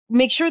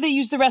make sure they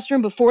use the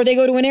restroom before they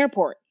go to an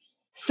airport,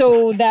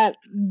 so that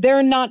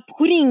they're not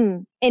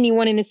putting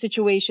anyone in a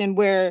situation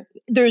where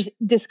there's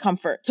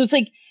discomfort. So it's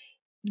like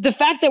the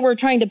fact that we're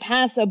trying to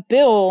pass a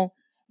bill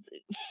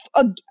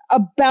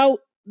about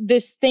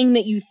this thing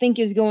that you think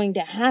is going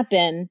to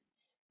happen,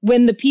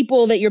 when the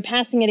people that you're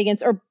passing it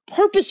against are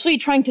purposefully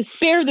trying to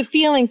spare the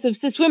feelings of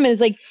cis women,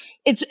 is like,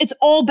 it's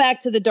all back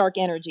to the dark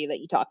energy that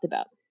you talked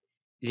about.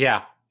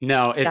 Yeah,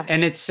 no.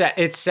 And it's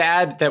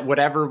sad that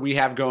whatever we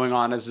have going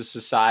on as a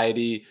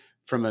society,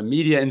 from a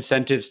media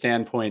incentive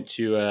standpoint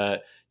to a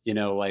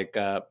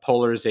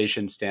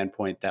polarization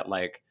standpoint, that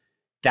like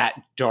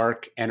that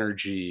dark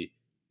energy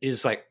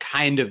is like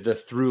kind of the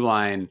through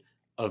line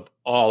of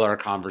all our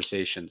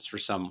conversations for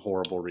some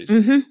horrible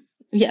reason. Mm-hmm.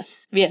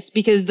 Yes,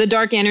 because the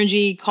dark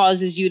energy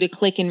causes you to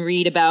click and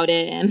read about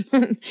it,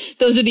 and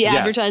those are the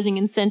advertising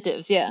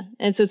incentives. Yeah,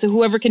 and so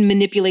whoever can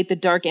manipulate the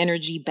dark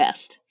energy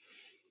best.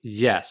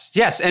 Yes,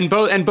 and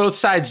both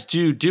sides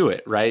do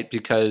it, right?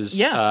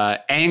 Because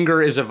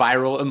anger is a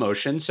viral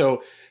emotion.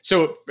 So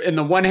in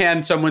the one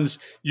hand, someone's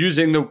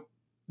using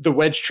the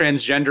wedge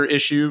transgender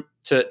issue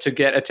to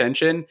get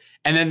attention,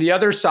 and then the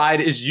other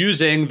side is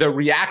using the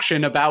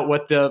reaction about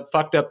what the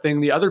fucked up thing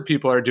the other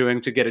people are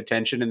doing to get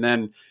attention, and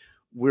then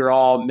we're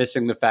all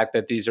missing the fact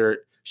that these are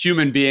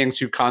human beings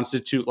who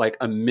constitute like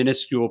a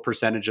minuscule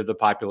percentage of the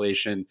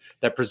population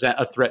that present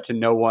a threat to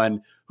no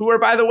one, who are,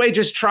 by the way,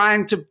 just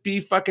trying to be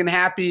fucking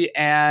happy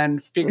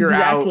and figure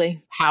out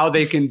how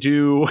they can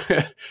do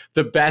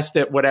the best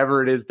at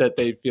whatever it is that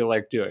they feel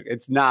like doing.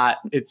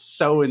 It's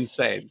so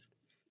insane.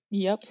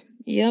 Yep.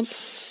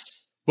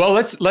 Well,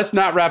 let's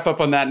not wrap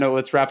up on that note.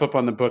 Let's wrap up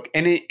on the book.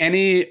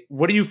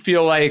 What do you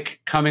feel like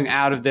coming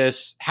out of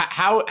this?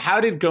 How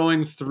did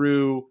going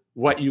through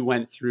what you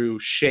went through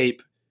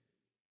shape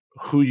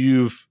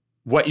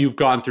what you've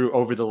gone through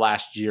over the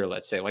last year?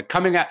 Let's say, like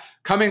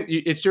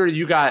it's sort of,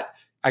 you got,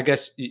 I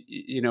guess,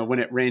 when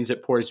it rains,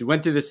 it pours. You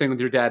went through this thing with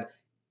your dad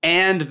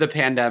and the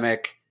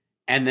pandemic,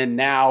 and then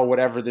now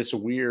whatever this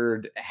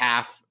weird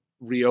half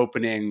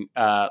reopening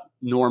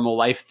normal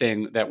life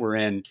thing that we're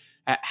in.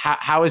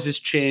 How has this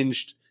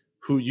changed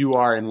who you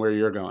are and where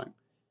you're going?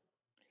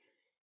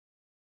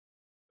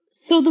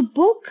 So the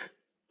book,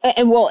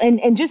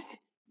 and just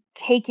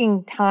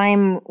taking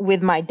time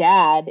with my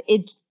dad,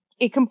 it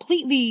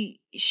completely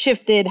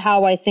shifted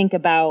how I think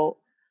about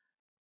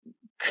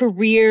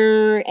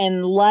career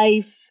and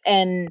life,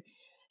 and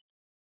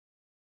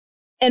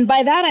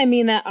by that I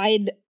mean that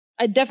I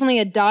definitely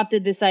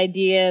adopted this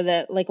idea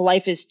that like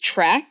life is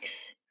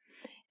tracks,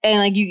 and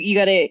like you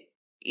gotta,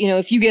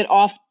 if you get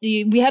off,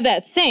 we have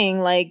that saying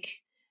like,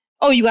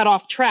 oh, you got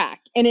off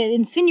track, and it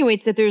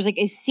insinuates that there's like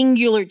a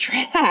singular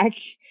track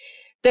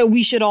that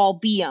we should all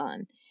be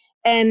on,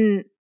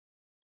 and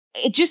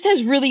it just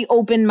has really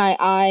opened my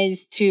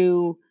eyes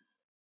to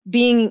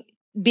being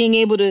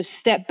able to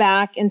step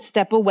back and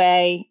step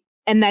away.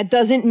 And that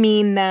doesn't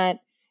mean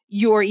that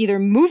you're either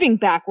moving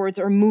backwards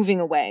or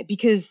moving away,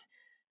 because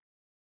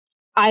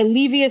I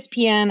leave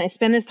ESPN, I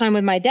spend this time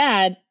with my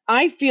dad,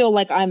 I feel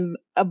like I'm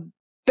a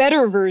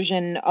better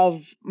version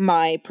of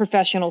my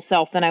professional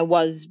self than I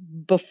was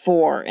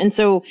before. And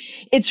so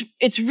it's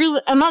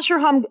really, I'm not sure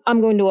how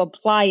I'm going to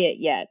apply it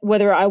yet,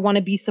 whether I want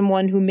to be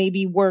someone who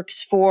maybe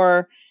works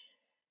for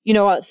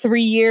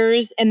 3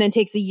 years and then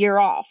takes a year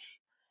off.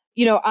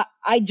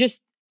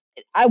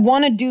 I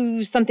want to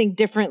do something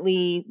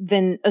differently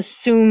than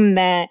assume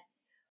that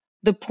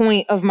the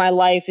point of my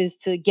life is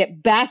to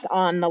get back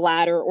on the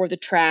ladder or the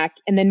track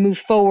and then move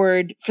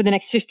forward for the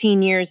next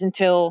 15 years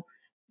until,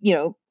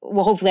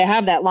 hopefully I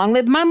have that long.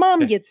 My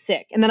mom gets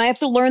sick and then I have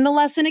to learn the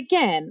lesson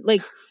again.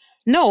 Like,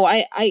 no,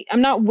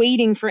 I'm not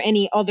waiting for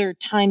any other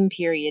time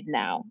period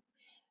now.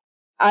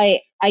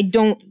 I'm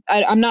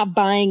not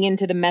buying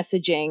into the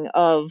messaging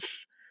of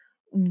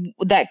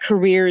that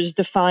careers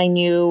define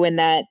you and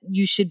that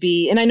you should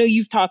be. And I know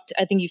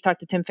I think you've talked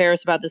to Tim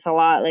Ferriss about this a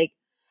lot. Like,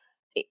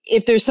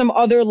 if there's some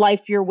other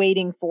life you're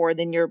waiting for,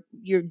 then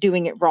you're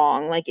doing it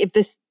wrong. Like, if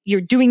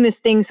you're doing this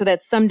thing so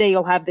that someday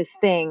you'll have this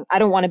thing, I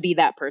don't want to be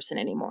that person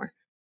anymore.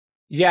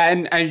 Yeah,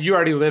 and you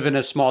already live in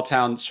a small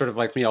town, sort of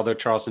like me, although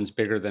Charleston's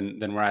bigger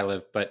than where I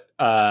live. But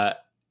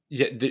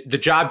the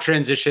job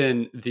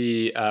transition,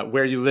 the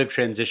where you live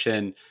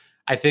transition,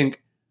 I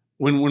think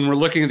when we're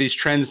looking at these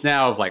trends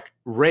now of like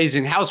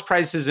raising house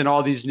prices in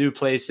all these new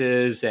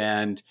places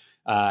and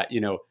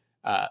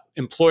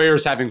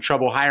employers having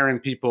trouble hiring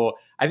people,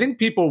 I think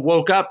people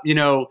woke up,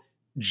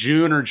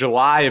 June or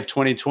July of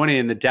 2020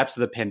 in the depths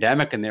of the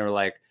pandemic, and they were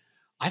like,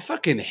 I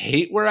fucking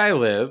hate where I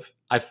live.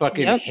 I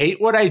fucking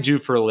hate what I do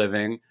for a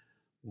living.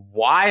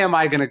 Why am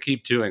I going to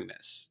keep doing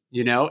this?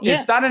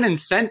 It's not an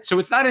incentive. So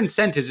it's not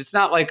incentives. It's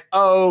not like,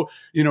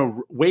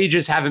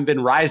 wages haven't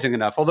been rising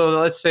enough. Although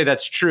let's say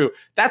that's true.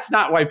 That's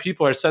not why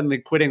people are suddenly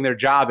quitting their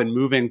job and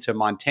moving to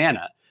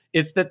Montana.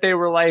 It's that they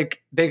were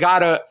like, they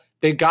got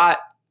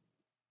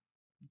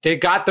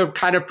the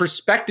kind of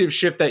perspective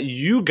shift that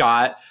you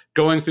got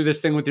going through this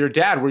thing with your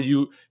dad, where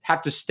you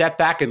have to step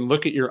back and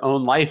look at your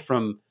own life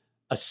from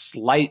a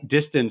slight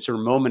distance or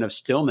moment of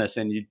stillness.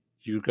 And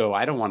you go,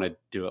 I don't want to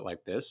do it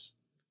like this.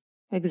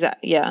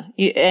 Exactly. Yeah.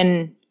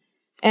 And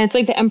it's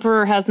like the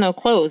emperor has no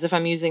clothes, if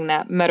I'm using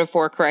that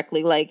metaphor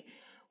correctly. Like,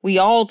 we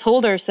all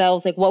told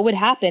ourselves, like, what would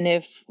happen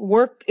if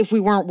we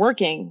weren't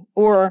working,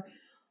 or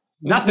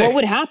nothing. What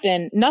would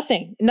happen?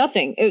 Nothing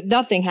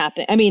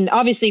happened. I mean,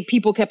 obviously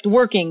people kept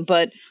working,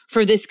 but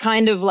for this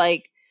kind of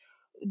like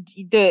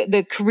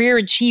the career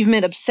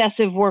achievement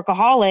obsessive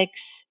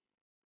workaholics,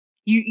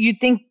 you'd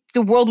think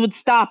the world would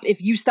stop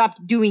if you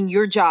stopped doing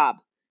your job.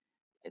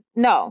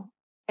 No.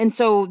 And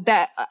so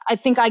that, I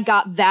think I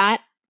got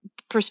that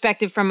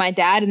perspective from my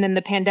dad, and then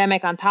the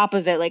pandemic on top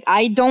of it. Like,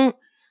 I'm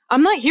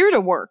not here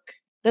to work.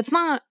 That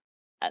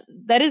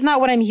is not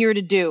what I'm here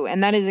to do.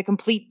 And that is a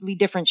completely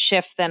different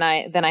shift than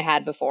I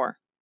had before.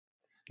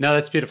 No,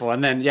 that's beautiful.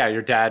 And then,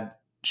 your dad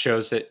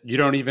shows that you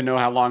don't even know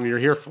how long you're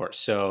here for.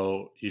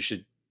 So you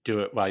should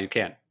do it while you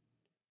can.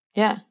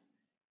 Yeah.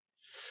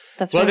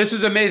 That's right. This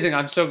is amazing.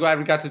 I'm so glad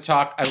we got to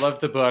talk. I love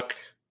the book.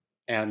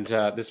 And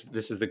this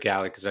is the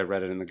galley because I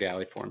read it in the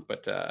galley form.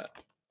 But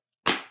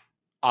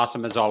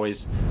awesome as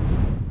always.